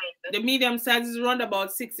about the medium size is round about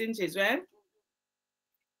 6 inches, right?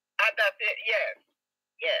 That's it, yes.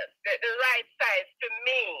 The right size to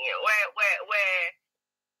me, where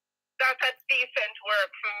that's a decent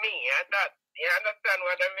work for me. I thought, you understand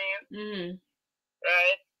what I mean?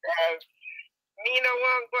 Right? Me no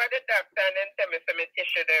want go to the doctor and then tell me some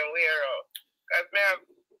tissue then wear out. Because I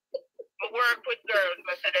work with girls,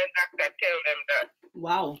 but the doctor tell them that.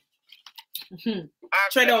 Wow.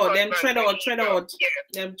 Tread out. Yeah. Them tread out. Yeah,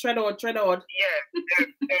 them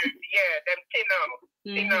thin out.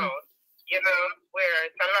 You know, where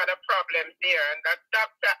it's a lot of problems there. And that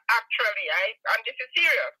doctor actually, and this is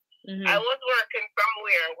serious. I was working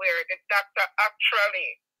somewhere where the doctor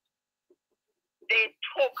actually, they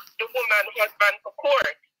took the woman's husband to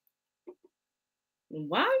court.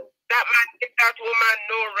 What? That man gave that woman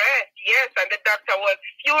no rest. Yes, and the doctor was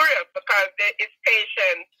furious because his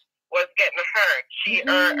patient was getting hurt.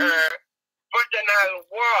 Her vaginal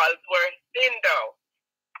walls were thinned out.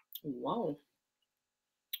 Wow.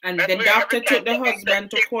 And the doctor took the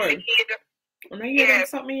husband to court. Yes,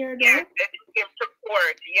 something here, yes, they took him to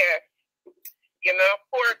court, yes. You know,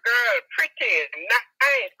 poor girl, pretty,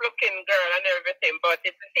 nice looking girl and everything, but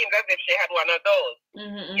it seems as if she had one of those,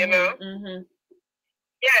 you know?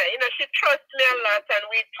 Yeah, you know, she trusts me a lot and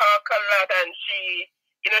we talk a lot and she,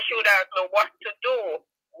 you know, she would ask me what to do.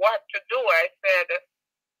 I said,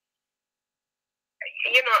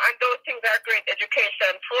 you know, and those things are great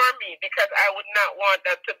education for me because I would not want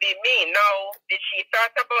that to be me. Now, did she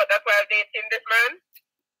thought about that while dating this man?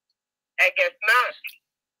 I guess not.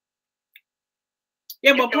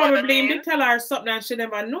 Yeah, but probably if you tell her something and she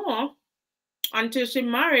never know until she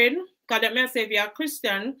married, because that means if you're a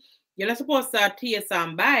Christian, you're not supposed to taste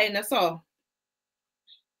and buy, that's all.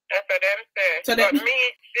 That's what them say. So but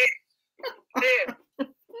me,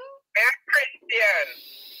 I'm Christian.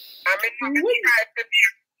 I mean, I try to be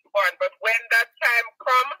one, but when that time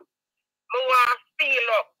comes, I want to feel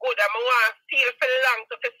up good. I want to feel for long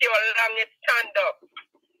to see how long it stand up.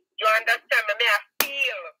 You understand me? I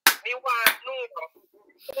feel. Me want to know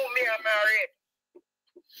who me are married.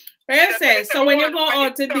 You say, so when you go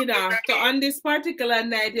out to dinner, so on this particular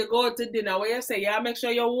night you go out to dinner, where you say, yeah, make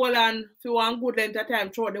sure you hold on if you want good length of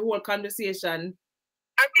time throughout the whole conversation.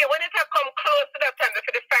 I mean, when it come close to that time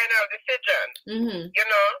for the final decision, you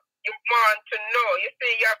know, you want to know. You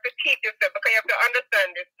see, you have to keep yourself because you have to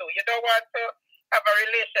understand this too. You don't want to have a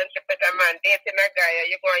relationship with a man, dating a guy,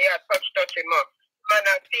 and you're going to touch him up. Man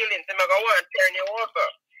has feelings, he's going to want to turn you over.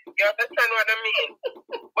 You understand what I mean?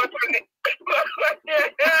 But when it,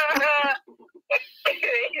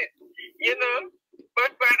 you know,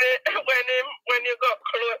 but when you go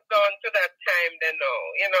close down to that time, then no,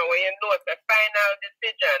 you know, when you know it's a final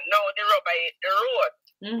decision, now the rubber hit the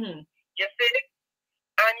road. You see?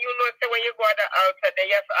 And you know, so when you go to the altar, they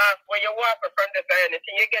have to ask when you walk in front of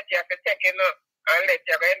anything you get, you have to take it up unless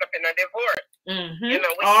you end up in a divorce. You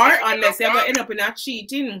know, or unless you ever end up in a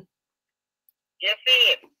cheating. You see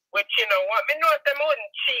it? Which, you know what, me know them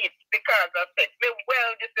wouldn't cheat because of sex. Me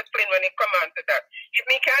well disciplined when it come on to that. If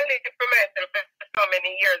me can live for myself for so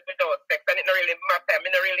many years without sex and it don't really matter,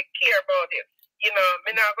 me don't really care about it. You know,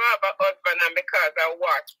 me not go have a husband and because of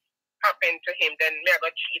what happened to him, then me I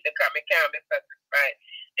go cheat because me can't be satisfied.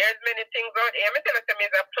 There's many things out here. Me tell you, me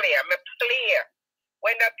is a player. I'm a player.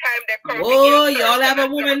 when that time they come. Oh, y'all have a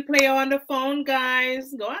woman play on the phone,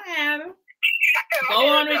 guys. Go ahead. Go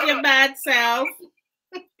on with your bad self.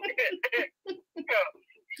 You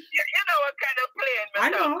know what kind of playing we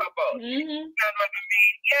talk about. Mm-hmm.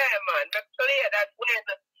 Yeah, man. The play that when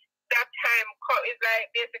that time is like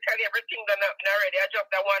basically everything done up already. I just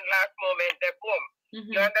that one last moment, they boom.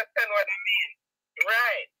 Mm-hmm. You understand what I mean?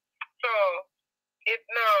 Right. So it's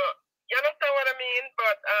not. You understand what I mean?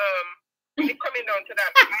 But we're coming down to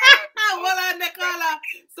that. Well, Nicola,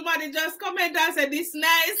 somebody just comment and said this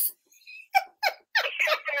nice.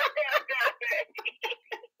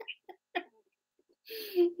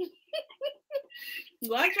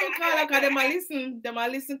 Go on, Carla, because them a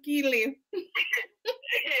listen keenly. Yeah,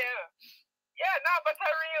 no, but a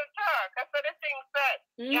real talk. That's what the thing said.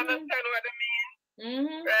 You understand what I mean?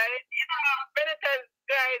 Mm-hmm. Right? You know, many times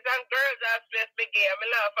guys and girls are supposed to be gay. I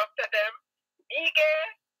laugh after them. You gay?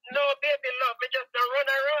 No, baby, love me just to run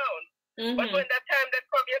around. Mm-hmm. But when that time they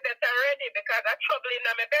come, you better ready because I'm trouble in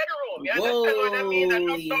my bedroom. You understand what I mean? I'm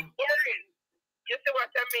not worried. You see what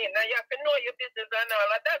I mean? Now you have to know your business and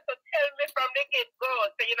all of that. So tell me from the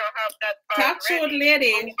get-go so you don't have that part. Talk to it,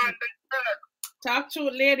 lady. Talk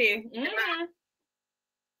to it, lady. Mm-hmm.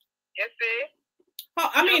 You see?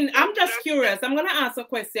 Oh, I mean, I'm just curious. I'm gonna ask a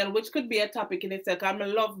question, which could be a topic in itself. I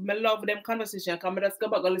love them conversation. Come just go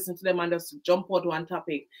back and listen to them and just jump out one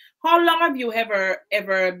topic. How long have you ever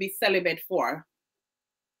been celibate for?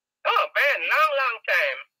 Oh man, long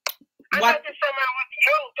time. And that is from I was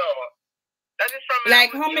young though. That is from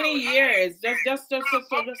like how many years? Just. Okay. To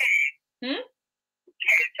tell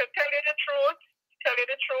you the truth. Okay,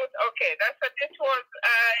 this was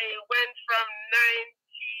I went from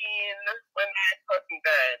 19 when my cousin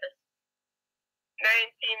died.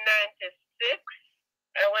 1996.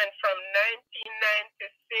 I went from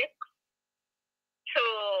 1996 to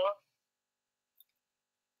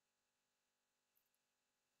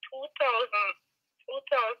 2000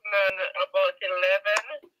 and about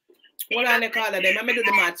 11. Hold on, Nicola. Let me do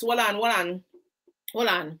the maths. Hold on.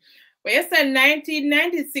 Well, you said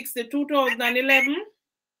 1996 to 2011? 2011,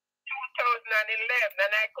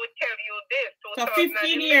 and I could tell you this. So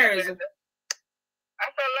 15 years.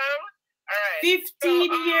 That's a long? All right.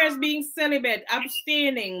 15 years being celibate,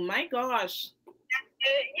 abstaining. My gosh.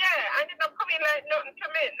 Yeah, and it's not coming like nothing to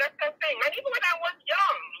me. That's the thing. And even when I was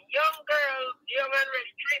young girl, young and rich,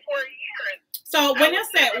 3-4 years. So when you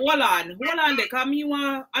say, hold on, there, because me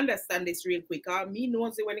want to understand this real quick. Me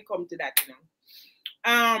knows it when it comes to that, you know.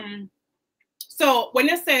 So when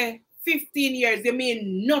you say 15 years, you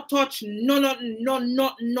mean no touch, no, this up? No,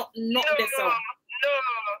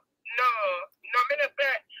 me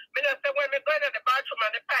not say when me go in the bathroom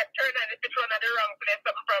and the pipe turn and if it's run at the wrong place,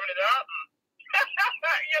 something probably don't happen.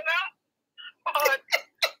 You know? But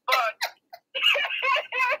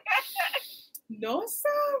no,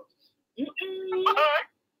 sir.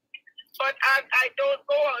 But I don't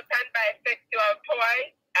go out and buy sexual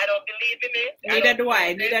toys. I don't believe in it. Neither do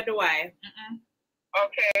I.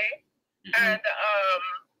 Okay. And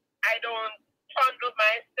I don't fondle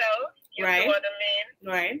myself. You know what I mean?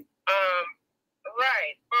 Right.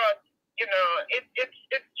 Right. But you know, it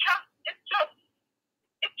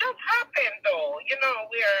just happened though. You know,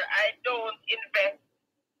 where I don't invest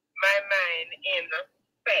my mind in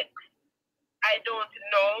sex. I don't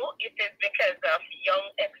know if it's because of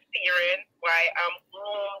young experience why I'm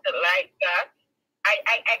groomed like that.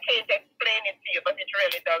 I can't explain it to you, but it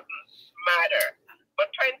really doesn't matter.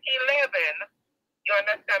 But 2011, you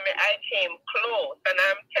understand me, I came close, and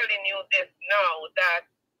I'm telling you this now that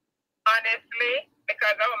honestly,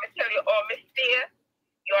 because I want to tell you all mistakes,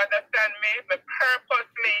 you understand me, I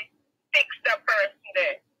purposely fix the person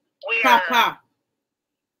there. Papa.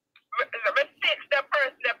 I fix the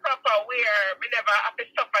person the proper where we never have to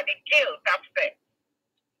suffer the guilt of sex.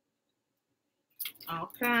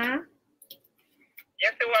 Okay. You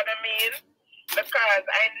see what I mean? Because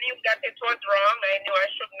I knew that it was wrong. I knew I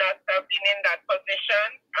should not have been in that position.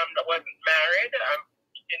 I wasn't married. I'm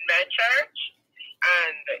in my church.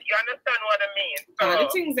 And you understand what I mean? So, the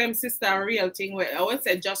things them sister a real thing. I would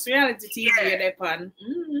say just reality TV they're on.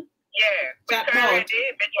 Mm-hmm. Yeah. Chat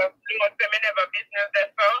already, because me never business there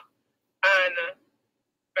so. And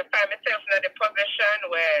I find myself in the position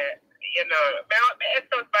where, you know, my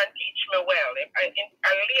ex-husband teach me well. I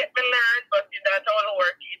late me learn, but that all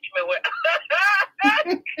work teach me well.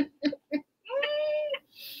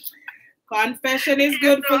 Confession is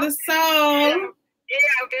good for the soul.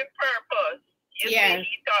 Yeah, with purpose. You see,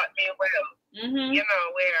 he taught me well. Mm-hmm. You know,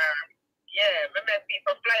 where, I met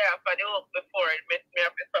people fly off of the hook before it made me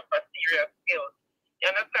have to suffer serious skills. You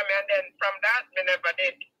understand me? And then from that, I never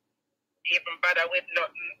did even bother with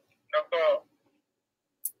nothing. No go.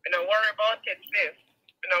 I don't worry about it, sis.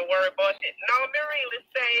 I don't worry about it. Now me really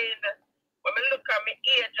saying, when I look at my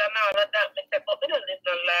age and all of that, I say, but I don't live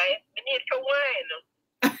no life. I need to wine.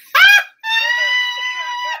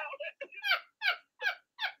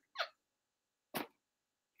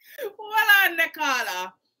 Well on the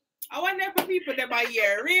caller. I wonder if people that by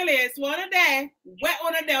here really it's one of them. Wet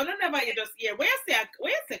one of them. Never you just hear. Where's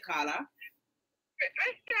the caller? I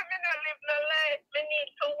say, I don't live no life. I need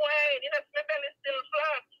to wine. You know, my belly still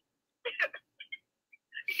flat.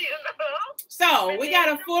 You know? So we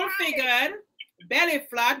got a full figured belly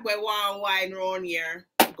flat with one wine round here.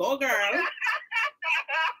 Go girl.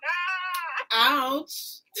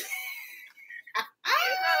 Ouch.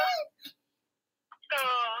 You know? So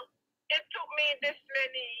it took me this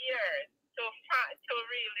many years to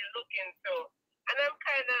really look into, and I'm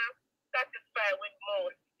kind of satisfied with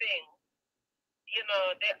most things. You know,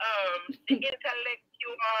 the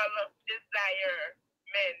intellectual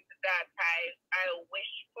desirement that I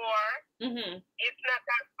wish for. Mm-hmm. It's not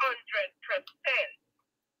that 100%,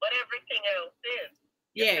 but everything else is.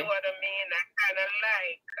 Yeah. You know what I mean? I kind of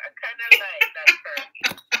like that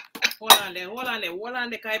person. Hold on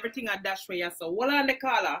there, cause everything I dash for you, so hold on the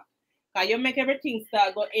caller. Cause you make everything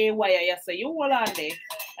start go AY, so you hold on there.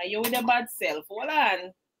 And you with the bad self. Hold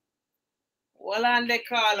on the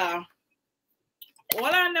caller.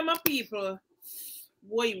 Hold on there, my people.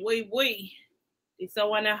 Boy. It's a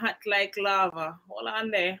one hot like lava. Hold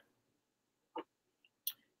on there.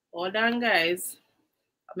 Hold on, guys.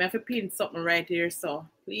 I'm gonna have to pin something right here, so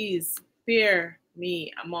please spare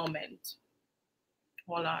me a moment.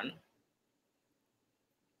 Hold on.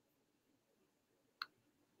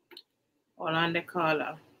 Hold on the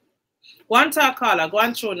caller. One talk caller, go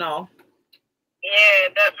on through now. Yeah,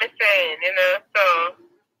 that me saying, you know, so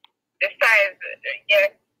the size,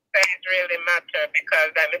 yes, size really matter because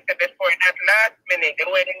like I said before, that last minute, the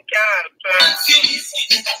wedding card plan.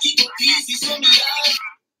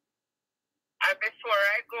 And before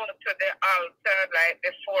I go to the altar, like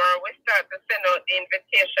before we start to send out the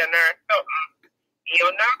invitation or something,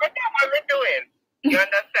 you're not going to know what we're doing. You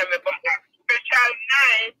understand me? But that special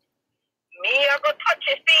night, me, I go touch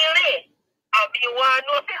a feeling. And me want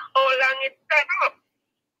to know how long it stand up.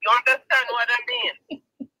 You understand what I mean?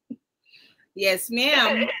 Yes,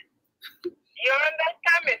 ma'am. You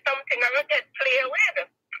understand me? Something I will get played with.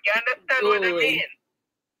 You understand what I mean?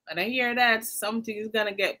 And I hear that something is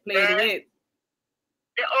gonna get played with.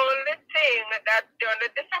 The only thing that the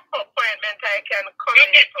only disappointment I can come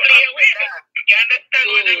into play with that. You understand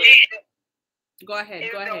what I mean? Go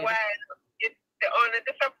ahead. It's the only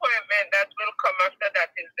disappointment that will come after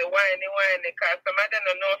that is the whiny, because some of them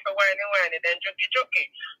don't know if the whiny, then juky.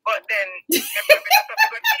 But then,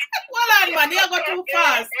 hold on, man, you go too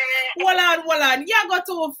fast. Hold on, you go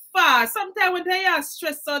too fast. Sometimes when they are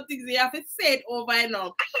stressed on things, you have to say it over and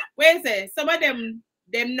over. Where is it? Some of them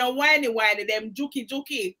no whiny, them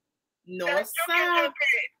juky. No, that's sir.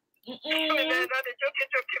 That's the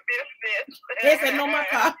juky business. Yes, no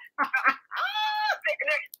matter.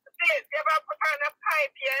 You ever put on a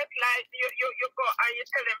pipe yet? Like you go and you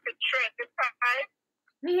tell them to thread the pipe.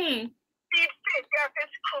 Mm-hmm. You have to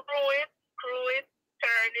screw it,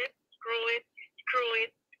 turn it, screw it.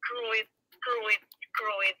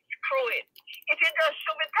 If you just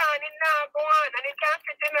shove it on, it not go on, and it can't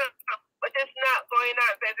fit in it. But it's not going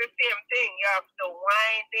on. So it's the same thing. You have to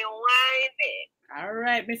wind it. All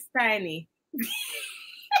right, Miss Tiny. You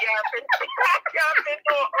have to do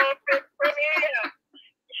open from here.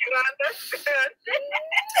 You understand?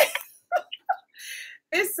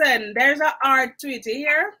 Listen, there's an art to it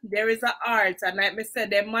here. There is an art, and like I said,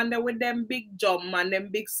 them man with them big jump and them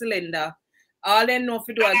big cylinder. All they know if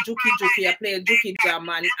you do a juky, you play a juky jam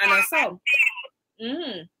and a song.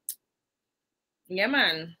 Yeah,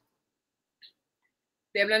 man.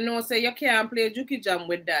 They don't know say you can't play a juky jam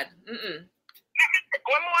with that. When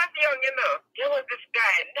I was young, you know, there was this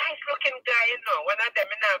guy, nice looking guy, you know. One of them,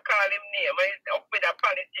 I now call him name. He's up with a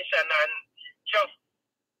politician and just,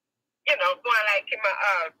 you know, going like him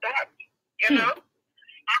all that, you know.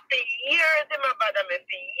 After years, him about him,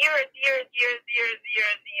 years,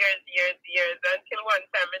 until one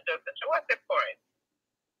time I just said, what's the point?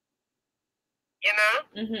 You know?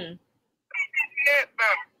 Mm-hmm. Yeah,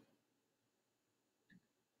 but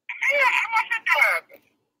yeah, I want a dog.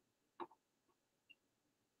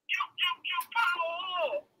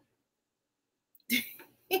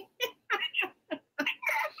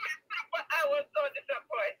 I was so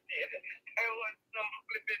disappointed. I was so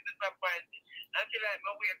flipping disappointed. Until I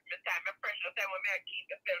waste my time, my precious time when I keep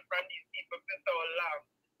myself from these people for so long.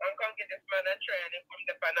 I'm going to get this man a try and put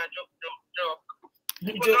the pan a joke.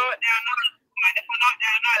 If we're not there,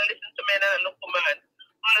 not listen to me and look for man.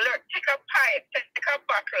 Take a pipe, take a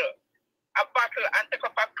bottle, and take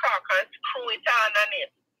up a cork and screw it on it.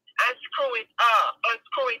 And screw it on, And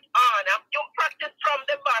you practice from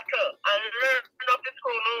the bottle and learn how to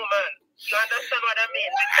screw man. You understand what I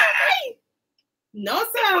mean? No,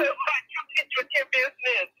 sir.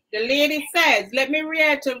 The lady says, let me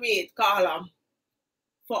reiterate, Carla.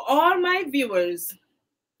 For all my viewers,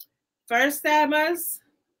 first timers,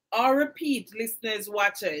 or repeat listeners,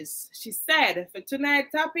 watchers, she said, for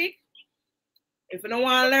tonight's topic, if you don't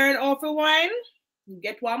want to learn how to wine,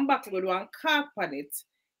 get one bottle with one cork on it.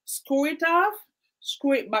 Screw it off,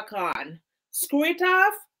 screw it back on. Screw it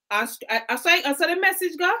off, and I saw the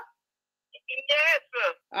message go? Yes.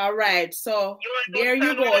 All right, so there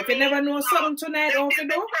you go. If you never know something tonight, how to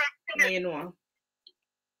do, now you know.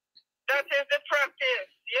 That is the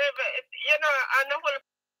practice. Yeah, but I know what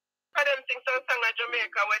them things on song in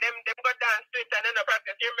Jamaica where them go dance to it and then the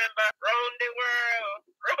practice. You remember? Round the world,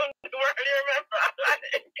 you remember?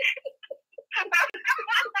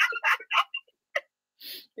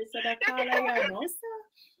 They said that Carla, you know, sir.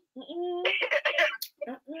 Oh,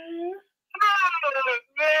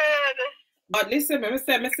 man. But listen, me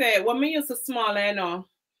say, when me used to small, you know,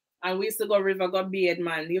 and we used to go river, go bathe,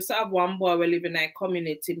 man. We used to have one boy we live in a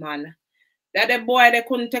community, man. That the boy, they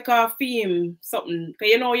couldn't take off him something. Because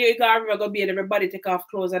you know, you go river, go bathe, everybody take off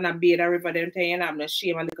clothes and a bathe a river, they tell you, you have no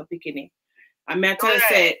shame and little picking. And me tell you,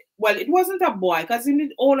 say, well, it wasn't a boy, because he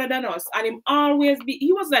was older than us. And him always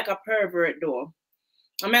he was like a pervert, though.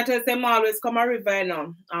 And me tell you, him always come a river, you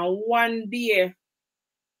know. And one day,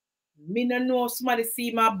 me no know somebody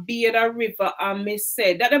see my beard a river and me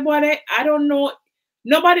said that the boy, I don't know,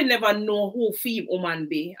 nobody never know who fee woman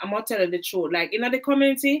be. I'm gonna tell you the truth. Like in the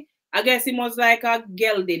community, I guess he was like a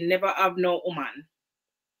girl, they never have no woman.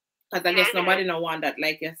 Because I guess nobody no want that,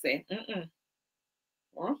 like you say. Okay.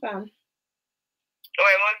 Oh, it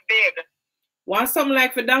was big. Want something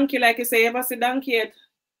like for donkey, like you say, you ever see donkey yet?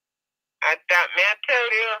 That may I tell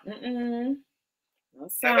you? No,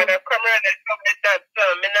 I'm gonna come around and come with that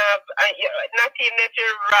not even if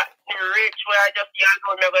you're rich where I just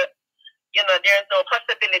there's no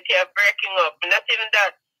possibility of breaking up. Not even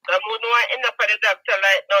that. I wouldn't want to end up at the doctor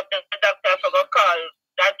like no the doctor forgot call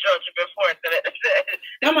that judge before.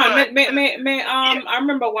 No man, I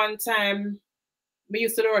remember one time we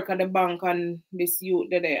used to work at the bank and this youth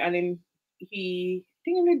there and he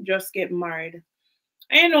just get married.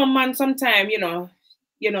 And you know, man, sometimes, you know,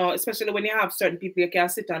 especially when you have certain people you can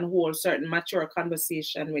sit and hold certain mature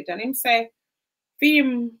conversation with. And him say, for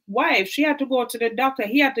him wife, she had to go to the doctor.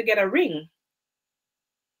 He had to get a ring.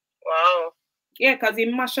 Wow. Yeah, because he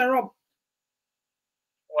mash her up.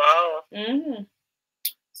 Wow.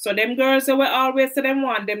 So them girls that we always say them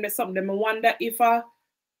want them something. Them wonder if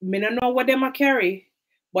me don't know what them a carry.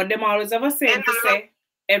 But them always have a saying to say,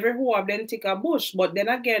 every who of them take a bush. But then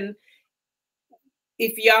again,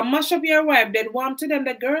 if you mash up your wife, then want to them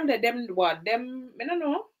the girl that them what them I don't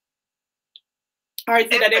know. Or is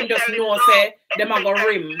it that them just know say them a go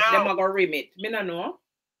rim it? Me don't know.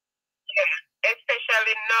 Yeah,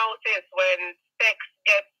 especially nowadays when sex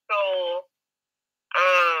gets so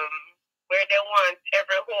where they want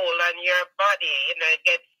every hole on your body, it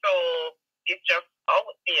gets so it's just out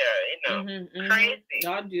there, crazy.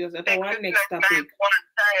 God, Jesus, that's one next topic. One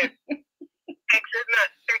time. Sex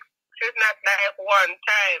is not like one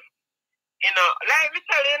time. Like me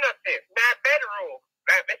tell you nothing. My bedroom,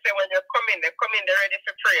 like me say when you come in, they're ready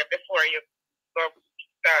for prayer before you go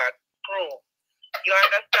start pray. You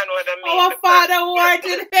understand what I mean? Our Father who art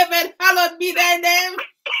in heaven, hallowed be thy name.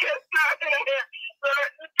 Certain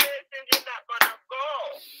places you're not gonna go.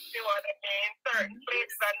 You know what I mean? Certain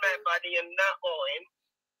places on my body you're not going.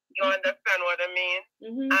 You understand what I mean?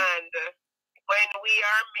 And when we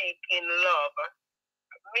are making love,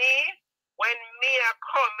 when me I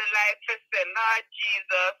come, I like to say, Lord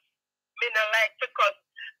Jesus, me not like to cuss.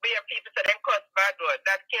 Where people say they cuss bad word,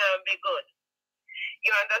 that can't be good.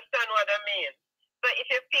 You understand what I mean? So if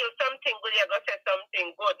you feel something good, you're gonna say something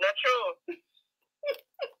good, not true?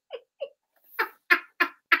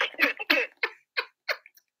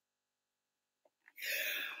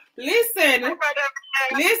 Listen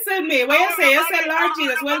me. What you say? You say Lord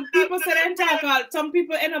Jesus. Well, people say they talk all. Some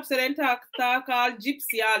people end up saying talk all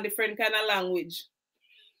gypsy, all different kind of language.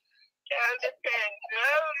 It depends. You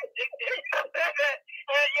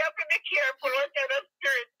have to be careful what kind of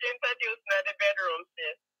spirits introduced in the bedroom,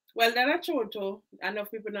 sis. Well, that's true too.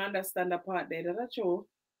 Enough people don't understand that part there. That's true.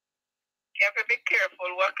 You have to be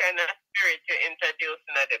careful what kind of spirit you introduce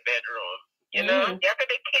in the bedroom. You know? You have to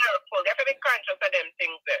be careful. You have to be conscious of them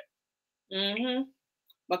things there.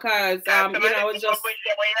 Because you know, I was just when you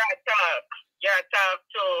talk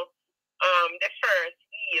to the first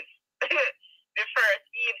Eve. The first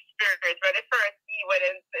Eve spirit, but the first Eve when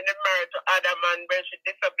in the marriage to Adam and when she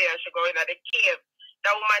disobeyed and she go in the cave.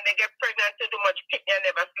 That woman they get pregnant too much picnic and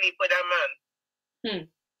never sleep with a man.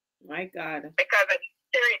 My God. Because the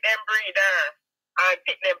spirit them breed her and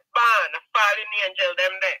picnic born, fallen angel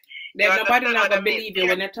them there. Then nobody not gonna believe you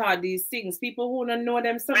when they taught these things. People who don't know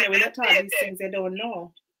them something when they taught these things they don't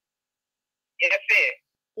know. You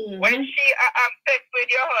see? When she have sex with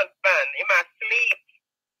your husband, he must sleep.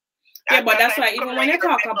 Yeah, but that's why even when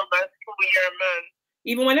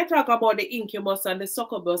they talk about the incubus and the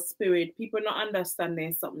succubus spirit, people not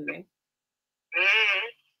understanding something there.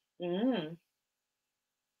 Marine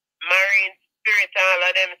spirit, all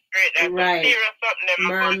of them spirit, right? Something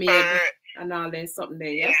mermaid and all that something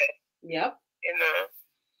there. Yeah. Yep. You know.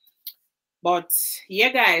 But yeah,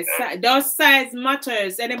 guys, those size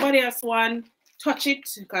matters. Anybody else want touch it?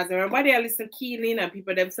 Because everybody else listen keenly and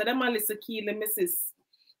people them say them listen keenly, missus.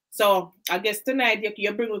 So I guess tonight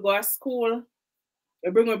you bring me go to school.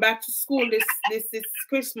 You bring me back to school this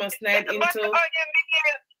Christmas night into.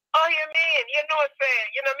 Oh, you mean? You know, say,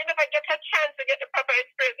 you know, me never get a chance to get the proper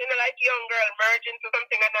experience, you know, like young girl merge into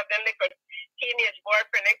something and have them little teenage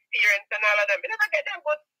boyfriend experience and all of them. Me never get them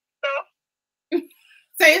good stuff.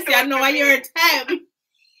 So you see, I know why you're a time.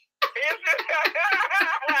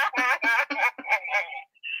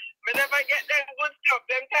 Me never get them good stuff.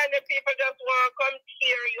 Them kind of people just want to come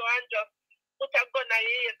tear you and just put a gun and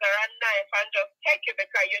laser and knife and just take you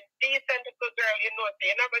because you're decent little girl, you know, so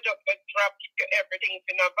you never just drop everything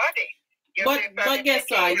in your body. But guess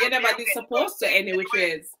what? You never did supposed to any which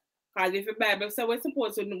ways. Because if the Bible says we're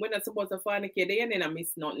not supposed to fornicate, they ain't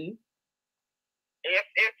miss nothing. Yes,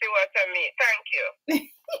 you see what I mean. Thank you.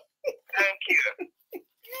 Thank you.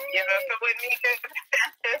 You know, so when me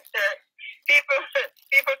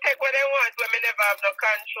people take what they want when they never have no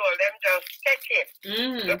control. Them just take it.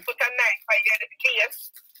 Just put a knife by your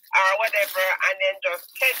face or whatever and then just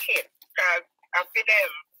take it. Because after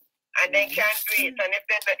them and they can't do it. And if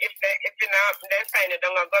you not then find it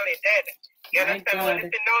down a gully dead. You understand? But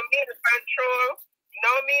if you no mean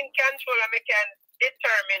control and we can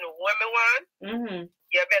determine what we want,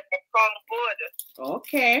 you better come good.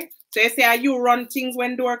 Okay. So you say you run things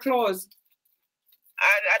when door closed?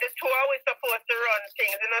 And the two are we supposed to run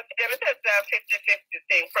things. You know, they said that 50-50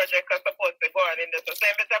 thing project are supposed to go on in this. So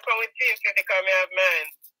I better come with 50 because I have mine.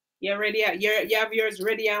 You're ready. You have yours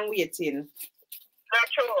ready and waiting. Not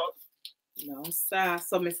true. No, sir.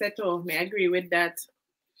 So me said me agree with that.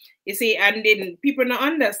 You see, and then people don't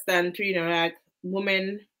understand, you know, like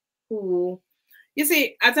women who, you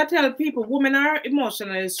see, as I tell people, women are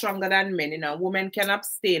emotionally stronger than men, you know. Women can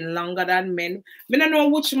abstain longer than men. I don't know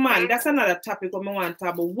which man, that's another topic I want to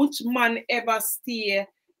talk about. Which man ever stay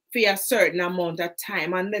for a certain amount of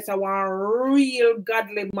time unless I want a real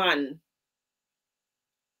godly man.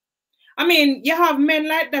 I mean, you have men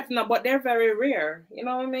like that now, but they're very rare. You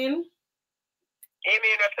know what I mean? You mean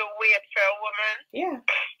you have to wait for a woman? Yeah.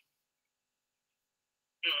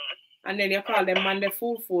 And then you call them man the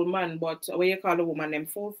fool man, but when you call a woman them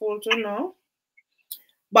fool too, no?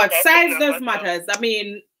 But size does matters. I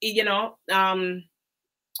mean, you know,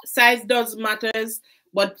 size does matters,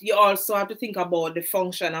 but you also have to think about the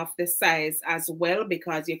function of the size as well,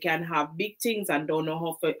 because you can have big things and don't know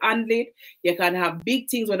how to handle it. You can have big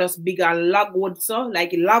things with us big and logwood, so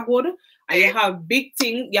like logwood, and you have big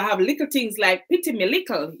things, you have little things like pity me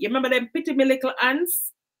little. You remember them pity me little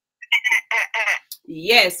ants?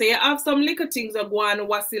 Yeah, so you have some little things that go on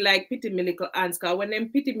what's it like pity me little ants, because when them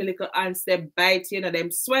pity me little ants they bite you, know,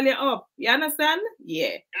 them swell you up. You understand?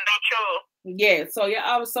 Yeah. Yeah, so you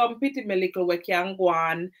have some pity me little where can go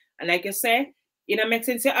on, and like you say, you know, makes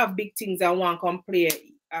sense you have big things that want to come play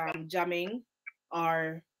jamming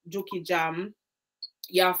or jokey jam.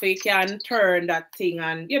 You can turn that thing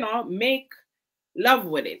and, you know, make love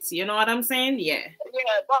with it. You know what I'm saying? Yeah.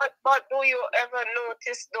 Yeah, but do you ever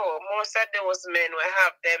notice though, most of those men will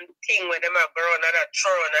have them thing where them are grown on a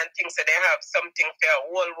throne and things that they have something for a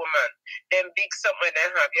whole woman. Them big something they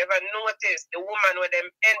have. You ever notice the woman where them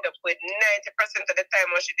end up with 90% of the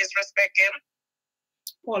time when she disrespect him?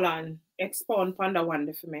 Hold on. Expound on that one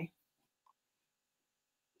for me.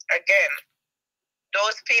 Again,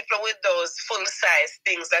 those people with those full-size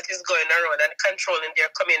things that is going around and controlling their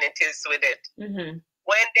communities with it.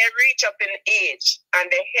 When they reach up in age and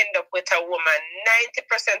they end up with a woman,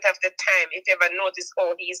 90% of the time, if you ever notice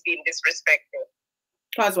how he's being disrespected.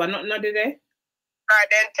 Cause what? Not do they? Or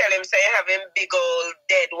then tell him, say, you have him big old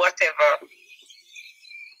dead, whatever.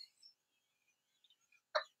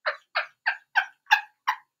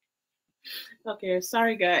 Okay,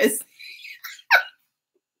 sorry guys.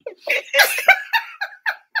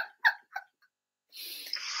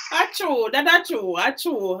 That's true,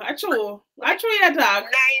 yeah, dog.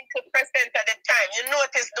 90% of the time, you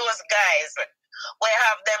notice those guys we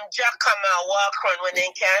have them jackhammer walk around when they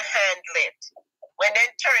can't handle it. When they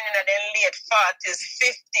turn in at their late 40s,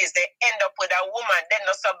 50s, they end up with a woman, they're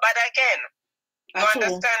not so bad again. You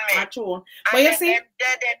understand me? That's true. And But you see,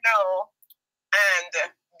 they know,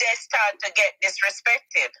 and they start to get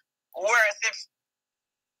disrespected. Worse if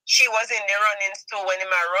she was in the runnings too when he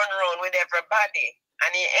might run around with everybody,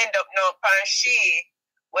 and he end up now upon she.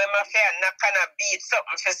 When my friend not gonna beat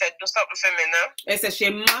something for say do something for me now. They say she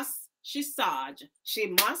must, she Sarge. She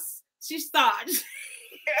must, she Sarge.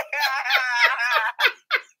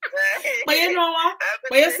 But you know what?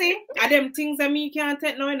 But you see, are them things that me can't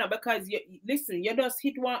take now, you know, because you listen, you just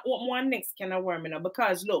hit one next kind of worm, you know,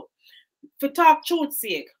 because look, for talk truth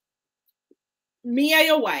sake, me and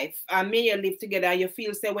your wife and me and you live together and you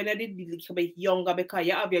feel say when you did a little bit younger because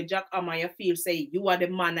you have your jackhammer, you feel say you are the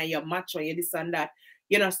man and you're macho, you this and that.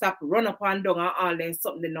 You know, stop run up and down and all then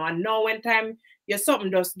something, you know. And now when time you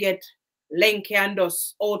something just get lanky and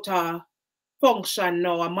just out of function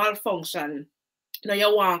now, a malfunction. Now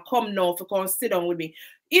you want to come now to come sit down with me.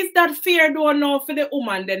 Is that fair though now for the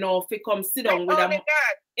woman then now to come sit down with them? Eh?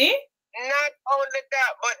 Not only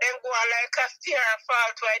that, but then go like a fear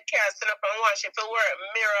fault where I can't sit up and watch it for work.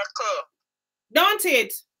 Miracle. Don't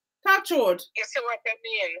it? Talk truth. You see what I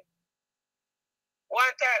mean?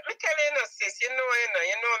 One time, me tell you, sis, you know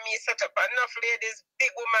me set up enough ladies, big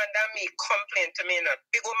woman than me complain to me,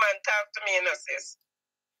 big woman talk to me, sis.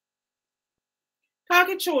 Talk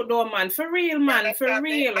it true though, man. For real, man. For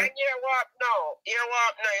real. And you walk now. You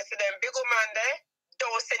see them big woman there?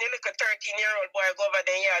 Don't send you like a 13-year-old boy go over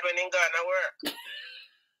the yard when he gonna work.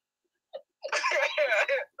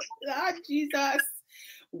 Ah, Jesus.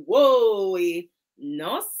 Whoa.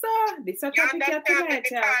 No, sir. This is a topic you tonight,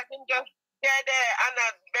 yeah, there, and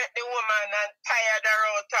I bet the woman and tired her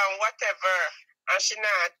out and whatever, and she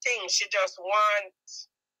not think, she just wants,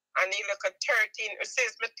 and he look at 13, it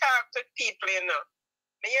says, me talk to people, you know.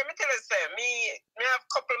 Me tell you, say, me have a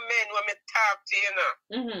couple men when me talk to, you know,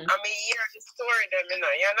 and me hear the story them, you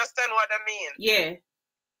know, you understand what I mean? Yeah.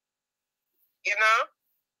 You know?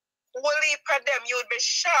 Whole heap of them, you would be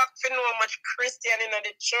shocked to know how much Christian in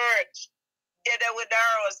the church. Together with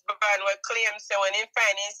our husband will claim so when he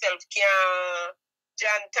find himself can't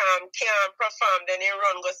perform, then he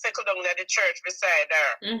run go settle down at the church beside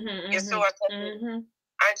her. You see what I mean?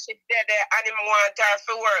 And she did there and him want her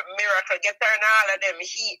to work miracle, get her in all of them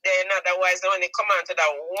heat then otherwise when they come on to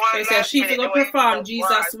that one. They said she for go perform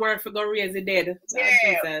Jesus' word for go raise the dead.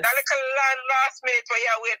 Yeah, that little last minute where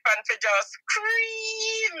you wait for to just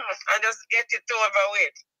scream and just get it over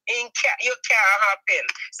with. You can't happen.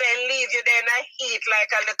 So he leave you there in a heat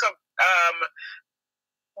like a little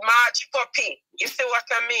March puppy. You see what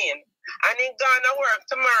I mean? And he gonna work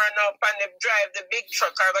tomorrow now and they drive the big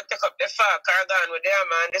truck or go take up the fark or gone with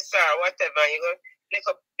them and the star, whatever. You go pick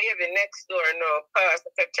up baby next door now, past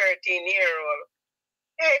like a 13-year-old.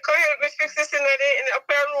 Hey, come help me fix this in the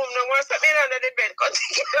upper room. No want something under the bed. Come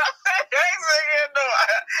take it out. You know,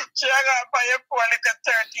 she got for your poor like a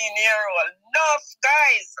 13-year-old. Enough,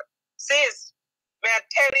 guys. Sis, may I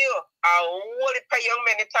tell you, a whole heap of young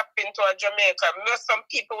men tap into a Jamaica. Some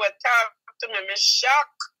people will talk to me. I'm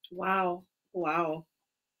shocked. Wow. Wow.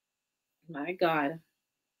 My God.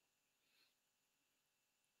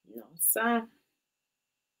 No, sir.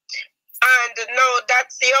 And now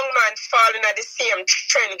that's the young man falling at the same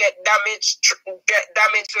trend, get damaged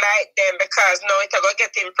like them because now it's going to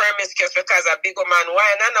get him promiscuous because a big man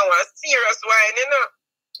wine and I want serious wine, you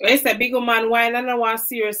know. It's a big man wine and I want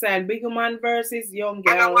serious wine. Big man versus young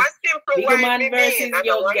girl. And I want simple big wine. Man versus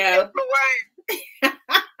young girl.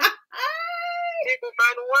 Big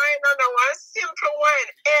man wine and I want simple wine.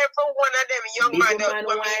 Every one of them young big man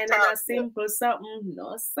wine and a simple something. No,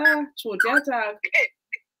 sir. Truth your talk.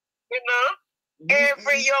 You know,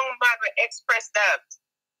 every young man will express that.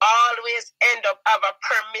 Always end up have a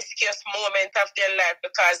promiscuous moment of their life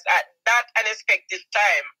because at that unexpected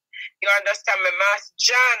time, you understand me, Master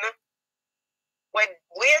John, when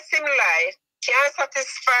waste him life, can't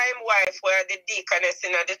satisfy him wife where the deaconess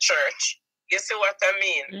in the church. You see what I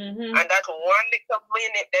mean? And that one little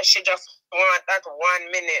minute that she just want that 1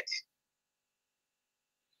 minute.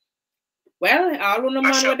 Well, all the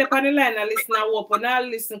man with the on the line, I listen and open, I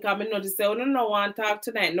listen, because I notice they don't want to talk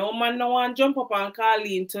tonight. No man no one jump up and call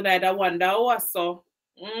in tonight. I wonder what so.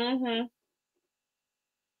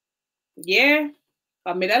 Yeah.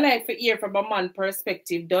 I mean, I like to hear from a man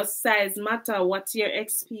perspective. Does size matter? What's your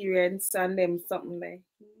experience and them something like?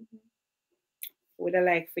 Would I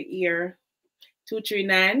like to hear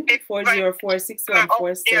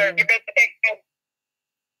 239-404-6147?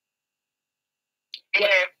 Yeah,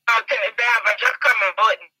 but just come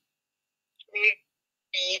on.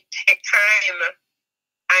 Take time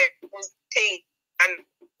and take and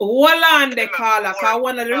hold on, the caller. Cause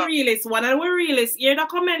one of the realists, hear the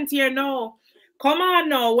comment here now. Come on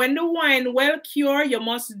now, when the wine well cured, you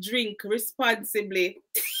must drink responsibly.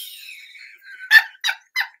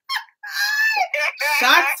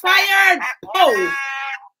 Shots fired! Pow!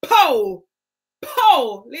 Pow!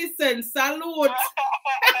 Pow! Listen, salute!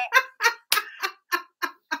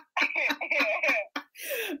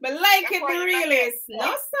 But like it, the realist.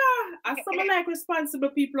 No, sir. As someone like responsible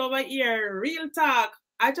people over here, real talk.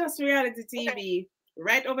 I just reality TV.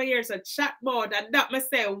 Right over here, so chat board. And that me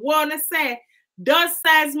say, wanna say, does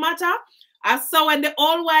size matter? I saw when the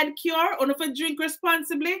all wine cure, on if you drink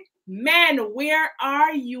responsibly. Man, where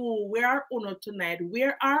are you? Where are Uno tonight?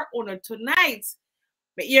 Where are Uno tonight?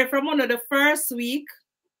 I hear from Uno the first week.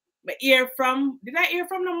 I hear from, did I hear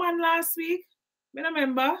from the man last week? I don't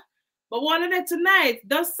remember. But one of them tonight,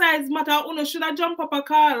 does size matter? Uno should have jump up a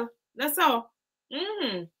call. That's all.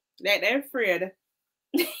 They're afraid.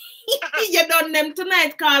 You done them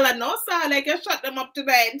tonight, caller. No, sir. Like you shut them up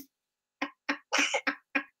tonight.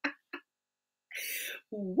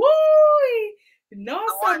 Woo! No,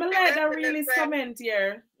 sir. I like that really comment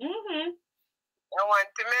here. I want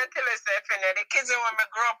to tell you something. The kids who want me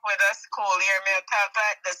grow up with at school hear me talk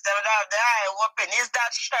like this. They would have the eye whooping. Is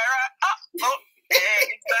that Shara? Oh,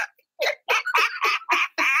 is that?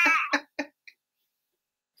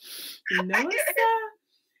 No, sir.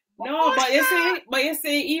 No, but you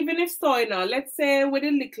say, even if so, you know, let's say with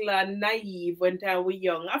a little and naive when they were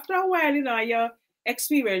young, after a while, you know, you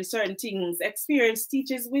experience certain things. Experience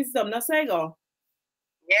teaches wisdom. That's how I go.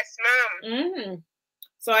 Yes, ma'am.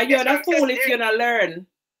 So you're the fool if you don't learn.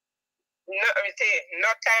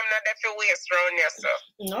 No time not there for waste around yourself.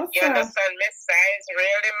 No, you understand me? Size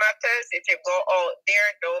really matters. If you go out there,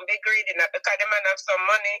 don't be greedy. Not because the man have some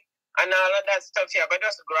money and all of that stuff. You're going to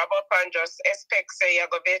just grab up and just expect say you're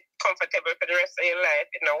going to be comfortable for the rest of your life.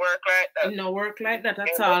 It don't work like that. It don't work like that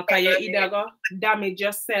at all. Because you either go damage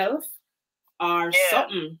yourself or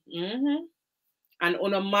something. And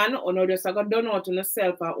on a man, on a just go done out on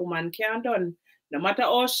herself, a woman can't done. No matter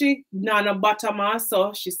how she not a bottom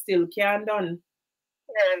so she still can't done.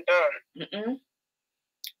 Can't done.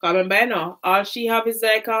 Because remember, you know, all she have is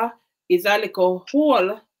like a little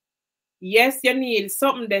hole. Yes, you need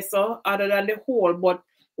something there so other than the hole, but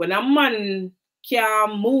when a man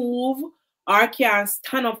can't move or can't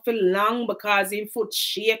stand up for long because his foot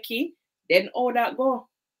shaky, then how that go?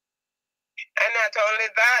 And not only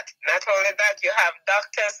that, you have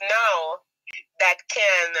doctors now that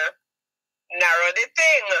can narrow the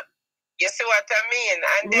thing. You see what I mean?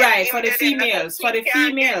 And right, for the females. For the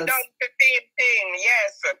females. Done the same thing,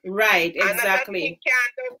 yes. Right, exactly. Another thing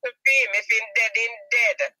can't do to him. If in dead.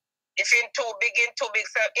 If in too big.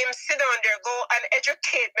 So him sit down there, go and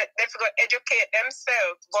educate. They forgot educate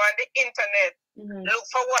themselves. Go on the internet. Look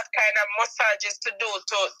for what kind of massages to do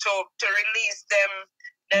to release them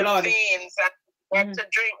veins and what to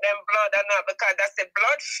drink them blood and all, because that's the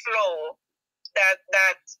blood flow that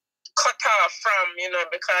cut off from, you know,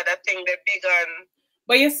 because I think they're big on.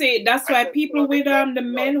 But you see, that's why people with the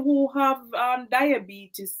men who have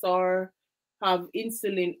diabetes or have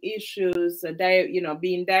insulin issues, you know,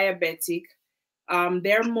 being diabetic,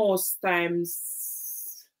 they're most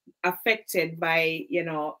times affected by, you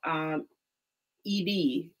know,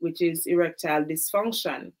 ED, which is erectile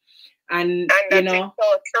dysfunction, and you know,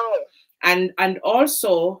 so true. And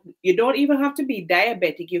also you don't even have to be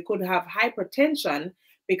diabetic. You could have hypertension.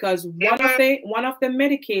 Because one of the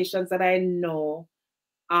medications that I know,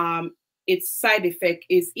 its side effect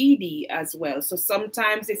is ED as well. So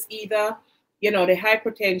sometimes it's either, you know, the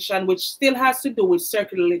hypertension, which still has to do with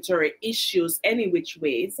circulatory issues any which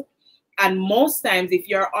ways. And most times if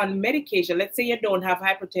you're on medication, let's say you don't have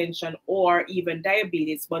hypertension or even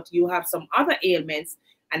diabetes, but you have some other ailments,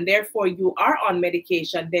 and therefore you are on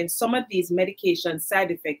medication, then some of these medication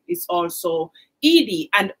side effect is also ED.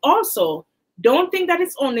 And also, don't think that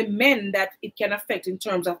it's only men that it can affect in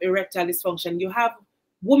terms of erectile dysfunction. You have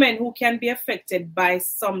women who can be affected by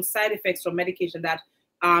some side effects from medication that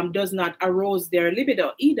does not arouse their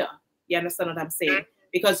libido either. You understand what I'm saying?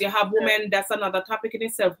 Because you have women, that's another topic in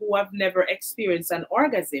itself, who have never experienced an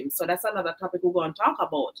orgasm. So that's another topic we're going to talk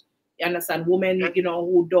about. You understand? Women, you know,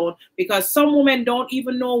 who don't, because some women don't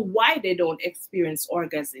even know why they don't experience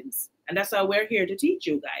orgasms. And that's why we're here to teach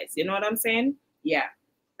you guys. You know what I'm saying? Yeah.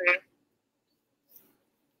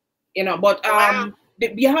 You know, but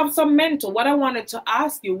you have some mental. What I wanted to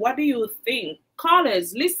ask you, what do you think?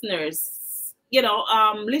 Callers, listeners, you know,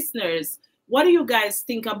 listeners, what do you guys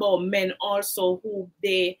think about men also who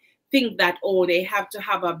they think that, oh, they have to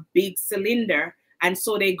have a big cylinder, and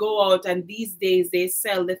so they go out and these days they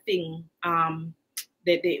sell the thing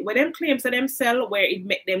they when them claims that them sell where it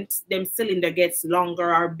make them cylinder gets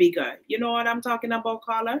longer or bigger. You know what I'm talking about,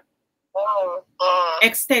 caller?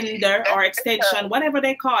 Extender or extension, whatever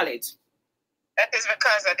they call it. That is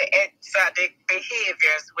because of the exotic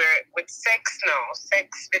behaviors where with sex now,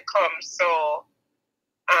 sex becomes so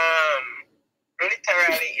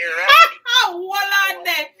literally erratic. Hold on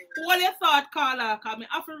there. What your thought, caller? Come, I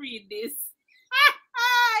have to read this.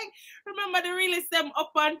 Remember the really them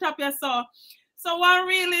up on top you saw. So one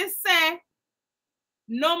really say,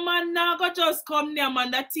 no man now go just come there on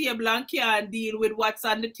the table and can't deal with what's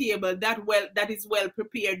on the table that is well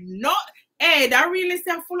prepared. No, hey, that really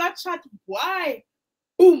say full of chat. Why?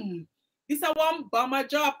 Boom. This is one bomber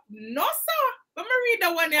job. No, sir. Let me read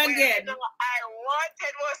that one again. No, I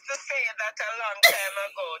wanted was to say that a long time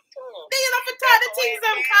ago too. Then you have to tell the things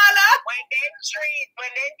them caller. When they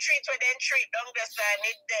treat, don't just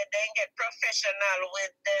then get professional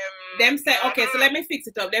with them. Them say, okay, so let me fix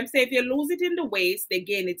it up. Them say if you lose it in the waist, they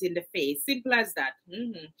gain it in the face. Simple as that.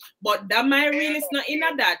 But that my really is not in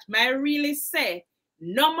that. My really say,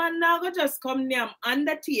 no man now go just come near on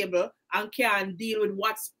the table and can deal with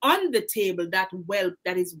what's on the table that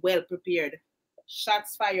is well prepared.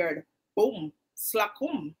 Shots fired. Boom.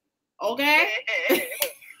 Slackum. Okay?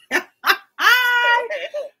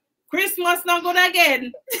 Christmas not good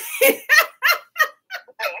again.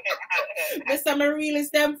 Mr. Marilis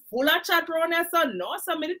them full of chat around there, so no,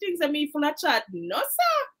 so many things that me full of chat. No,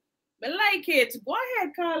 sir. I like it. Go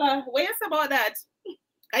ahead, Carla. What you say about that?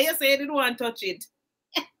 Can you say you didn't want to touch it?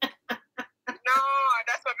 No,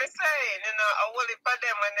 that's what I'm saying. You know, I will for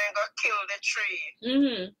them when they go kill the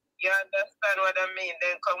tree. You understand what I mean?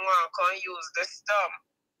 Then come use the stump.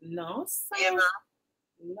 No, sir. You know?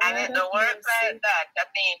 And it don't work like that. I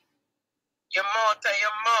mean, your mouth,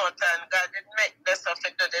 and God did make this stuff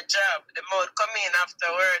to do the job. The mouth come in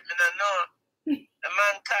afterward, you know. The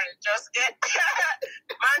mankind just get a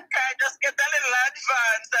little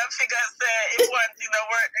advance and figure say if one thing don't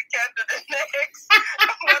work, they can't do the next.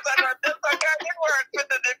 But I know this can work to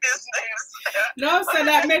do the business. No, so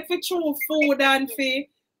that make for true food and for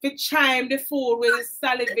chime the food with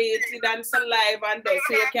salivated and saliva and that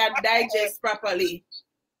so you can digest properly.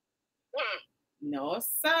 No,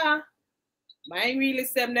 sir. Mine really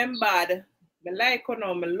seem them bad. Me like or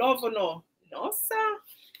no, me love or no. No, sir.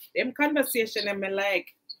 Them conversation them me like.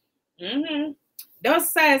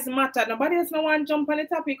 Those size matter. Nobody else no one jump on the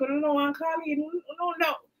topic. You don't know one call in.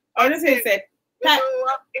 No. Or just say it.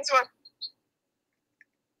 It's what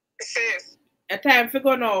it says. A time for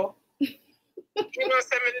go now. You know, my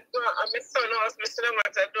son was missing them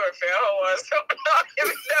at the door for hours. So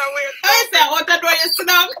I say out the door, you sit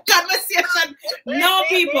down, conversation. No,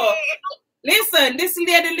 people. Listen, this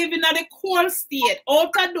lady living at the cold state.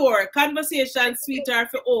 Out the door, conversation sweeter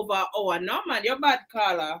for over an hour. No, man, you're bad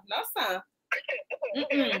caller. No, sir.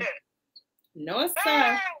 No,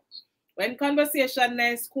 sir. When conversation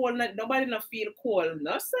is cold, nobody no feel cold.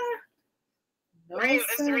 No, sir. No,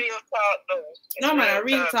 it's real talk, though. No, man, a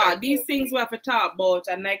real talk. These things we have to talk about.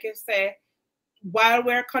 And like you say, while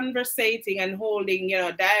we're conversating and holding,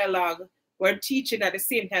 dialogue, we're teaching at the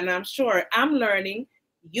same time. I'm sure I'm learning.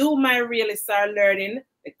 You, my realists, are learning.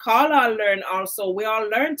 The caller learn also. We all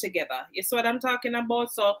learn together. You see what I'm talking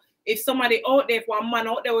about? So if somebody out there, if one man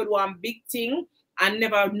out there with one big thing and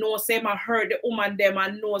never know, say, I heard the woman them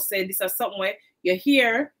and know, say, this is somewhere, you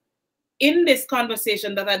hear in this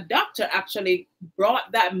conversation that a doctor actually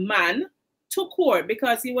brought that man to court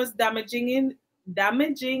because he was damaging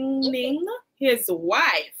his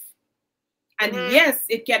wife. And yes,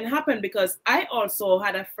 it can happen because I also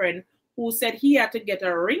had a friend who said he had to get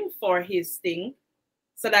a ring for his thing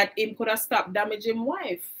so that he could have stopped damaging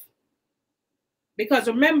wife. Because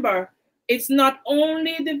remember, it's not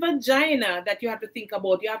only the vagina that you have to think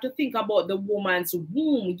about. You have to think about the woman's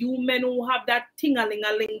womb. You men who have that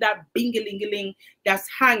ting-a-ling-a-ling, that bing-a-ling-a-ling that's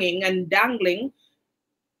hanging and dangling,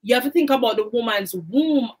 you have to think about the woman's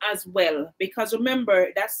womb as well. Because remember,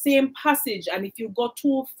 that same passage, and if you go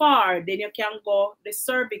too far, then you can go the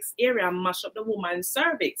cervix area and mash up the woman's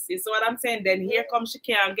cervix. You see what I'm saying? Then here comes she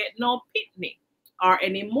can't get no pitney or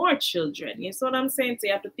any more children. You see what I'm saying? So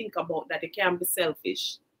you have to think about that. You can't be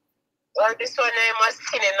selfish. Well, this one I was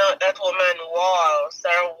thinning out that woman walls.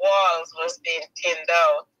 Her walls was being thinned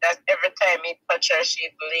out. That every time he touch her, she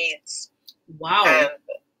bleeds. Wow. And,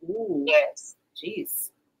 ooh. yes. Jeez.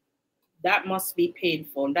 That must be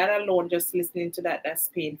painful. That alone, just listening to that, that's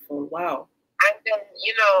painful. Wow. And then,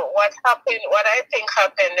 you know, what happened, what I think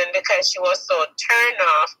happened, and because she was so turned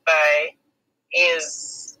off by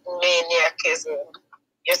his maniacism.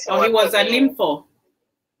 You see he was a nympho.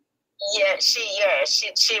 Yeah,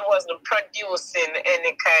 she wasn't producing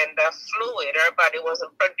any kind of fluid. Her body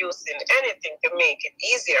wasn't producing anything to make it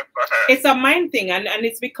easier for her. It's a mind thing, and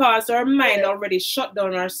it's because her mind already shut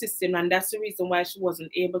down her system, and that's the reason why she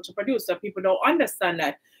wasn't able to produce. So people don't understand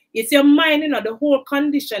that. It's your mind, you know, the whole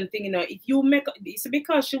condition thing, you know, if you make, it's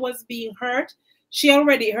because she was being hurt,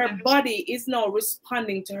 her body is now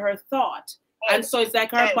responding to her thought. And so it's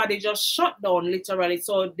like her body just shut down, literally.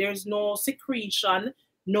 So there's no secretion,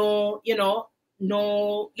 no, you know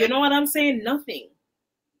what I'm saying? Nothing.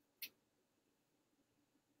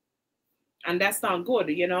 And that's not good,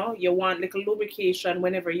 you know. You want little lubrication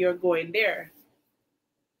whenever you're going there.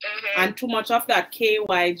 And too much of that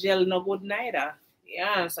KY gel no good neither.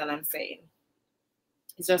 Yeah, that's what I'm saying.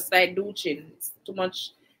 It's just like douching. It's too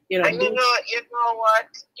much, you know. And you know what?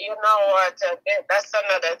 That's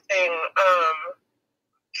another thing.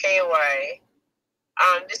 KY.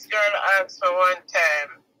 This girl asked me one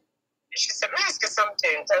time. She said, "May I ask you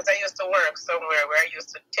something?" Because I used to work somewhere where I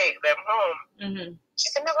used to take them home. She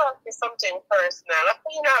said, "Never ask me something personal. I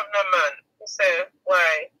think you have no man." I said,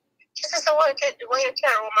 "Why?" She said, "So why you carry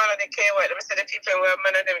woman of the KY?" I said, "The people who have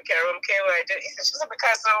man of them carry KY." She said,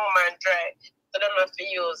 "Because some woman dry, so they don't have to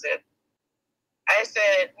use it." I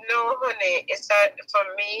said, "No, honey. For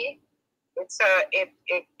me,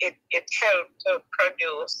 it helped to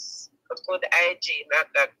produce a good hygiene at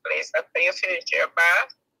that place. After you finish your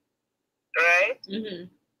bath, right? You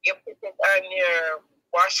put it on your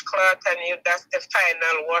washcloth, and that's the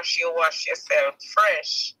final wash. You wash yourself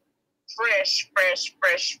fresh. You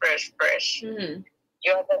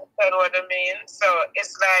understand what I mean? So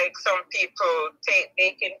it's like some people take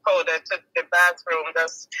baking powder to the bathroom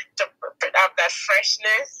just to have that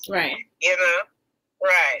freshness, right? You know,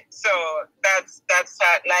 right? So that's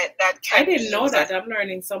like that. I didn't know that. I'm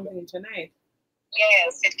learning something tonight.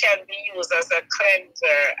 Yes, it can be used as a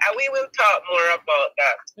cleanser, and we will talk more about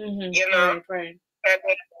that. You know, right.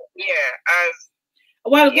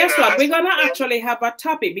 Well, guess what? We're gonna actually have a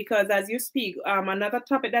topic, because as you speak, another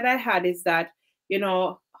topic that I had is that, you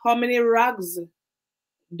know, how many rags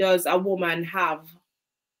does a woman have?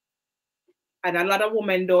 And a lot of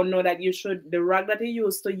women don't know that the rag that you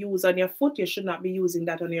used to use on your foot, you should not be using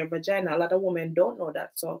that on your vagina. A lot of women don't know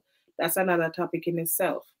that, so that's another topic in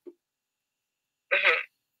itself.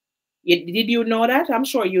 Did you know that? I'm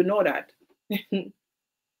sure you know that.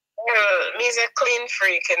 Me's a clean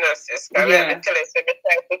freak, you know, sister. Let me tell you, so we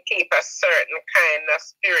try to keep a certain kind of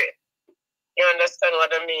spirit. You understand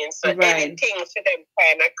what I mean? So anything for them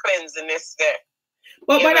kind of cleansing is there.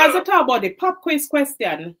 But as I talk about the pop quiz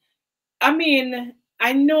question, I mean,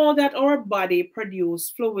 I know that our body produces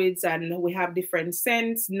fluids and we have different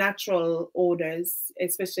scents, natural odors,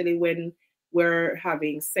 especially when we're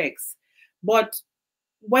having sex. But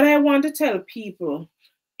what I want to tell people,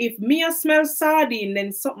 if me smell sardine,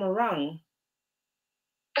 then something wrong.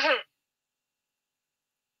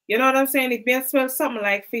 You know what I'm saying? If me smell something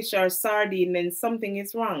like fish or sardine, then something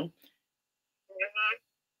is wrong.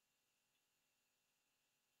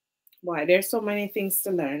 Boy, there's so many things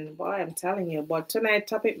to learn. Boy, I'm telling you. But tonight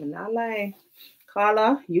topic, me not lie.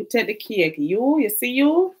 Carla, you take the cake. You see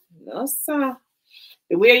you? No, sir.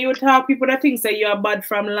 The way you talk, people that think say you're bad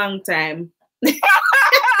from long time. No,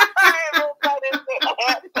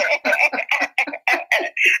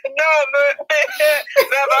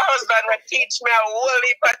 my husband would teach me a whole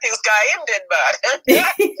heap of things, because him did bad.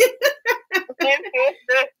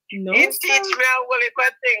 No, he teach me a whole heap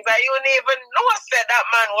of things. I don't even know said that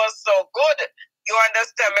man was so good. You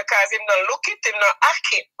understand? Because him not look at him, not act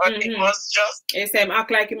it, but it was just. Yes, him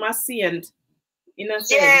act like him a saint.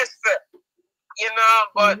 Yes. You know,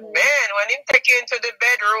 but man, when he take you into the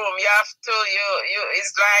bedroom, you have to,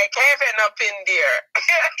 it's like heaven up in there.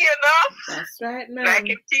 You know? That's right, man. Like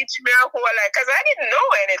he teach me a whole lot, because I didn't know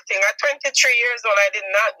anything. At 23 years old, I did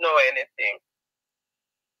not know anything.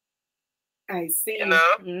 I see. You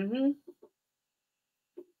know? And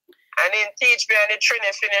he teach me, and the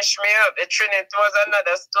Trinity finished me up. The Trinity was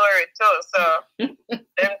another story too. So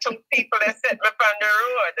them two people that set me on the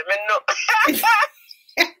road, I mean, no.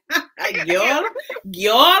 Girl.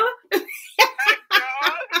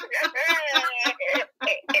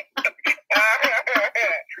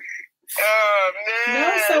 Oh, man.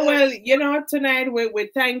 No, so well, know, tonight we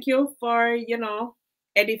thank you for, you know,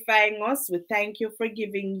 edifying us. We thank you for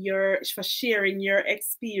sharing your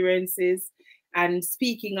experiences and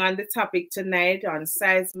speaking on the topic tonight on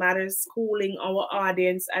size matters, schooling our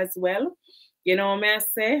audience as well. You know, may I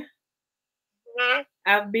say?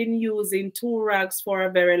 I've been using 2 rugs for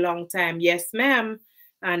a very long time. Yes, ma'am.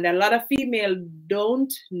 And a lot of female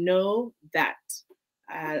don't know that.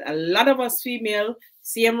 A lot of us female,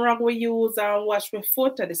 same rug we use and wash with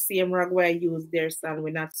foot are the same rug we use there, son.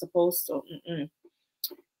 We're not supposed to. You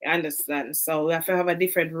understand? So we have to have a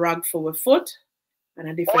different rug for the foot and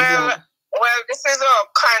a different rug. Well, this is how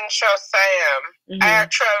conscious I am. I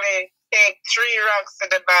actually take 3 rugs to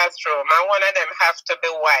the bathroom, and one of them have to be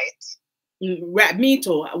white. Right, me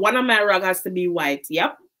too. One of my rug has to be white.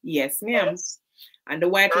 Yep. Yes, ma'am. Yes. And the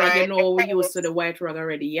white rug, you know, we used to the white rug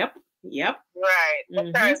already. Yep. Right.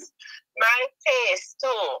 Because my face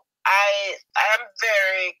too, I am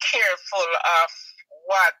very careful of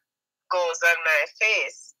what goes on my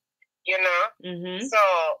face, you know. So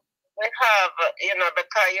we have, you know,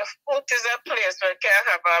 because your foot is a place where you can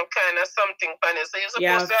have all kind of something funny. So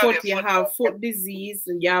you're supposed to have you have foot disease.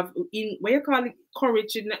 You have what you call it,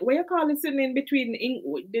 courage. What you call it in between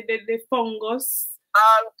the fungus.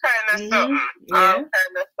 All kind of something. All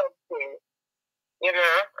kind of something. You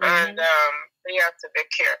know, and you have to be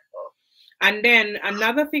careful. And then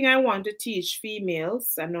another thing I want to teach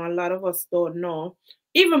females, I know a lot of us don't know,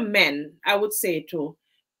 even men, I would say too,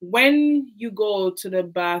 when you go to the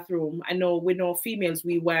bathroom, I know we know females,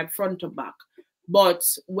 we wipe front to back, but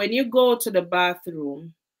when you go to the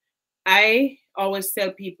bathroom, I always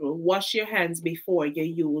tell people, wash your hands before you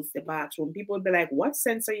use the bathroom. People will be like, what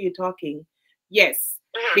sense are you talking? Yes,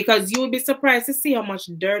 because you will be surprised to see how much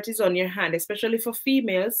dirt is on your hand, especially for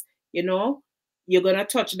females. You know, you're going to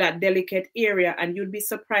touch that delicate area and you'll be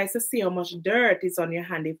surprised to see how much dirt is on your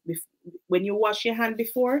hand. When you wash your hand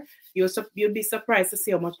before, you'll be surprised to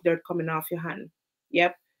see how much dirt coming off your hand.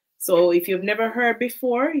 Yep. So if you've never heard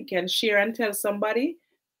before, you can share and tell somebody.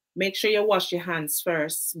 Make sure you wash your hands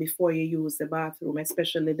first before you use the bathroom,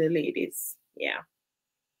 especially the ladies. Yeah.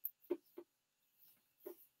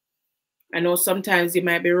 I know sometimes you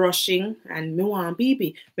might be rushing and me want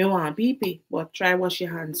pee-pee, but try wash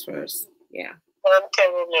your hands first. Yeah. I'm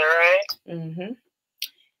telling you, right?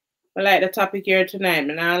 I like the topic here tonight,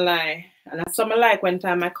 man. I lie. And that's something I like when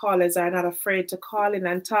time my callers are not afraid to call in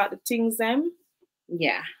and talk the things them.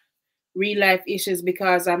 Yeah. Real life issues,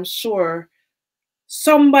 because I'm sure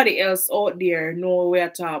somebody else out there know what we're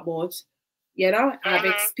talking about. You know, have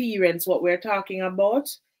experienced what we're talking about.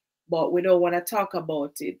 But we don't want to talk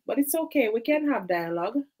about it. But it's okay. We can have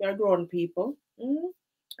dialogue. We're grown people. And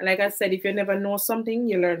like I said, if you never know something,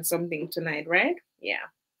 you learn something tonight, right? Yeah.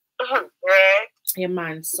 Right. Yeah,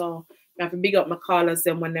 man. So I have to big up my callers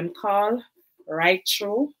then when them call right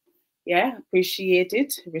through. Yeah, appreciate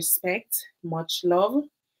it. Respect. Much love.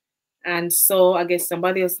 And so I guess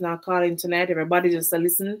somebody else now calling tonight. Everybody just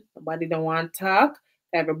listen. Nobody don't want to talk.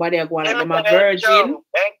 Everybody are going like them a virgin.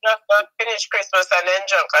 They just don't finish Christmas and then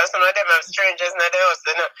junk. Because some of them have strangers in the house.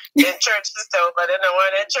 They know in church sister, but they don't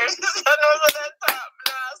want their church sister know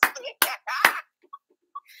that.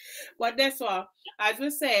 But that's why, as we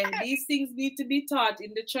say, these things need to be taught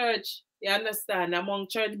in the church. You understand? Among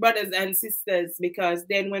church brothers and sisters. Because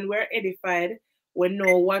then when we're edified, we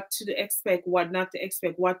know what to expect, what not to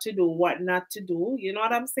expect, what to do, what not to do. You know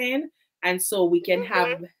what I'm saying? And so we can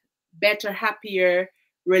have better, happier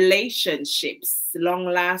relationships,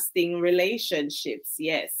 long-lasting relationships.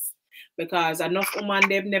 Yes, because enough women,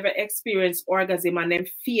 they've never experienced orgasm and then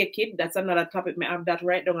fake it. That's another topic. I have that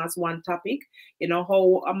right down as one topic. You know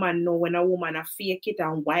how a man know when a woman a fake it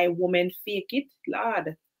and why women fake it.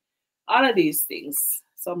 Lord, all of these things,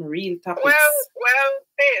 some real topics. Well,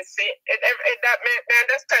 that may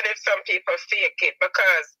understand if some people fake it,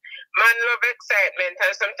 because man love excitement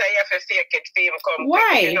and sometimes you have to fake it for him come.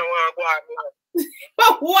 Why? You don't want to go on.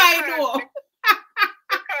 Why though?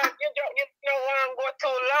 Because you don't want to go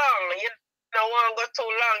too long. You don't want to go too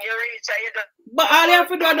long. You reach and you don't. But all you have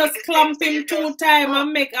to do is just clamp him 2 times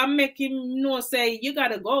and make him know, say, you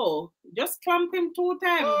gotta go. Just clamp him 2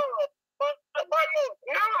 times. But look,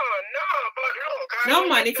 no,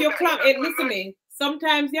 man, if you clamp it, listen to me.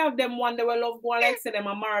 Sometimes you have them one that will love go like say them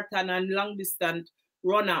a marathon and long distance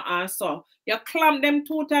runner and so. You clamp them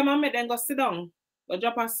 2 times and make them go sit down. Go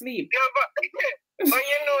drop asleep. Yeah, but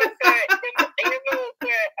you know,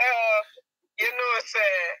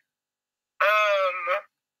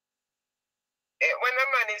 when a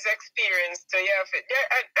man is experienced, you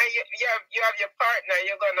have your partner,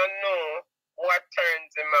 you're gonna know what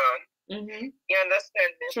turns him on. You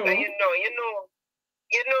understand this? True. So you know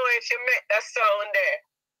you know, if you make that sound there,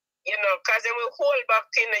 you know, because they will hold back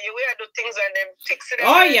in you will do things and them fix it.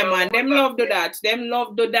 Oh yeah, man, them love do that. Them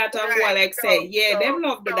love do that as well, like say. Yeah, them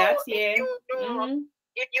love do that, yeah.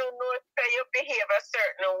 If you know say you behave a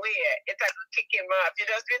certain way, it's like kick him off. You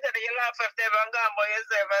just listen to you laugh at them and go by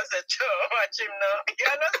yourself and say, "Sure, watch him now."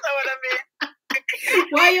 You understand what I mean?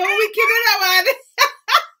 Why you wicked in that man?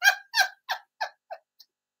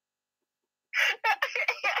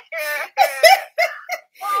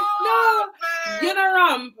 No, you know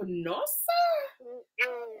ramp. No, sir.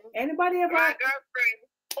 Anybody ever?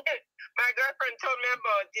 My girlfriend told me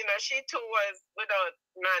about, you know, she too was without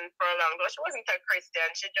man for a long time. She wasn't a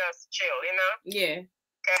Christian. She just chill, you know? Yeah.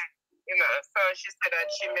 Okay. You know, so she said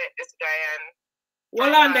that she met this guy and...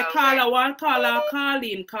 Well, on the caller, one caller,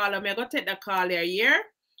 Colleen caller. Me go take the call here, yeah?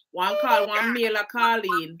 One call, one mail a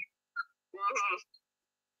Colleen.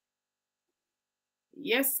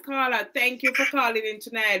 Yes, caller. Thank you for calling in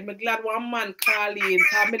tonight. Me glad one man calling.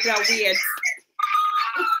 Cause me that wait.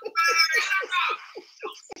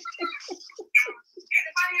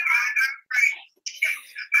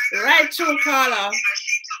 Right through, caller.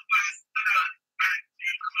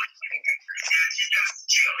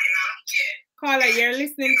 Caller, you're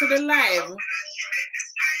listening to the live.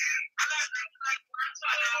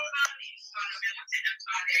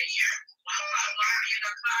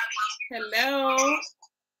 Hello.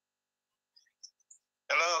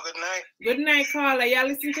 Hello, good night. Good night, caller. You're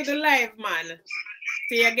listening to the live, man.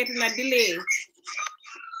 So you're getting a delay.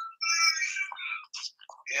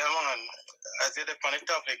 Yeah, man. I said the funny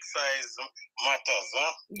topic size matters,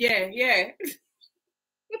 huh? Yeah.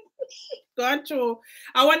 Gone through.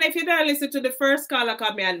 I wonder if you don't listen to the first caller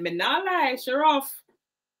come and me not lie, sure off.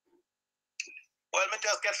 Well, me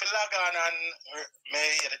just get to log on and me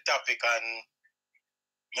hear the topic and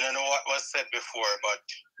I don't know what was said before, but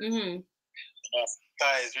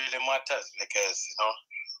size really matters because, you know,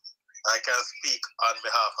 I can speak on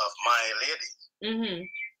behalf of my lady.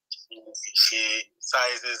 She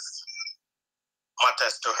sizes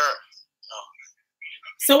matters to her. You know?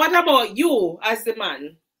 So what about you as the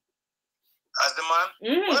man? As the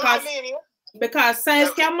man? Well, I mean, because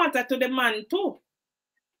size can matter to the man too.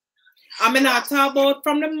 I mean, I talk about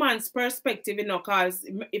from the man's perspective, you know, because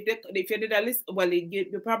if you did a listen, well,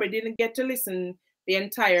 you probably didn't get to listen the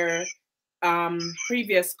entire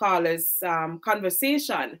previous caller's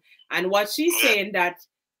conversation. And what she's saying that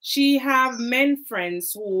she have men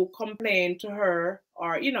friends who complain to her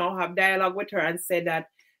or, you know, have dialogue with her and said that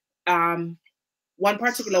one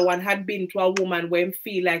particular one had been to a woman when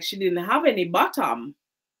feel like she didn't have any bottom.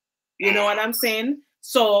 You know what I'm saying?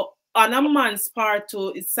 So on a man's part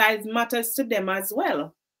too, size matters to them as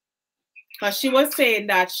well. Because she was saying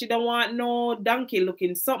that she don't want no donkey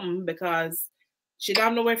looking something because she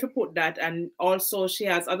don't know where to put that. And also she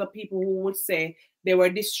has other people who would say they were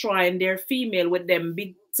destroying their female with them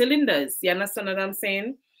big cylinders. You understand what I'm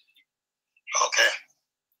saying? Okay.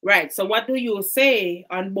 Right. So what do you say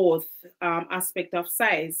on both aspect of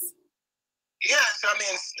size? Yes, I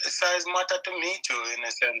mean, size matter to me too, in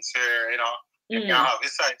a sense where, you know, you can have a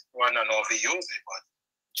size one and overuse it, but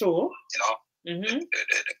true. You know, the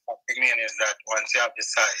thing is that once you have the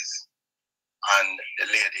size and the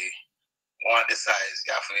lady want the size,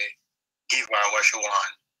 you have to give her what she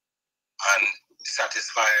want and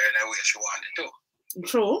satisfy her in the way she want it too.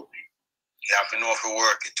 True. You have to know if you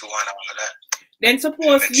work it too and all of that. Then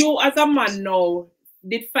suppose you as a man now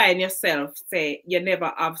did find yourself, say, you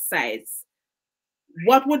never have size.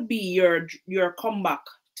 What would be your comeback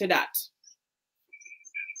to that?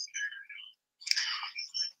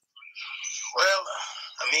 Well,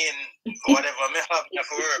 I mean, whatever I have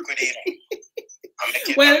to work with it.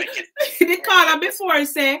 The caller before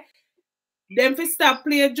say, them for stop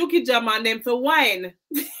play jukey jam and them for wine.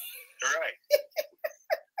 Right.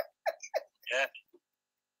 Yeah.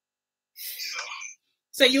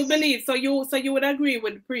 So you believe, so you would agree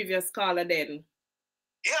with the previous caller then?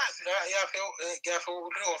 Yes, you have to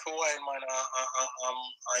know for wine, man,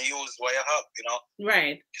 and use what you have, you know.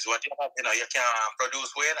 Right. It's what you have, you know. You can't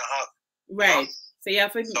produce what you have. Right. You know? So you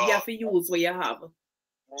have to use what you have.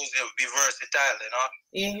 Be versatile, you know.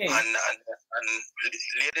 And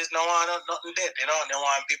ladies don't want nothing dead, you know. They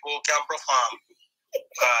want people who can perform.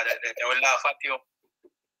 They will laugh at you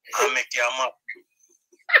and make you mad.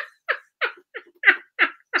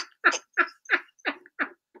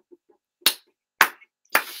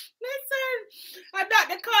 Listen, I thought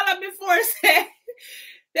the caller before said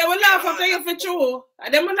they will laugh after you for true.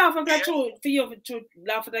 They will laugh after true for you for true.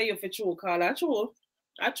 Laugh after you for true, caller. True.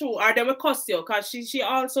 True. Or they will cuss you because she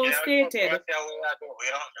also stated. We have to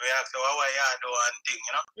what you do and thing,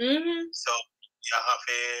 you know. So you have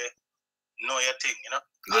to know your thing, you know.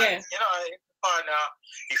 Yeah. And, you know, partner,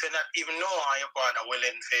 if you're not even know how your partner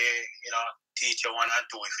willing to, you know, teach you one and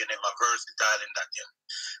two if you're never versatile in that, you know.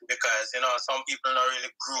 Because, you know, some people not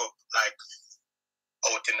really grew up like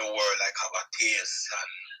out in the world, like have a taste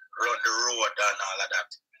and run the road and all of that.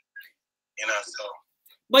 You know, so.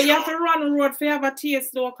 But you have to run the road for you have a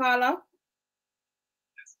taste, though, Carla.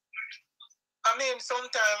 I mean,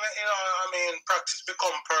 sometimes, you know, I mean, practice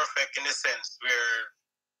become perfect in the sense where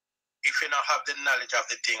if you don't have the knowledge of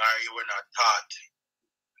the thing or you were not taught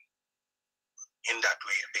in that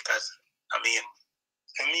way. Because, I mean,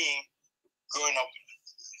 for me, growing up,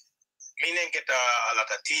 me didn't get a lot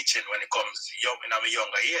of teaching when it comes young in a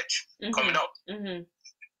younger age, coming up. Mm-hmm.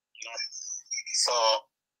 You know? So,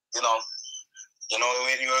 you know,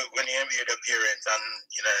 when you hear the parents and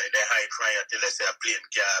you know they hide from you till they say a plane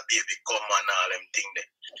car, baby come and all them things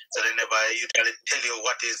there. So they never usually tell you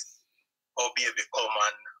what is how baby come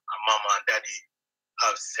and mama and daddy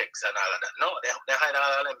have sex and all of that. No, they hide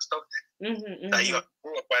all of them stuff there. So you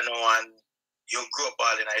grew up and you grew up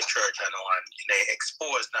all in a church and they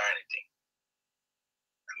exposed or anything.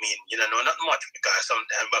 I mean, you don't know not much because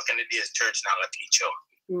sometimes back in the days church now teach you.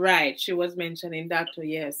 Right, she was mentioning that too,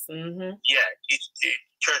 yes. Yeah,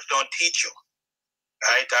 church don't teach you,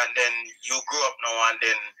 right? And then you grew up now and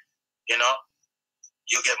then, you know,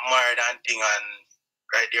 you get married and thing and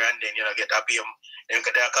right there and then, you know, get happy. Then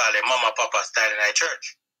they call it mama papa style in a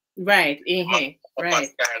church. Right, Mama, right. papa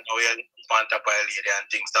style, now you want to buy a lady and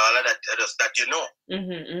things. So all of that, just that you know.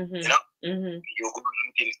 You know? You go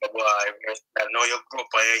and things about now you grew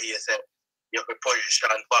up and you say, you have a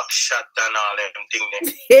position, back shot and all them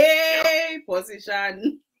things. Hey, you know?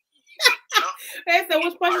 Position. You know? Hey, so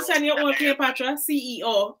which position you want, Cleopatra? CEO.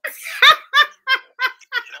 You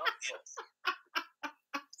know, yes.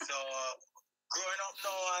 So growing up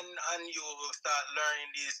now and you start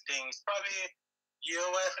learning these things, probably your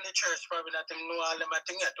wife in the church probably not even know all them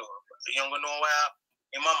things at all. You don't know where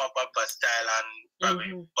your mama papa style and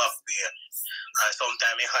probably back there. And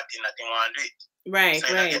sometimes you hot in nothing want to do it. Right,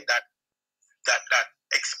 so you right. Get that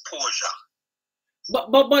exposure.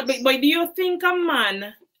 But do you think a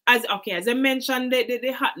man, as I mentioned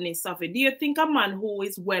the hotness of it, do you think a man who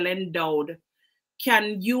is well endowed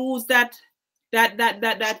can use that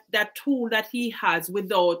tool that he has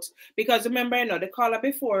without, because remember, you know, the caller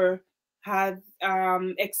before had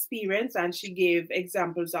experience and she gave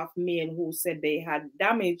examples of men who said they had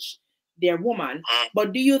damaged their woman.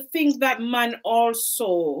 But do you think that man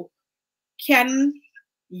also can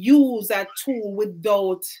use that tool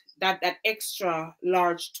without that extra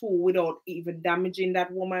large tool without even damaging that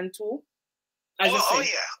woman too? Oh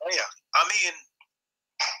yeah. I mean,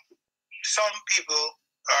 some people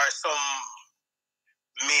or some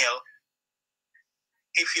male,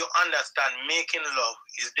 if you understand, making love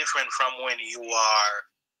is different from when you are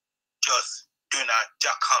just doing a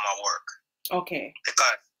jackhammer work. Okay.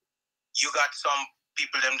 Because you got some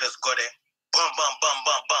people, them just go there, bum, bum, bum,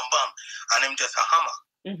 bum, bum, bum, and them just a hammer.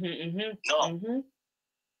 No.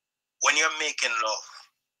 When you're making love,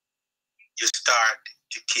 you start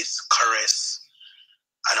to kiss, caress,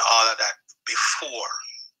 and all of that before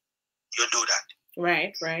you do that.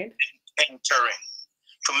 Right. Entering.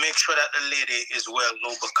 To make sure that the lady is well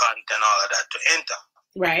lubricant and all of that to enter.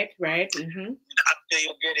 Right. After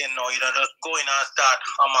you get in now, you don't just go in and start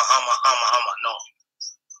hammer. No.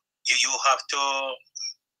 You have to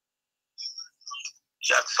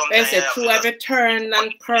There's a through every turn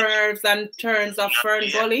and curves and turns of Fern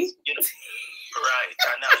Gully. Right.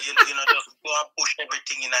 And now you know just go and push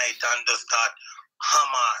everything in it and just start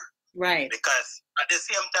hammer. Right. Because at the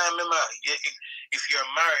same time, remember, if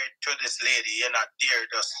you're married to this lady, you're not there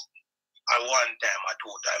just at one time or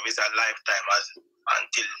two times. It's a lifetime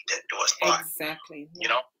until death do us part. Exactly. You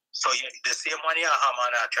know? So the same one you hammer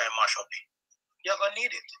and try and mash up it. You're going to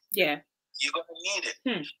need it. Yeah. You're going to need it.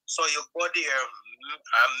 So you go there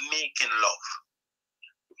making love.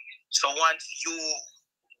 So once you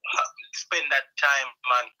spend that time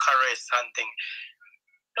and caress something,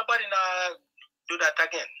 nobody do that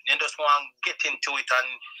again. You just want to get into it and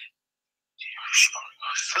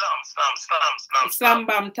slam.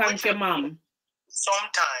 Bam, thank you, mom.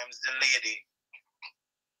 Sometimes the lady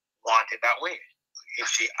want it that way. If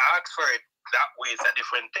she asks for it that way, it's a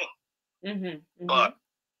different thing. But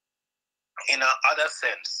in another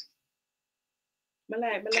sense,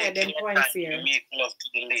 them points here. Make love to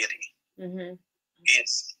the lady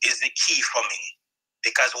is the key for me,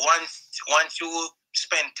 because once you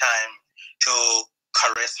spend time to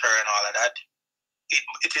caress her and all of that,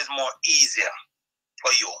 it is more easier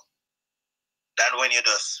for you than when you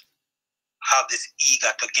just have this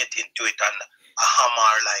eager to get into it and a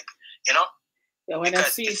hammer, like, you know? Yeah, when I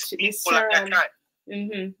see people at that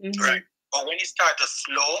time. Right. But when you start to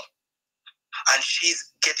slow, and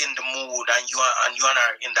she's getting the mood, and you and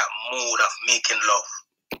her in that mood of making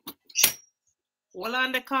love. Well,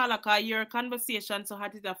 on the caller, cause your conversation so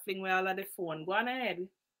hot it a fling with all of the phone. Go on ahead.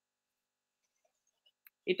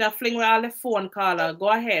 It a fling with all the phone, caller. Go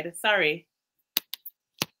ahead. Sorry.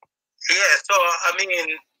 Yeah, so I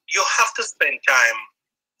mean, you have to spend time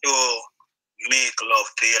to make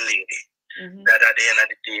love to your lady. That at the end of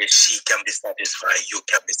the day, she can be satisfied, you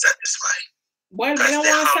can be satisfied. Well, me don't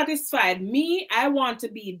want satisfied. Me, I want to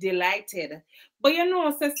be delighted. But you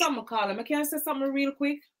know, say something, caller. I can say something real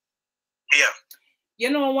quick. Yeah. You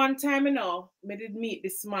know, one time, you know, me did meet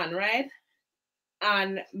this man, right?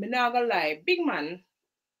 And me not gonna lie, big man.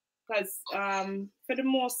 Because for the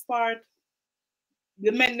most part,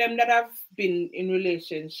 the men them that have been in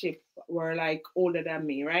relationship were like older than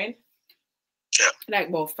me, right? Yeah. Like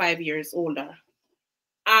about 5 years older.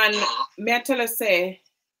 And me I tell her say,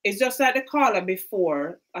 it's just like the caller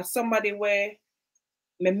before, as somebody where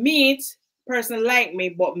me meet person like me,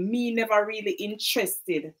 but me never really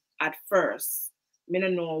interested at first. Me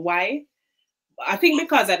don't know why. I think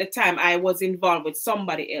because at the time I was involved with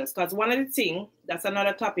somebody else. Because one of the things, that's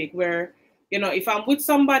another topic where, you know, if I'm with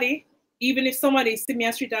somebody, even if somebody see me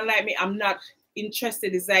on the street and like me, I'm not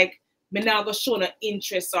interested. It's like, me not going to show no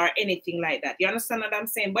interest or anything like that. You understand what I'm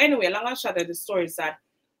saying? But anyway, long and short of the story is that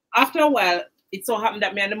after a while, it so happened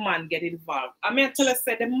that me and the man get involved. I mean, I tell us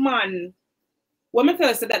that the man, when I tell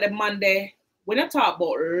us that the man there, when I talk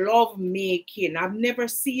about love making, I've never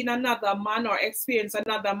seen another man or experienced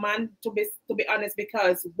another man, to be honest,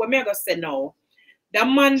 because when I go say no, the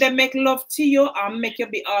man that make love to you and make you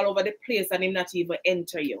be all over the place and him not even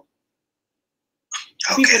enter you.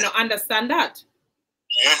 Okay. People don't understand that.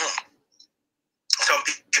 Some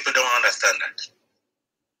people don't understand that.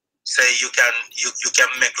 Say you can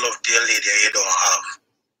make love to your lady and you don't have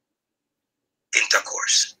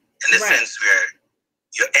intercourse. In the sense where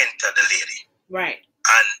you enter the lady. Right.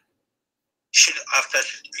 And she, after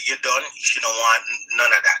you're done, she don't want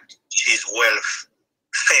none of that. She's well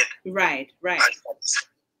fed. Right.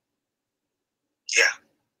 Yeah.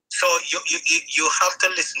 So you have to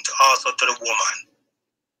listen to also to the woman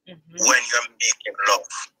when you're making love.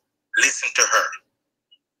 Listen to her.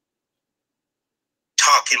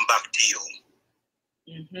 Talking back to you.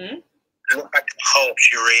 Look at how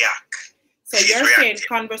she reacts. So you're saying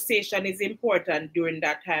conversation is important during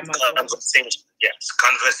that time as well? Yes,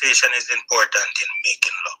 conversation is important in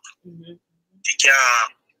making love. You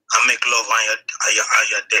can't make love on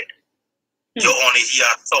your dead. You only hear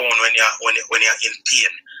sound when you're in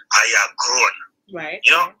pain or you're grown. Right.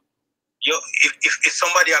 You know, if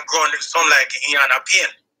somebody are grown, it sound like you're in a pain.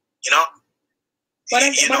 You know. But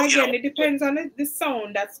again, it depends on the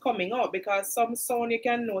sound that's coming out, because some sound you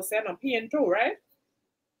can know say no pain too, right?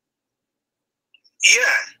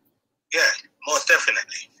 Yeah, most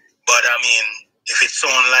definitely. But I mean, if it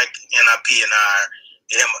sound like in a pain or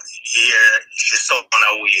you sound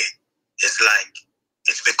away, it's like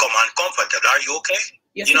it's become uncomfortable. Are you okay?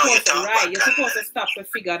 You're supposed to stop to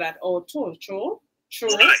figure that out too. True.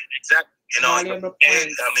 Right, exactly. You know, I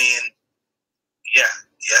mean, yeah.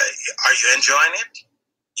 Are you enjoying it?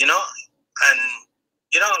 You know, and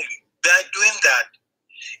you know, by doing that,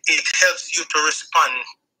 it helps you to respond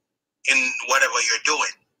in whatever you're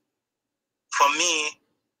doing. For me,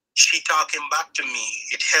 she talking back to me,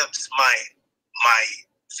 it helps my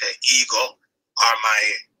say ego or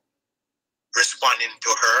my responding to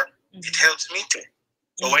her. It helps me too.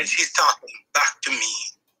 So when she's talking back to me,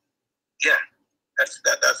 yeah, that's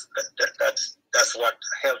what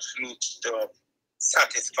helps me to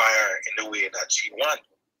satisfy her in the way that she wants.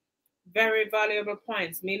 Very valuable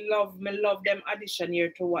points. Me love them addition here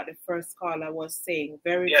to what the first caller was saying.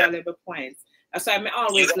 Very valuable points. That's why I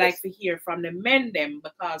always like to hear from the men them,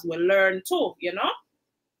 because we learn too, you know?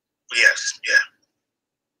 Yes, yeah.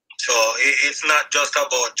 So it's not just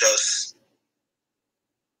about just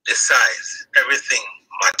the size. Everything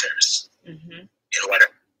matters. In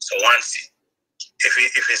whatever. So once,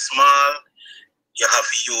 if it's small, you have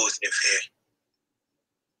to use it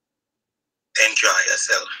to enjoy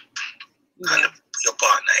yourself. And your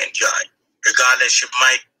partner enjoy. Regardless, you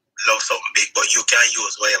might love something big, but you can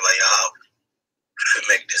use whatever you have to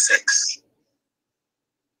make the sex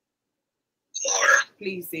more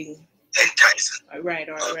pleasing, enticing. Right.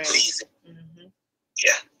 Pleasing.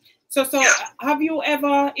 Yeah. So have you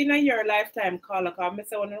ever in your lifetime, caller, because I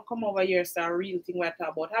say when you come over here, it's a real thing we're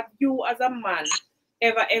talking about. Have you as a man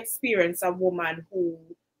ever experienced a woman who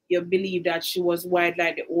you believe that she was wide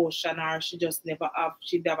like the ocean, or she'd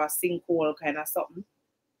have a sinkhole kind of something?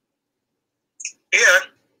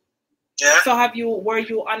 Yeah. So were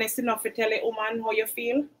you honest enough to tell a woman how you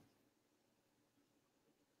feel?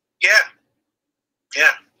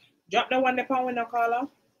 Yeah. Drop the one the pound when I call her.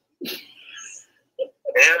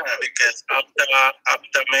 Yeah, because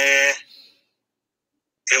after me,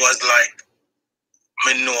 it was like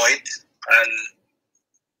me know it, and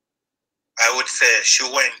I would say she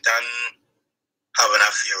went and have an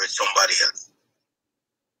affair with somebody else.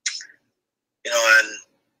 You know, and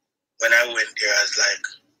when I went there, I was like,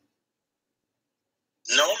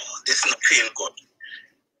 no, this doesn't feel good.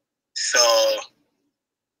 So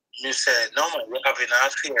you said, no man, you're having an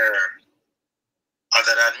affair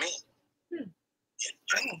other than me.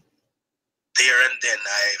 And there and then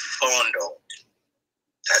I found out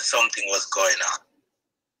that something was going on.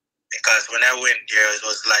 Because when I went there, it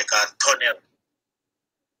was like a tunnel.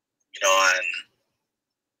 You know, and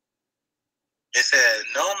they said,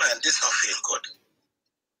 no man, this don't feel good.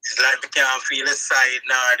 It's like we can't feel the side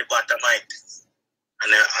now at the bottom of it.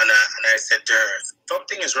 And I said to her,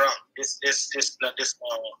 something is wrong. This not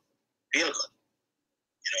feel good.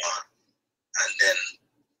 You know. And then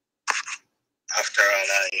after all,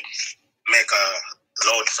 I make a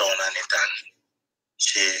loud sound on it, and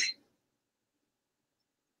she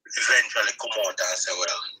eventually come out and say,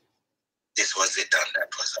 well, this was it and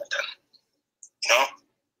that was it. And, you know?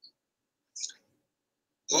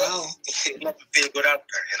 Well, she never feel good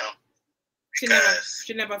after, you know.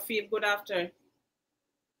 She never feel good after?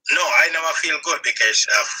 No, I never feel good because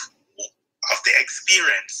of the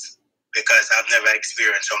experience. Because I've never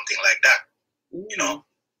experienced something like that. Ooh. You know,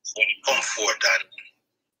 when you come forth and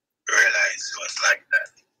realize it was like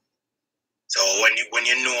that. So when you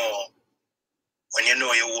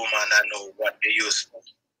know your woman and know what they use for,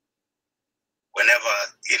 whenever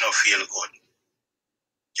you don't feel good,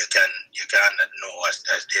 you can know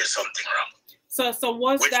that there's something wrong. So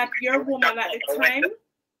was that your woman at the time?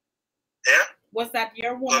 Yeah. Was that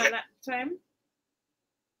your woman at the time?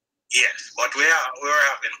 Yes, but we were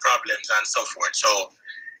having problems and so forth. So,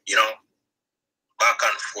 you know, back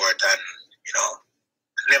and forth, and you know,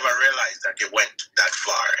 never realized that it went that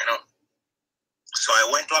far. You know, so I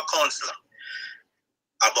went to a counselor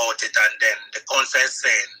about it, and then the counselor is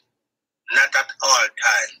saying, not at all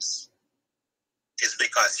times. It's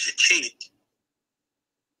because she cheat.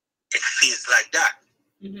 It feels like that.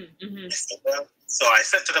 Well, so I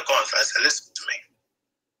said to the counselor, I said, listen to me.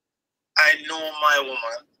 I know my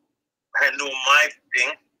woman. I know my thing.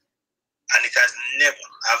 And it has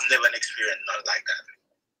I've never experienced nothing like that.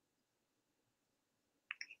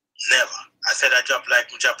 Never. I said I dropped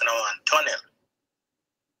like I'm dropping on one tunnel.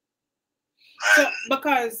 So,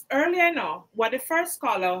 because earlier now, what the first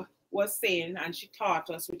caller was saying, and she taught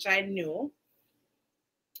us, which I knew,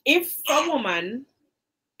 if a woman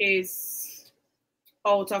is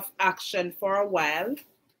out of action for a while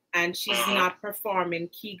and she's not performing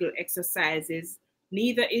Kegel exercises,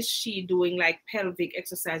 neither is she doing like pelvic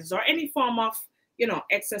exercises or any form of, you know,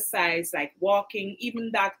 exercise like walking, even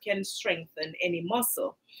that can strengthen any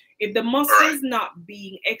muscle. If the muscle is not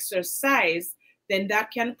being exercised, then that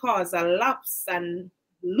can cause a lapse and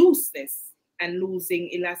looseness and losing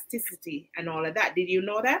elasticity and all of that. Did you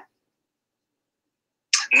know that?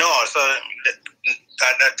 No, so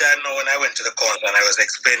at that time when I went to the court and I was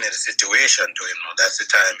explaining the situation to him, that's the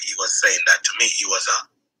time he was saying that to me. He was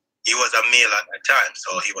a male at that time,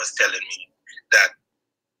 so he was telling me that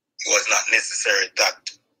it was not necessary that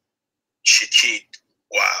she cheat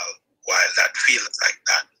while that feels like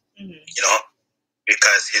that, you know,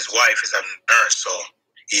 because his wife is a nurse, so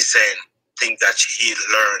he's saying things that he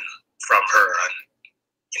learned from her, and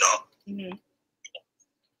you know,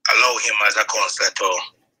 allow him as a counselor to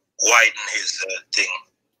widen his thing.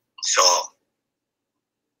 So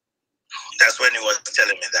that's when he was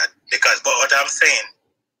telling me that. But what I'm saying,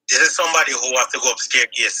 this is somebody who has to go up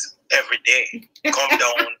staircase every day, come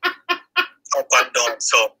down, up and down.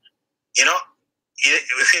 So, you know,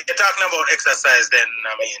 if you're talking about exercise, then,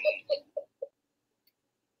 I mean,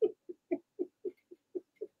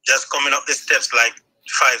 just coming up the steps like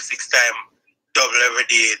 5-6 times, double every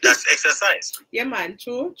day, that's exercise. Yeah, man,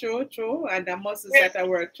 true. And the muscles that I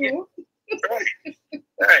work, true. Right.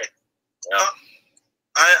 You know,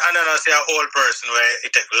 I don't know, say an old person where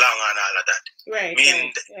it takes long and all of that. Right. I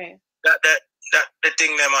mean, that the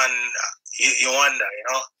thing, them, and you wonder, you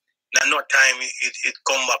know, that no time it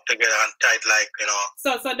come back together and tight, like, you know.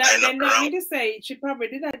 So that then that mean to say she probably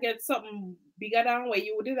did not get something bigger than what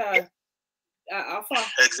you did offer.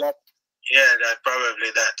 Exactly. Yeah, that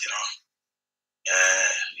probably that, you know.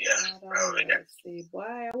 Yeah. Probably, yeah. See, boy,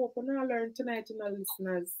 I hope I learn tonight, you know,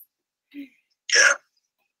 listeners. Yeah.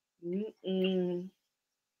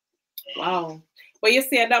 Wow. But you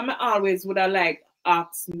say that I always would have like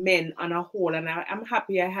asked men on a whole, and I'm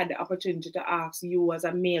happy I had the opportunity to ask you as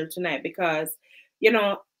a male tonight because, you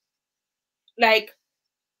know, like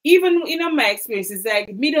even in my experiences,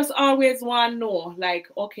 like me just always want to know, like,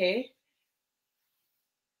 okay,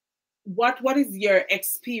 what is your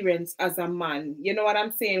experience as a man? You know what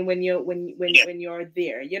I'm saying? When you're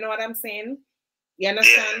there, you know what I'm saying? You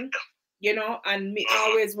understand? You know, and me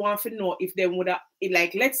always want to know if they would have,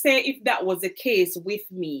 like, let's say if that was the case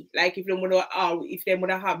with me, like if they would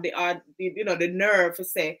have the you know, the nerve to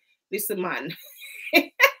say, listen, man.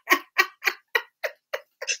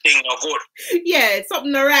 Thing no good. Yeah,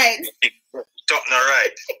 something all right. Something all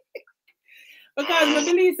right. Because I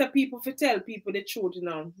believe that people to tell people the truth, you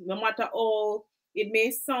know, no matter how it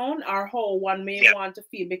may sound or how one may want to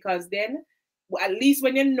feel, because then at least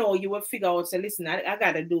when you know, you will figure out, say, listen, I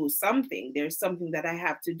gotta do something. There's something that I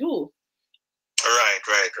have to do. Right.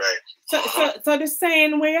 So the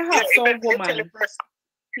saying where you have some woman.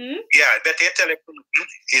 Yeah, but you tell the person,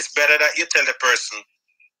 it's better that you tell the person,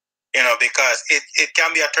 you know, because it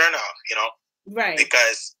can be a turnoff, you know. Right.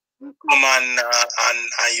 Because woman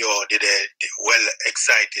and you did well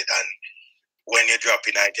excited, and when you're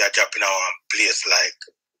dropping out one place like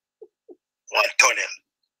one tunnel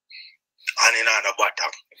and in the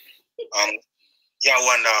bottom. You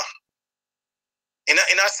wonder. In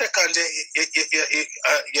a second,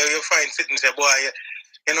 you find sitting say, boy,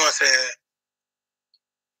 you know, say,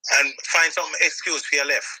 and find some excuse for your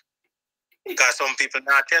left. Because some people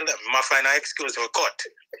not tell them. You might find an excuse for cut.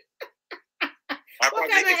 What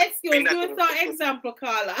kind of excuse? Give us some example,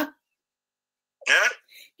 Carla. Yeah?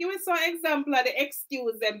 Give us some example of the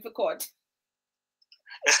excuse them for cut.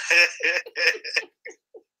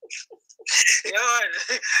 You know,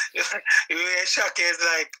 you're shocked. It's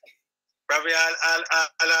like, probably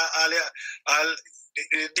I'll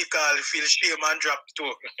dick all feel shame and drop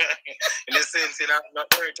too. In the sense, you know,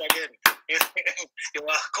 not hurt again. You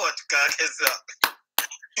want to cut, because it's up.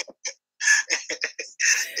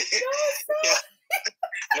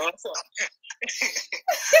 No,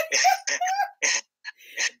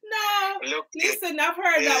 no, listen, I've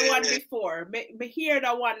heard that one before. Me hear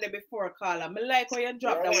that one day before, Carla. Me like how you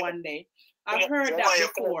drop that one day. I've heard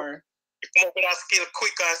that before. You come up with a skill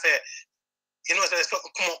quick and say, you know, say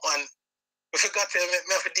something come up and we forgot to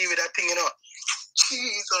have to deal with that thing, you know.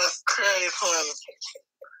 Jesus Christ,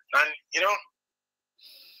 man. And you know,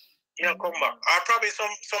 come back. Or probably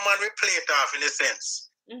someone will play it off in a sense.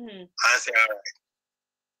 And say, all right.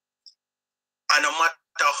 And no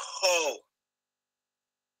matter how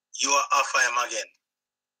you are offer him again,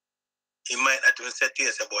 he might not even say to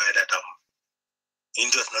you, say, boy, that he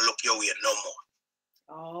just not look your way no more.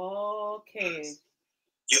 Okay.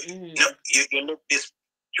 You look this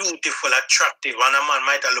beautiful, attractive, and a man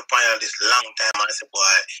might have looked on you this long time and say, boy,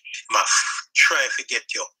 I must try to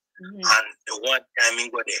get you. And the one time he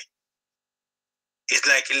go there, it's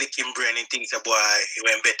like he lick him brain and thinks, boy, he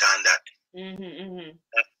went better than that.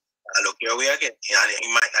 And look your way again. And he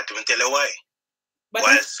might not even tell you why. But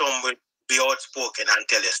while some will be outspoken and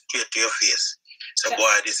tell you straight to your face. So,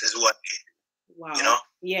 boy, this is what. Wow. You know?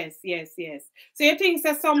 Yes. So you think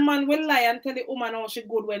that some man will lie and tell the woman how she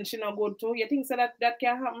good when she not good too? You think so that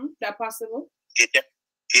can happen? That possible?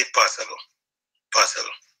 It's possible.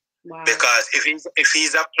 Wow. Because if he's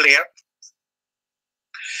a player,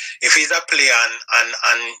 and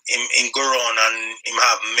him go on and him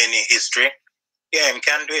have many history, yeah, him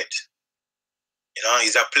can do it. You know,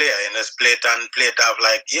 he's a player, and just play it off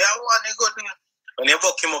like, yeah, one he good. When you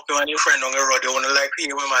buck him up when your friend on the road, you wanna like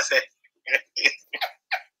him, I say.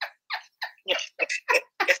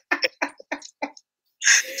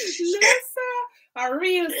 A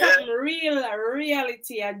real something, a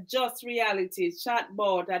reality, a just reality,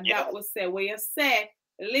 chatbot, and that will say where you say,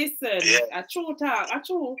 listen, a true talk, a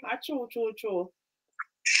true.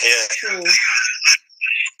 Yeah. True.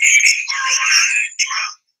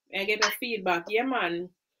 I get a feedback, yeah, man.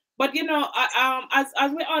 But you know, as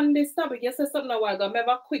we're on this topic, you said something a while ago. I have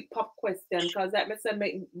a quick pop question, because that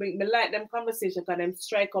me like them conversation, because them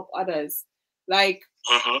strike up others. Like,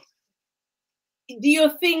 do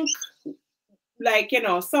you think, like, you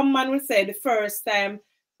know, some man will say the first time,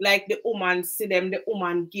 like the woman see them, the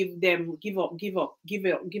woman give up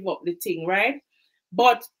the thing, right?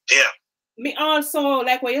 But me also,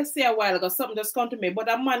 like what you say a while ago, something just come to me.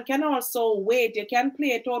 But a man can also wait. You can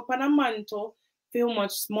play it out for a man to few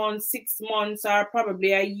much months, 6 months, or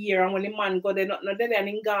probably a year, and when the man go, they're not there and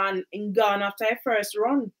in gone after a first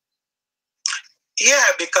run. Yeah,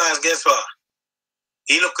 because guess what?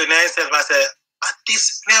 He looking at himself and said, at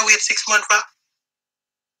this, may I wait 6 months for?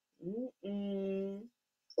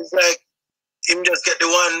 It's like, him just get the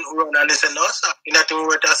one run and they say, no, sir, you're not even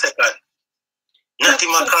worth a second.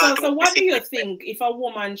 So what do you think if a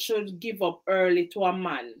woman should give up early to a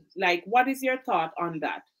man? Like, what is your thought on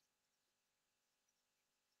that?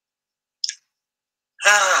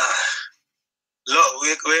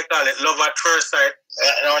 We call it love at first sight.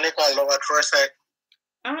 You know what they call love at first sight?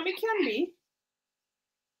 It can be.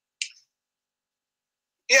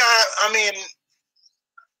 Yeah, I mean,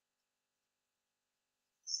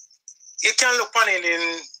 you can look on it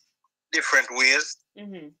in different ways. You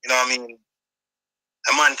know what I mean?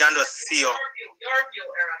 A man can just see you. Your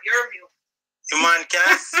view. A man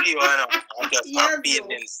can see you and just have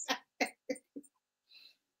feelings.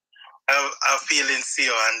 Have feelings see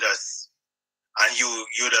you and you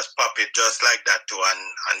just pop it just like that too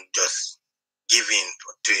and just give in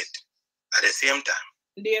to it at the same time.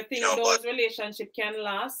 Do you think those relationships can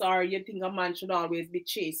last, or you think a man should always be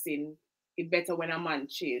chasing? It's better when a man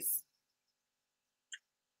chases.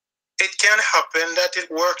 It can happen that it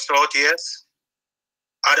works out, yes.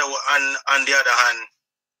 On the other hand,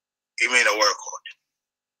 it may not work out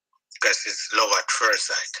because it's love at first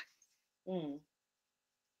sight.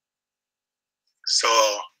 So,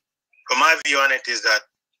 from my view on it is that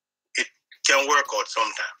it can work out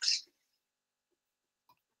sometimes.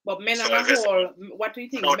 But men on the whole, what do you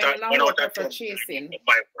think? Men on the whole prefer chasing?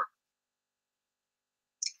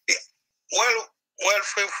 Well,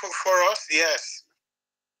 for us, yes.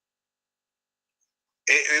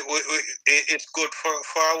 It's good for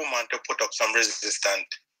a woman to put up some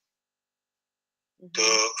resistance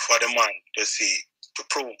for the man to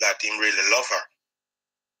prove that he really love her.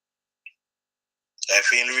 If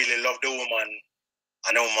he really love the woman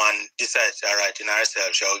and the woman decides, all right, in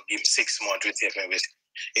herself, she'll give him 6 months to see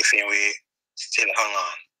if he will still hang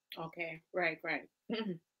on. Okay, right.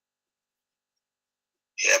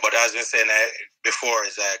 Yeah, but as we said before,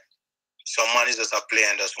 it's like some man is just a player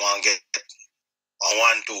and just want to get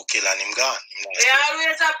 1-2 kill and him gone. They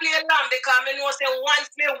always a play long because I know say once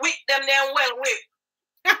me whip them, then well whip.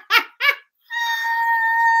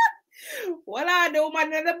 Well, the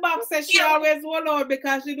woman in the box says she always won out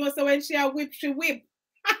because she knows so when she whip, she whip.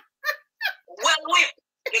 Well whip.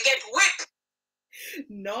 You get whipped.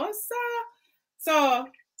 No, sir. So,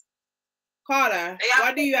 Carter,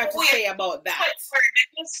 what do you have to say about that?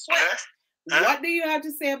 What do you have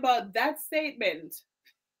to say about that statement?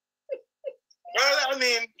 Well, I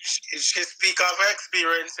mean, she speak of her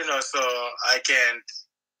experience, so I can't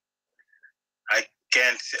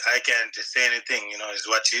say anything, it's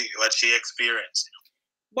what she experienced.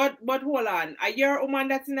 But hold on, are you a woman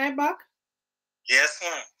that's in her back? Yes,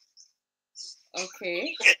 ma'am.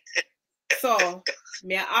 Okay. So,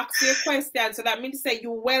 may I ask you a question? So that means to say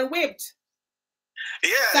you well whipped.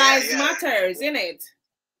 Yeah. Size matters, innit?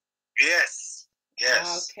 Yes.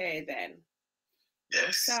 Okay then.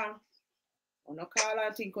 Yes. Sir. No call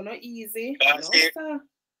I think no easy.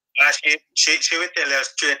 She will tell you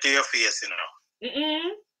straight to your face,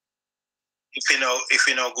 If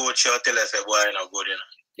you know good, she'll tell us boy you're not good,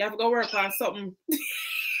 You have to go work on something.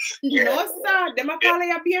 No, sir. Them a call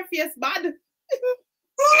you bare face bad.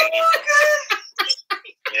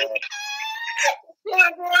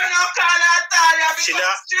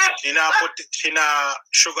 She not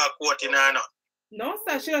sugar coat in her. No,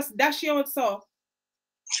 sir. She just dash you out, so.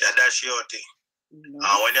 She dash you out. And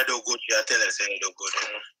when you do good, you tell us you do good.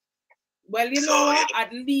 Well, you know what?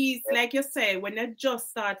 At least, like you say, when you just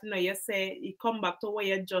start, you say you come back to where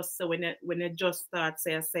you just say when you just start,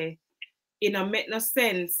 say it don't make no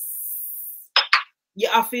sense. You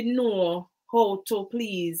have to know how to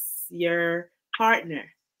please your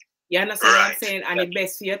partner. You understand what I'm saying? And it's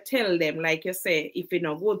best for you tell them, like you say, if it's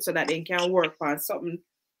not good, so that they can work on something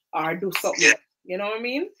or do something. Yeah. You know what I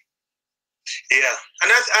mean? Yeah,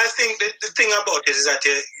 and I think the thing about it is that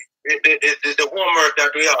the homework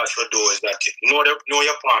that we all should do is that know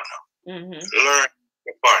your partner, learn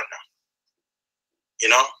your partner,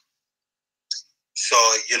 so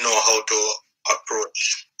you know how to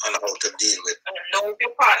approach and how to deal with. And know if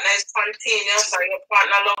your partner is spontaneous or your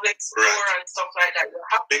partner loves explore and stuff like that.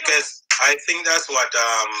 Because I think that's what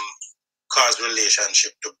cause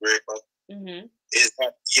relationship to break up. Is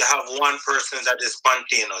that you have one person that is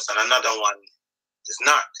spontaneous and another one is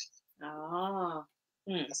not.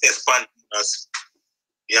 It's spontaneous.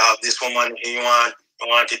 You have this woman you want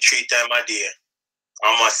it 3 times a day,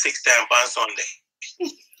 almost 6 times on Sunday.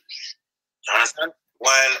 You understand?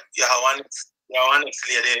 While you have one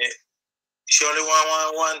lady, she only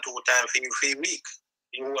want 1-2 times for a week.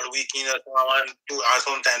 the whole weekend or 1, 2, or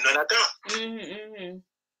sometimes none at all.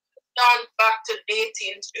 Down back to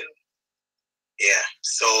dating too. Yeah.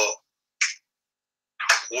 So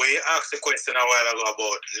we asked the question a while ago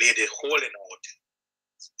about lady holding out.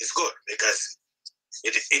 It's good because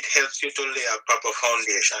it helps you to lay a proper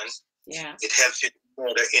foundation. Yeah. It helps you to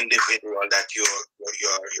know the individual that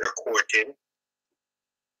you're courting.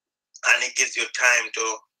 And it gives you time to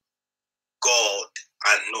go out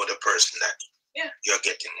and know the person that you're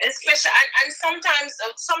getting. Especially and sometimes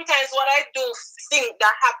what I do think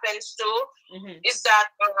that happens too is that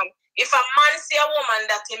if a man see a woman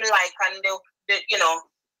that him like and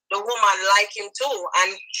the woman like him too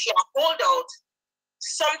and she hold out,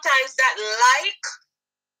 sometimes that like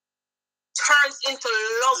turns into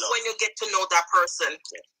love when you get to know that person.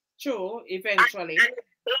 True, eventually. And it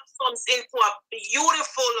blossoms into a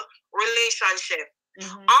beautiful relationship.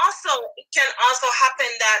 Also, it can also happen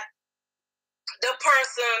that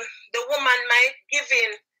the woman might give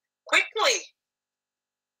in quickly,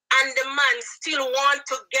 and the man still want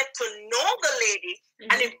to get to know the lady,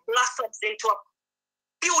 and it blossoms into a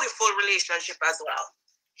beautiful relationship as well.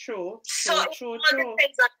 True. So it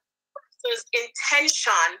depends on the person's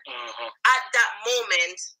intention at that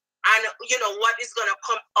moment, and what is going to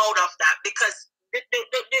come out of that, because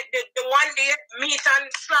the one day meet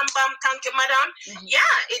and slam bam, thank you, madam.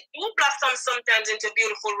 Yeah, it do blossom sometimes into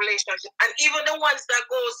beautiful relationship, and even the ones that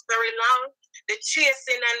goes very long, the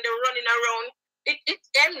chasing and the running around, it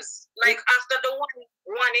ends like after the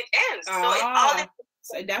one it ends.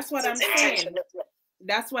 So that's what I'm saying.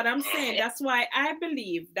 That's what I'm saying. That's why I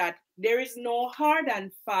believe that there is no hard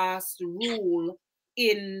and fast rule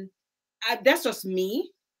in. That's just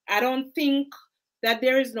me. I don't think that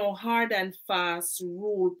there is no hard and fast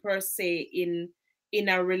rule per se in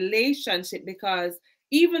a relationship, because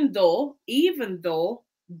even though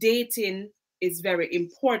dating is very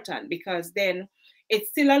important, because then it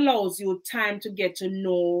still allows you time to get to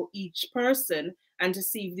know each person and to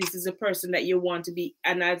see if this is a person that you want to be.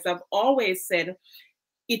 And as I've always said,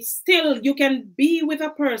 it's still, you can be with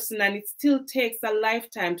a person and it still takes a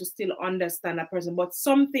lifetime to still understand a person, but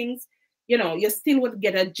some things, you still would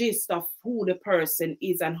get a gist of who the person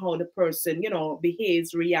is and how the person,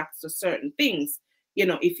 behaves, reacts to certain things,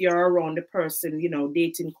 if you're around the person,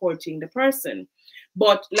 dating, courting the person.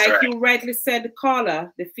 But like you rightly said,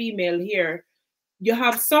 caller, the female here, you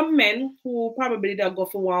have some men who probably don't go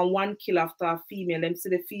for one kill after a female. Them see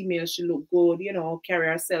the female, she look good, carry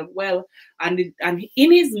herself well. And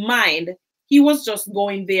in his mind, he was just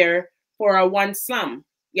going there for a one slam.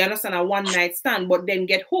 You understand? A one night stand, but then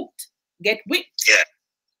get hooked, get whipped. Yeah.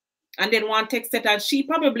 And then one text it, and she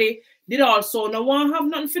probably did also no one have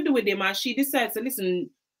nothing to do with him. And she decides to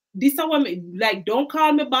listen, this a woman, like, don't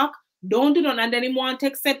call me back, don't do nothing. And then he want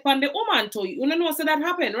text set on the woman to you. You know so that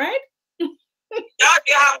happened, right?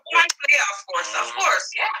 You have one player, of course,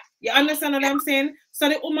 yeah. You understand what I'm saying? So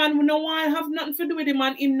the woman no one have nothing to do with him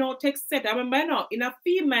and him no text set. I remember now, in a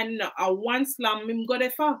female, a one slam, him go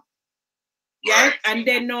there for. Yeah, and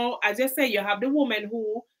then now, as I say, you have the woman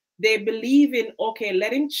who they believe in, okay,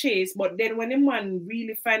 let him chase, but then when the man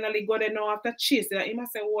really finally got there now after chase, he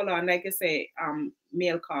must say, hold on, like I say,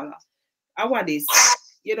 male caller, what is,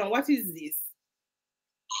 what is this?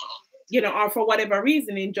 Or for whatever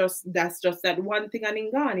reason, that's just that one thing and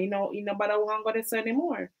in gone, nobody won't go this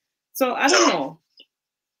anymore. So I don't know.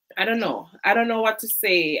 I don't know what to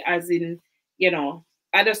say, as in,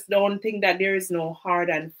 I just don't think that there is no hard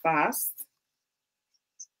and fast.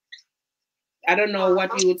 I don't know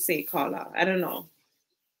what you would say, caller. I don't know.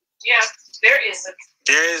 Yeah, there isn't.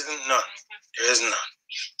 There is none. There is none.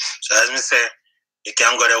 So as me say, you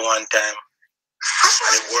can go there one time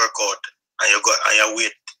and it work out, and you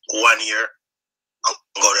wait 1 year and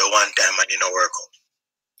go there one time and it don't work out.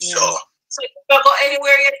 Yeah. So you ever go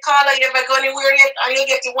anywhere yet, caller? You ever go anywhere yet and you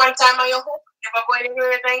get it one time on your hook? You ever go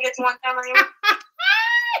anywhere yet and you get it one time on your hook?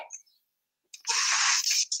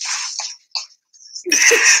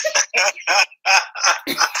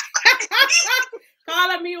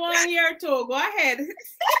 Caller, me one here too. Go ahead.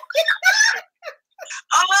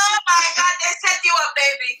 Oh my God, they set you up,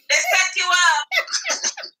 baby. They set you up.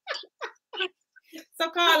 So,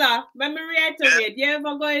 caller, let me reiterate. You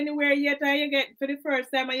ever go anywhere yet and you get, for the first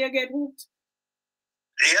time, and you get hooked?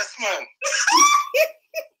 yes, man.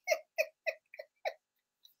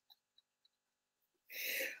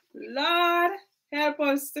 Lord, help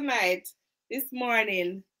us tonight, this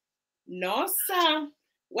morning. No, sir.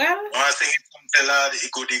 Well, I sing it from the Lord,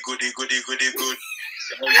 goody, goody, goody, goody, good.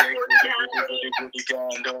 Goody,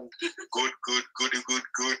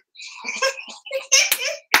 good.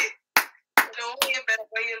 No, you better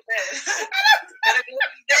go to bed. Better do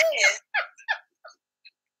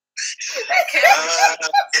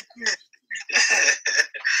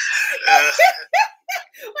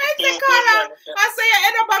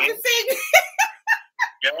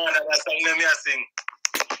let me sing.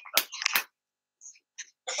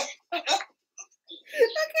 Okay,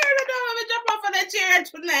 I don't want to jump off of the chair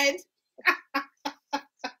tonight.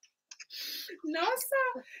 No,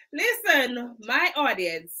 sir. Listen, my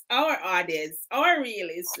audience, our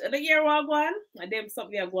realists, and the year we're going, and them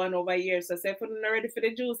something are going over here. So, say, if you're not ready for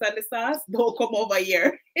the juice and the sauce, don't come over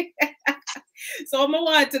here. So, I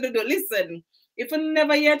want to do, listen, if you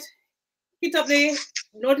never yet hit up the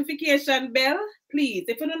notification bell, please.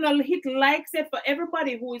 If you don't hit like, say, for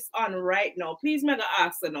everybody who is on right now, please make a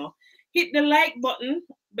ask, you know, hit the like button,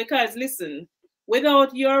 because, listen,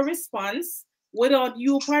 without your response, without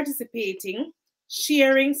you participating,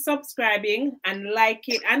 sharing, subscribing, and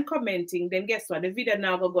liking and commenting, then guess what? The video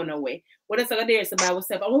now go away. What is there is about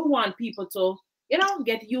ourselves? And we want people to, you know,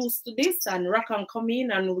 get used to this and rock and come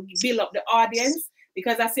in and build up the audience,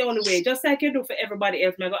 because that's the only way. Just like you do for everybody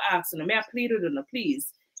else, may I go ask you, may I plead with you,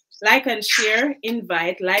 please? Like and share,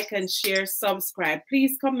 invite, like and share, subscribe.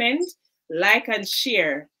 Please comment, like and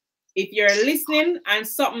share. If you're listening and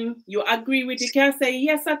something you agree with, you can say,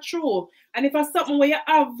 yes, that's true. And if it's something where you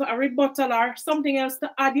have a rebuttal or something else to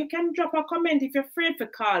add, you can drop a comment if you're afraid for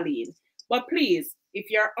calling. But please, if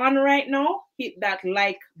you're on right now, hit that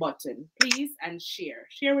like button, please, and share.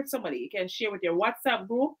 Share with somebody. You can share with your WhatsApp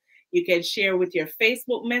group. You can share with your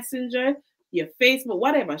Facebook Messenger, your Facebook,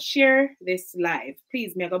 whatever. Share this live.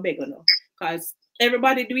 Please, me go beg on, because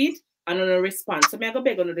everybody do it and on a response. So me go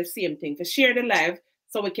beg on the same thing. To share the live,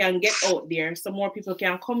 so we can get out there, so more people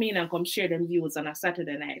can come in and come share them views on a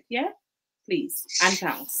Saturday night. Yeah? Please. And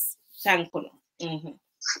thanks. Thank you.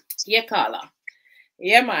 Yeah, Carla.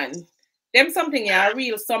 Yeah, man. Them something, yeah,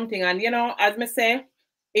 real something. And, you know, as me say,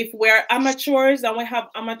 if we're amateurs and we have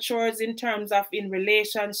amateurs in terms of in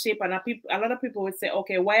relationship, and a lot of people would say,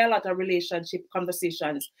 okay, why a lot of relationship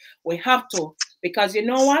conversations? We have to, because you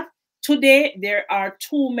know what? Today, there are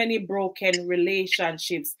too many broken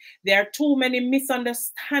relationships. There are too many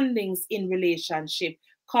misunderstandings in relationship,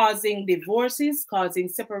 causing divorces, causing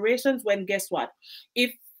separations, when guess what?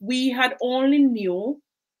 If we had only knew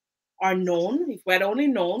or known, if we had only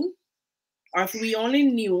known, or if we only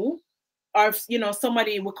knew, or if, you know,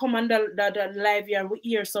 somebody would come on the live here and we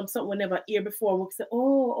hear something we never hear before, we'll say,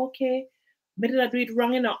 oh, okay, maybe I do it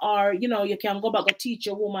wrong, you know, or, you know, you can go back and teach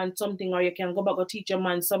a woman something, or you can go back and teach a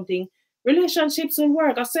man something. Relationships will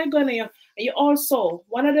work. I say, you also,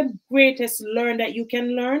 one of the greatest learn that you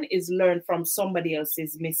can learn is learn from somebody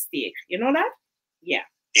else's mistake. You know that? Yeah.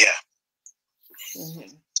 Yeah.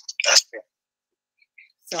 That's true.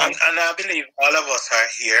 So, and I believe all of us are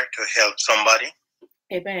here to help somebody.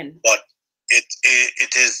 Amen. But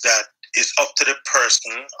it is that it's up to the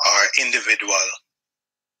person or individual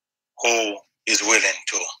who is willing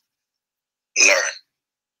to learn.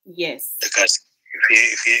 Yes. Because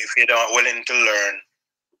if you're not willing to learn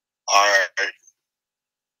or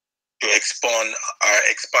to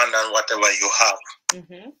expand on whatever you have,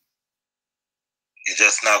 it's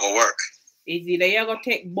just not gonna work. It's either you're gonna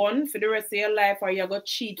take bun for the rest of your life, or you're gonna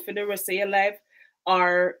cheat for the rest of your life,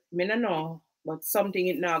 or I don't know, but something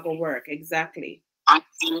is not gonna work. Exactly.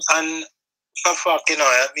 And for fuck, you know,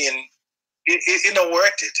 I mean, it don't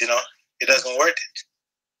worth it, you know. It doesn't worth it.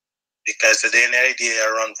 Because at the end of the day, I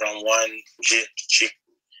run from one chick,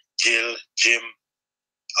 Jill, Jim,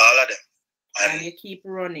 all of them. And you keep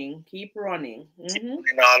running. Keep running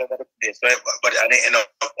all over the place. But at the end of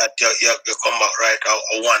that, you come back right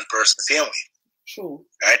out one person same way. True.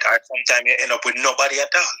 Right? Or sometimes you end up with nobody at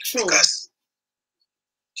all. True. Because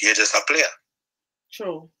you're just a player.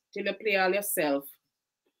 True. Till you play all yourself.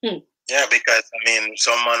 Yeah, because, I mean,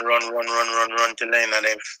 some man run till they in their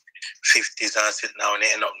 50s and sit now and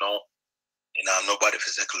they end up now. You know, nobody to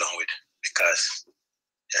settle along with, because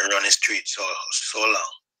they run the street so long.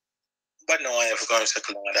 But no one ever going to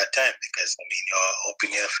settle along at that time, because, I mean, you're up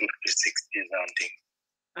in your 50s, 60s and things.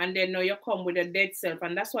 And then now you come with a dead self.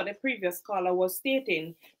 And that's what the previous caller was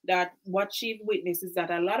stating, that what she witnessed is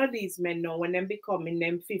that a lot of these men now, when they become in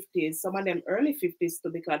them 50s, some of them early 50s too,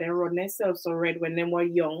 because they run themselves so red when they were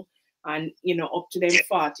young, and, you know, up to them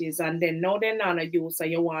 40s. And then now they're not a use, so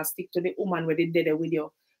you want to stick to the woman where they did it with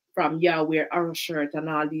you from wear our shirt and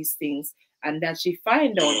all these things. And that she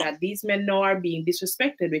find out that these men now are being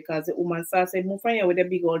disrespected, because the woman starts saying, move from here with a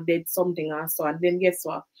big old dead something and so. And then guess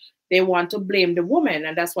what? They want to blame the woman.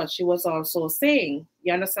 And that's what she was also saying.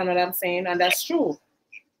 You understand what I'm saying? And that's true.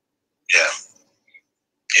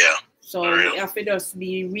 Yeah. So we have to just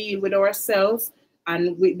be real with ourselves,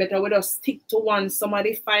 and we better with us stick to one.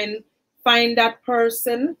 Somebody find that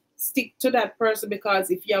person, stick to that person,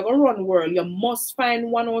 because if you're going to run world, you must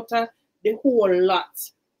find one out of the whole lot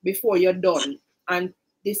before you're done and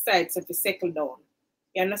decide to settle down.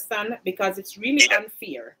 You understand? Because it's really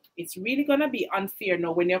unfair. It's really gonna be unfair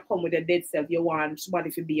now when you come with a dead self. You want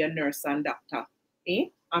somebody to be a nurse and doctor,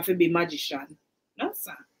 and to be magician. No,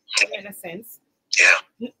 sir. In a sense.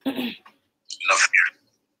 Yeah. No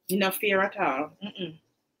fear. No fear at all.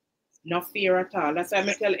 No fear at all. That's why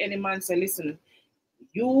I tell any man, say, listen,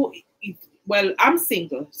 well, I'm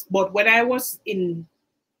single, but when I was in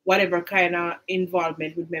whatever kind of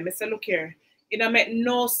involvement with me, I say, look here, it don't make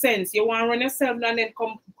no sense. You want to run yourself and then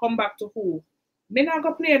come back to who? Me not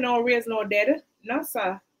go play no raise no dead. No,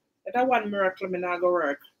 sir. That one miracle me not go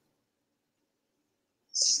work.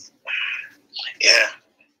 Yeah.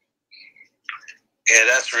 Yeah,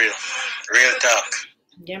 that's real. Real talk.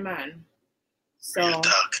 Yeah, man. So,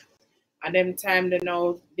 at them time, they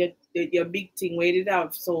know your big thing where it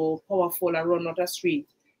have so powerful and run out the street.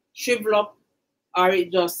 Shrivel up, or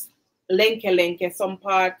it just lenke, some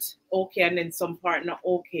part okay, and then some part not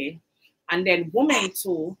okay. And then women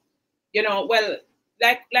too, you know, well,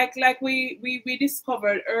 like we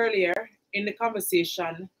discovered earlier in the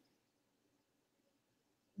conversation,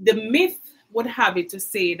 the myth would have it to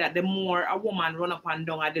say that the more a woman run up and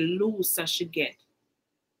down, the looser she get.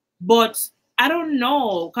 But I don't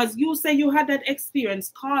know, because you say you had that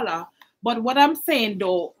experience, Carla. But what I'm saying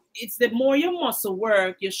though, it's the more your muscle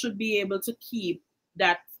work, you should be able to keep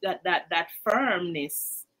that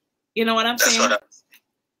firmness. You know what I'm saying?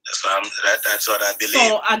 That's what I believe.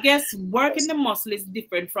 So I guess working the muscle is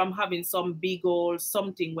different from having some big old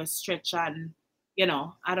something with stretch and, you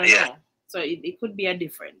know, I don't know. So it could be a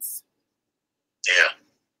difference. Yeah.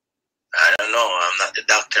 I don't know. I'm not the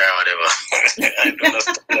doctor or whatever. I don't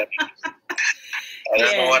know. I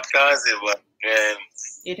don't know what caused it, but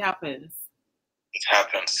it happens. It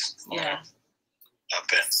happens. Yeah. It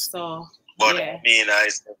happens. So, but I mean, I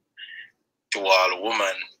say to all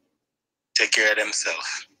women, take care of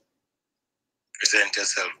themselves. Present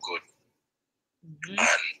yourself good. And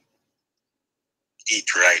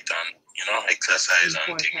eat right and, you know, exercise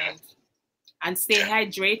and things. And stay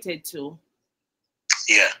hydrated too.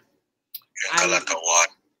 Yeah. Drink a lot of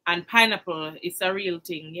water. And pineapple is a real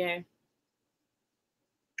thing, yeah.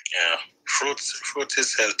 Yeah. Fruit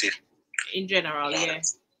is healthy. In general, yeah.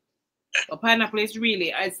 But pineapple is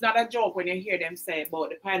really, it's not a joke when you hear them say about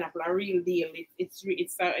the pineapple, a real deal. It's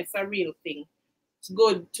a real thing. It's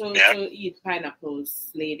good to eat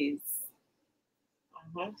pineapples, ladies.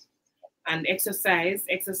 And exercise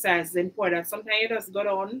is important. Sometimes you just go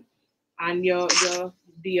down and you do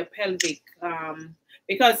your pelvic,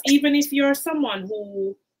 because even if you're someone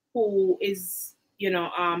who is, you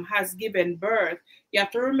know, has given birth, you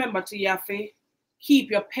have to remember to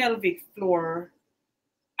keep your pelvic floor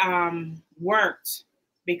worked,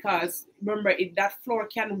 because remember that floor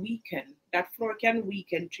can weaken.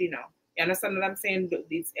 You know. You understand what I'm saying?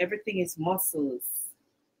 Everything is muscles.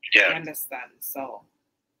 Yeah. You understand? So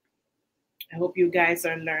I hope you guys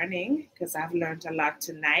are learning, because I've learned a lot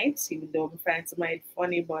tonight, even though we find some of it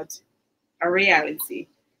funny, but a reality.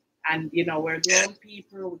 And, you know, we're grown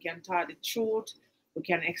people. We can talk the truth. We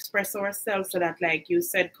can express ourselves so that, like you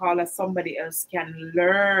said, Carla, somebody else can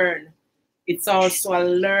learn. It's also a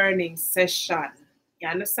learning session. You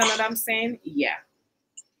understand what I'm saying? Yeah.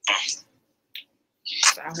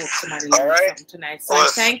 So I hope somebody learned something tonight. So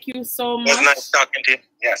thank you so much. It was nice talking to you.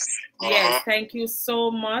 Yes. Yes, thank you so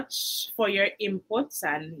much for your inputs.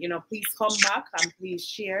 And, you know, please come back and please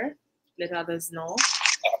share. Let others know.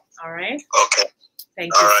 All right? Okay.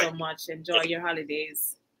 Thank you so much. Enjoy your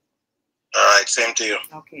holidays. All right. Same to you.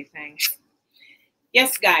 Okay, thanks.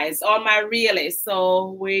 Yes, guys, all my realists.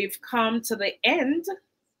 So we've come to the end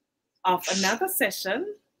of another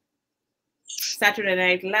session. Saturday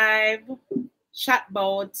Night Live,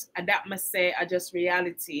 chatbot, adapt my say, adjust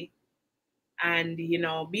reality. And, you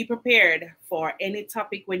know, be prepared for any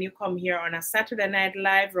topic when you come here on a Saturday Night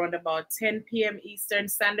Live around about 10 p.m. Eastern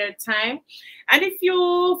Standard Time. And if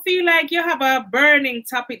you feel like you have a burning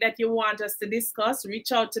topic that you want us to discuss,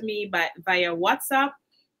 reach out to me via WhatsApp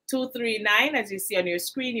 239. As you see on your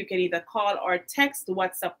screen, you can either call or text.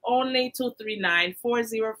 WhatsApp only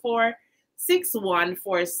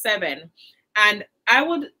 239-404-6147. And I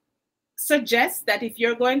would suggest that if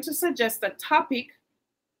you're going to suggest a topic,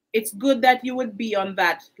 it's good that you would be on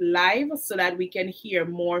that live so that we can hear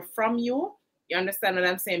more from you. You understand what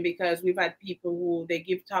I'm saying? Because we've had people who they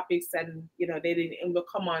give topics and, you know, they didn't even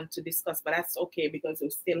come on to discuss, but that's okay because we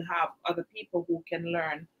still have other people who can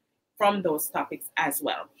learn from those topics as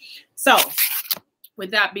well. So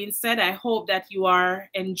with that being said, I hope that you are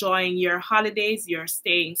enjoying your holidays. You're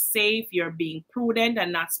staying safe. You're being prudent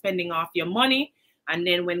and not spending off your money. And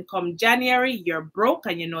then when come January, you're broke,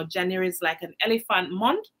 and you know January is like an elephant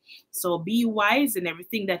month. So be wise in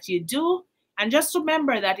everything that you do. And just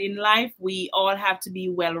remember that in life, we all have to be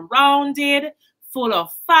well-rounded, full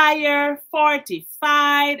of fire,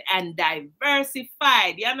 fortified, and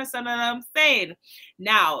diversified. You understand what I'm saying?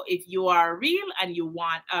 Now, if you are real and you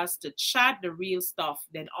want us to chat the real stuff,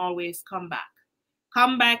 then always come back.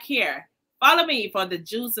 Come back here. Follow me for the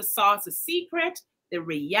juice, the sauce, the secret, the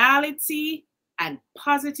reality, and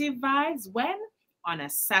positive vibes. When? On a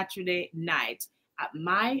Saturday night at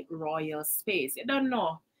my royal space. You don't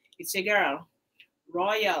know. It's your girl,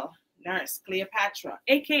 Royal Nurse Cleopatra,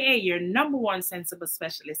 aka your #1 sensible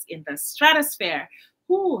specialist in the stratosphere,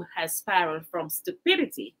 who has spiraled from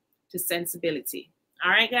stupidity to sensibility.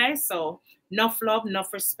 All right, guys. So enough love,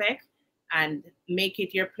 enough respect, and make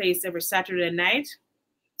it your place every Saturday night.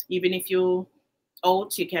 Even if you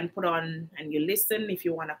out, you can put on and you listen. If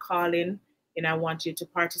you want to call in, and I want you to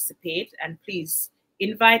participate. And please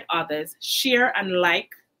invite others, share and like,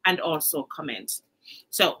 and also comment.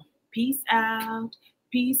 So peace out.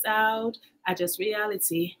 Peace out. I just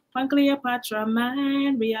reality. From Cleopatra,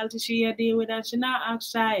 man. Reality she a deal with and she not act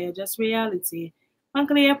shy. Just reality. From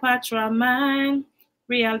Cleopatra, man.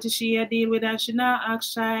 Reality she a deal with and she not act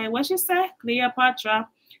shy. What she say? Cleopatra.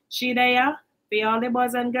 She there. For all the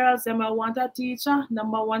boys and girls, them I want a teacher.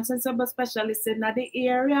 #1 sensible specialist in the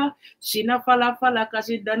area. She not follow cause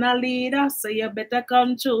she done a leader. So you better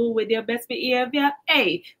come through with your best behavior.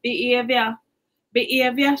 Hey, behavior.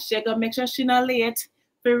 She gonna make sure she not late.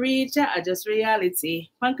 For reach her, I just reality.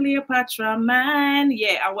 From Cleopatra, man.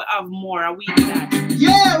 Yeah, I will have more. I will that.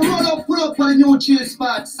 Yeah, pull up on the new chill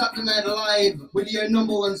spot, Saturday Night Live, with your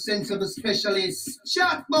 #1 sensible specialist.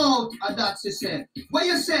 Chat about, that's it say. What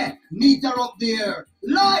you say? Meet her up there,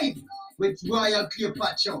 live, with Royal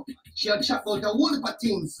Cleopatra. She'll chat about a whole heap of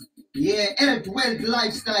things. Yeah, health, wealth,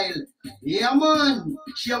 lifestyle. Yeah, man.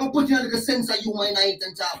 She'll put you in a sense of humor night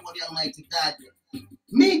and talk about the Almighty God.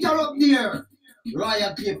 Meet her up there,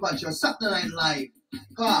 Royal Cleopatra, Saturday Night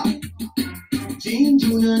Live. Gene,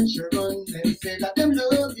 Junior, and Sharon, them say that them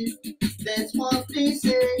love it. That's what they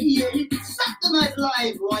say, yeah. Saturday Night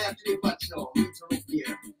Live, Royal Cleopatra, meet her up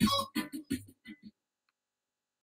there.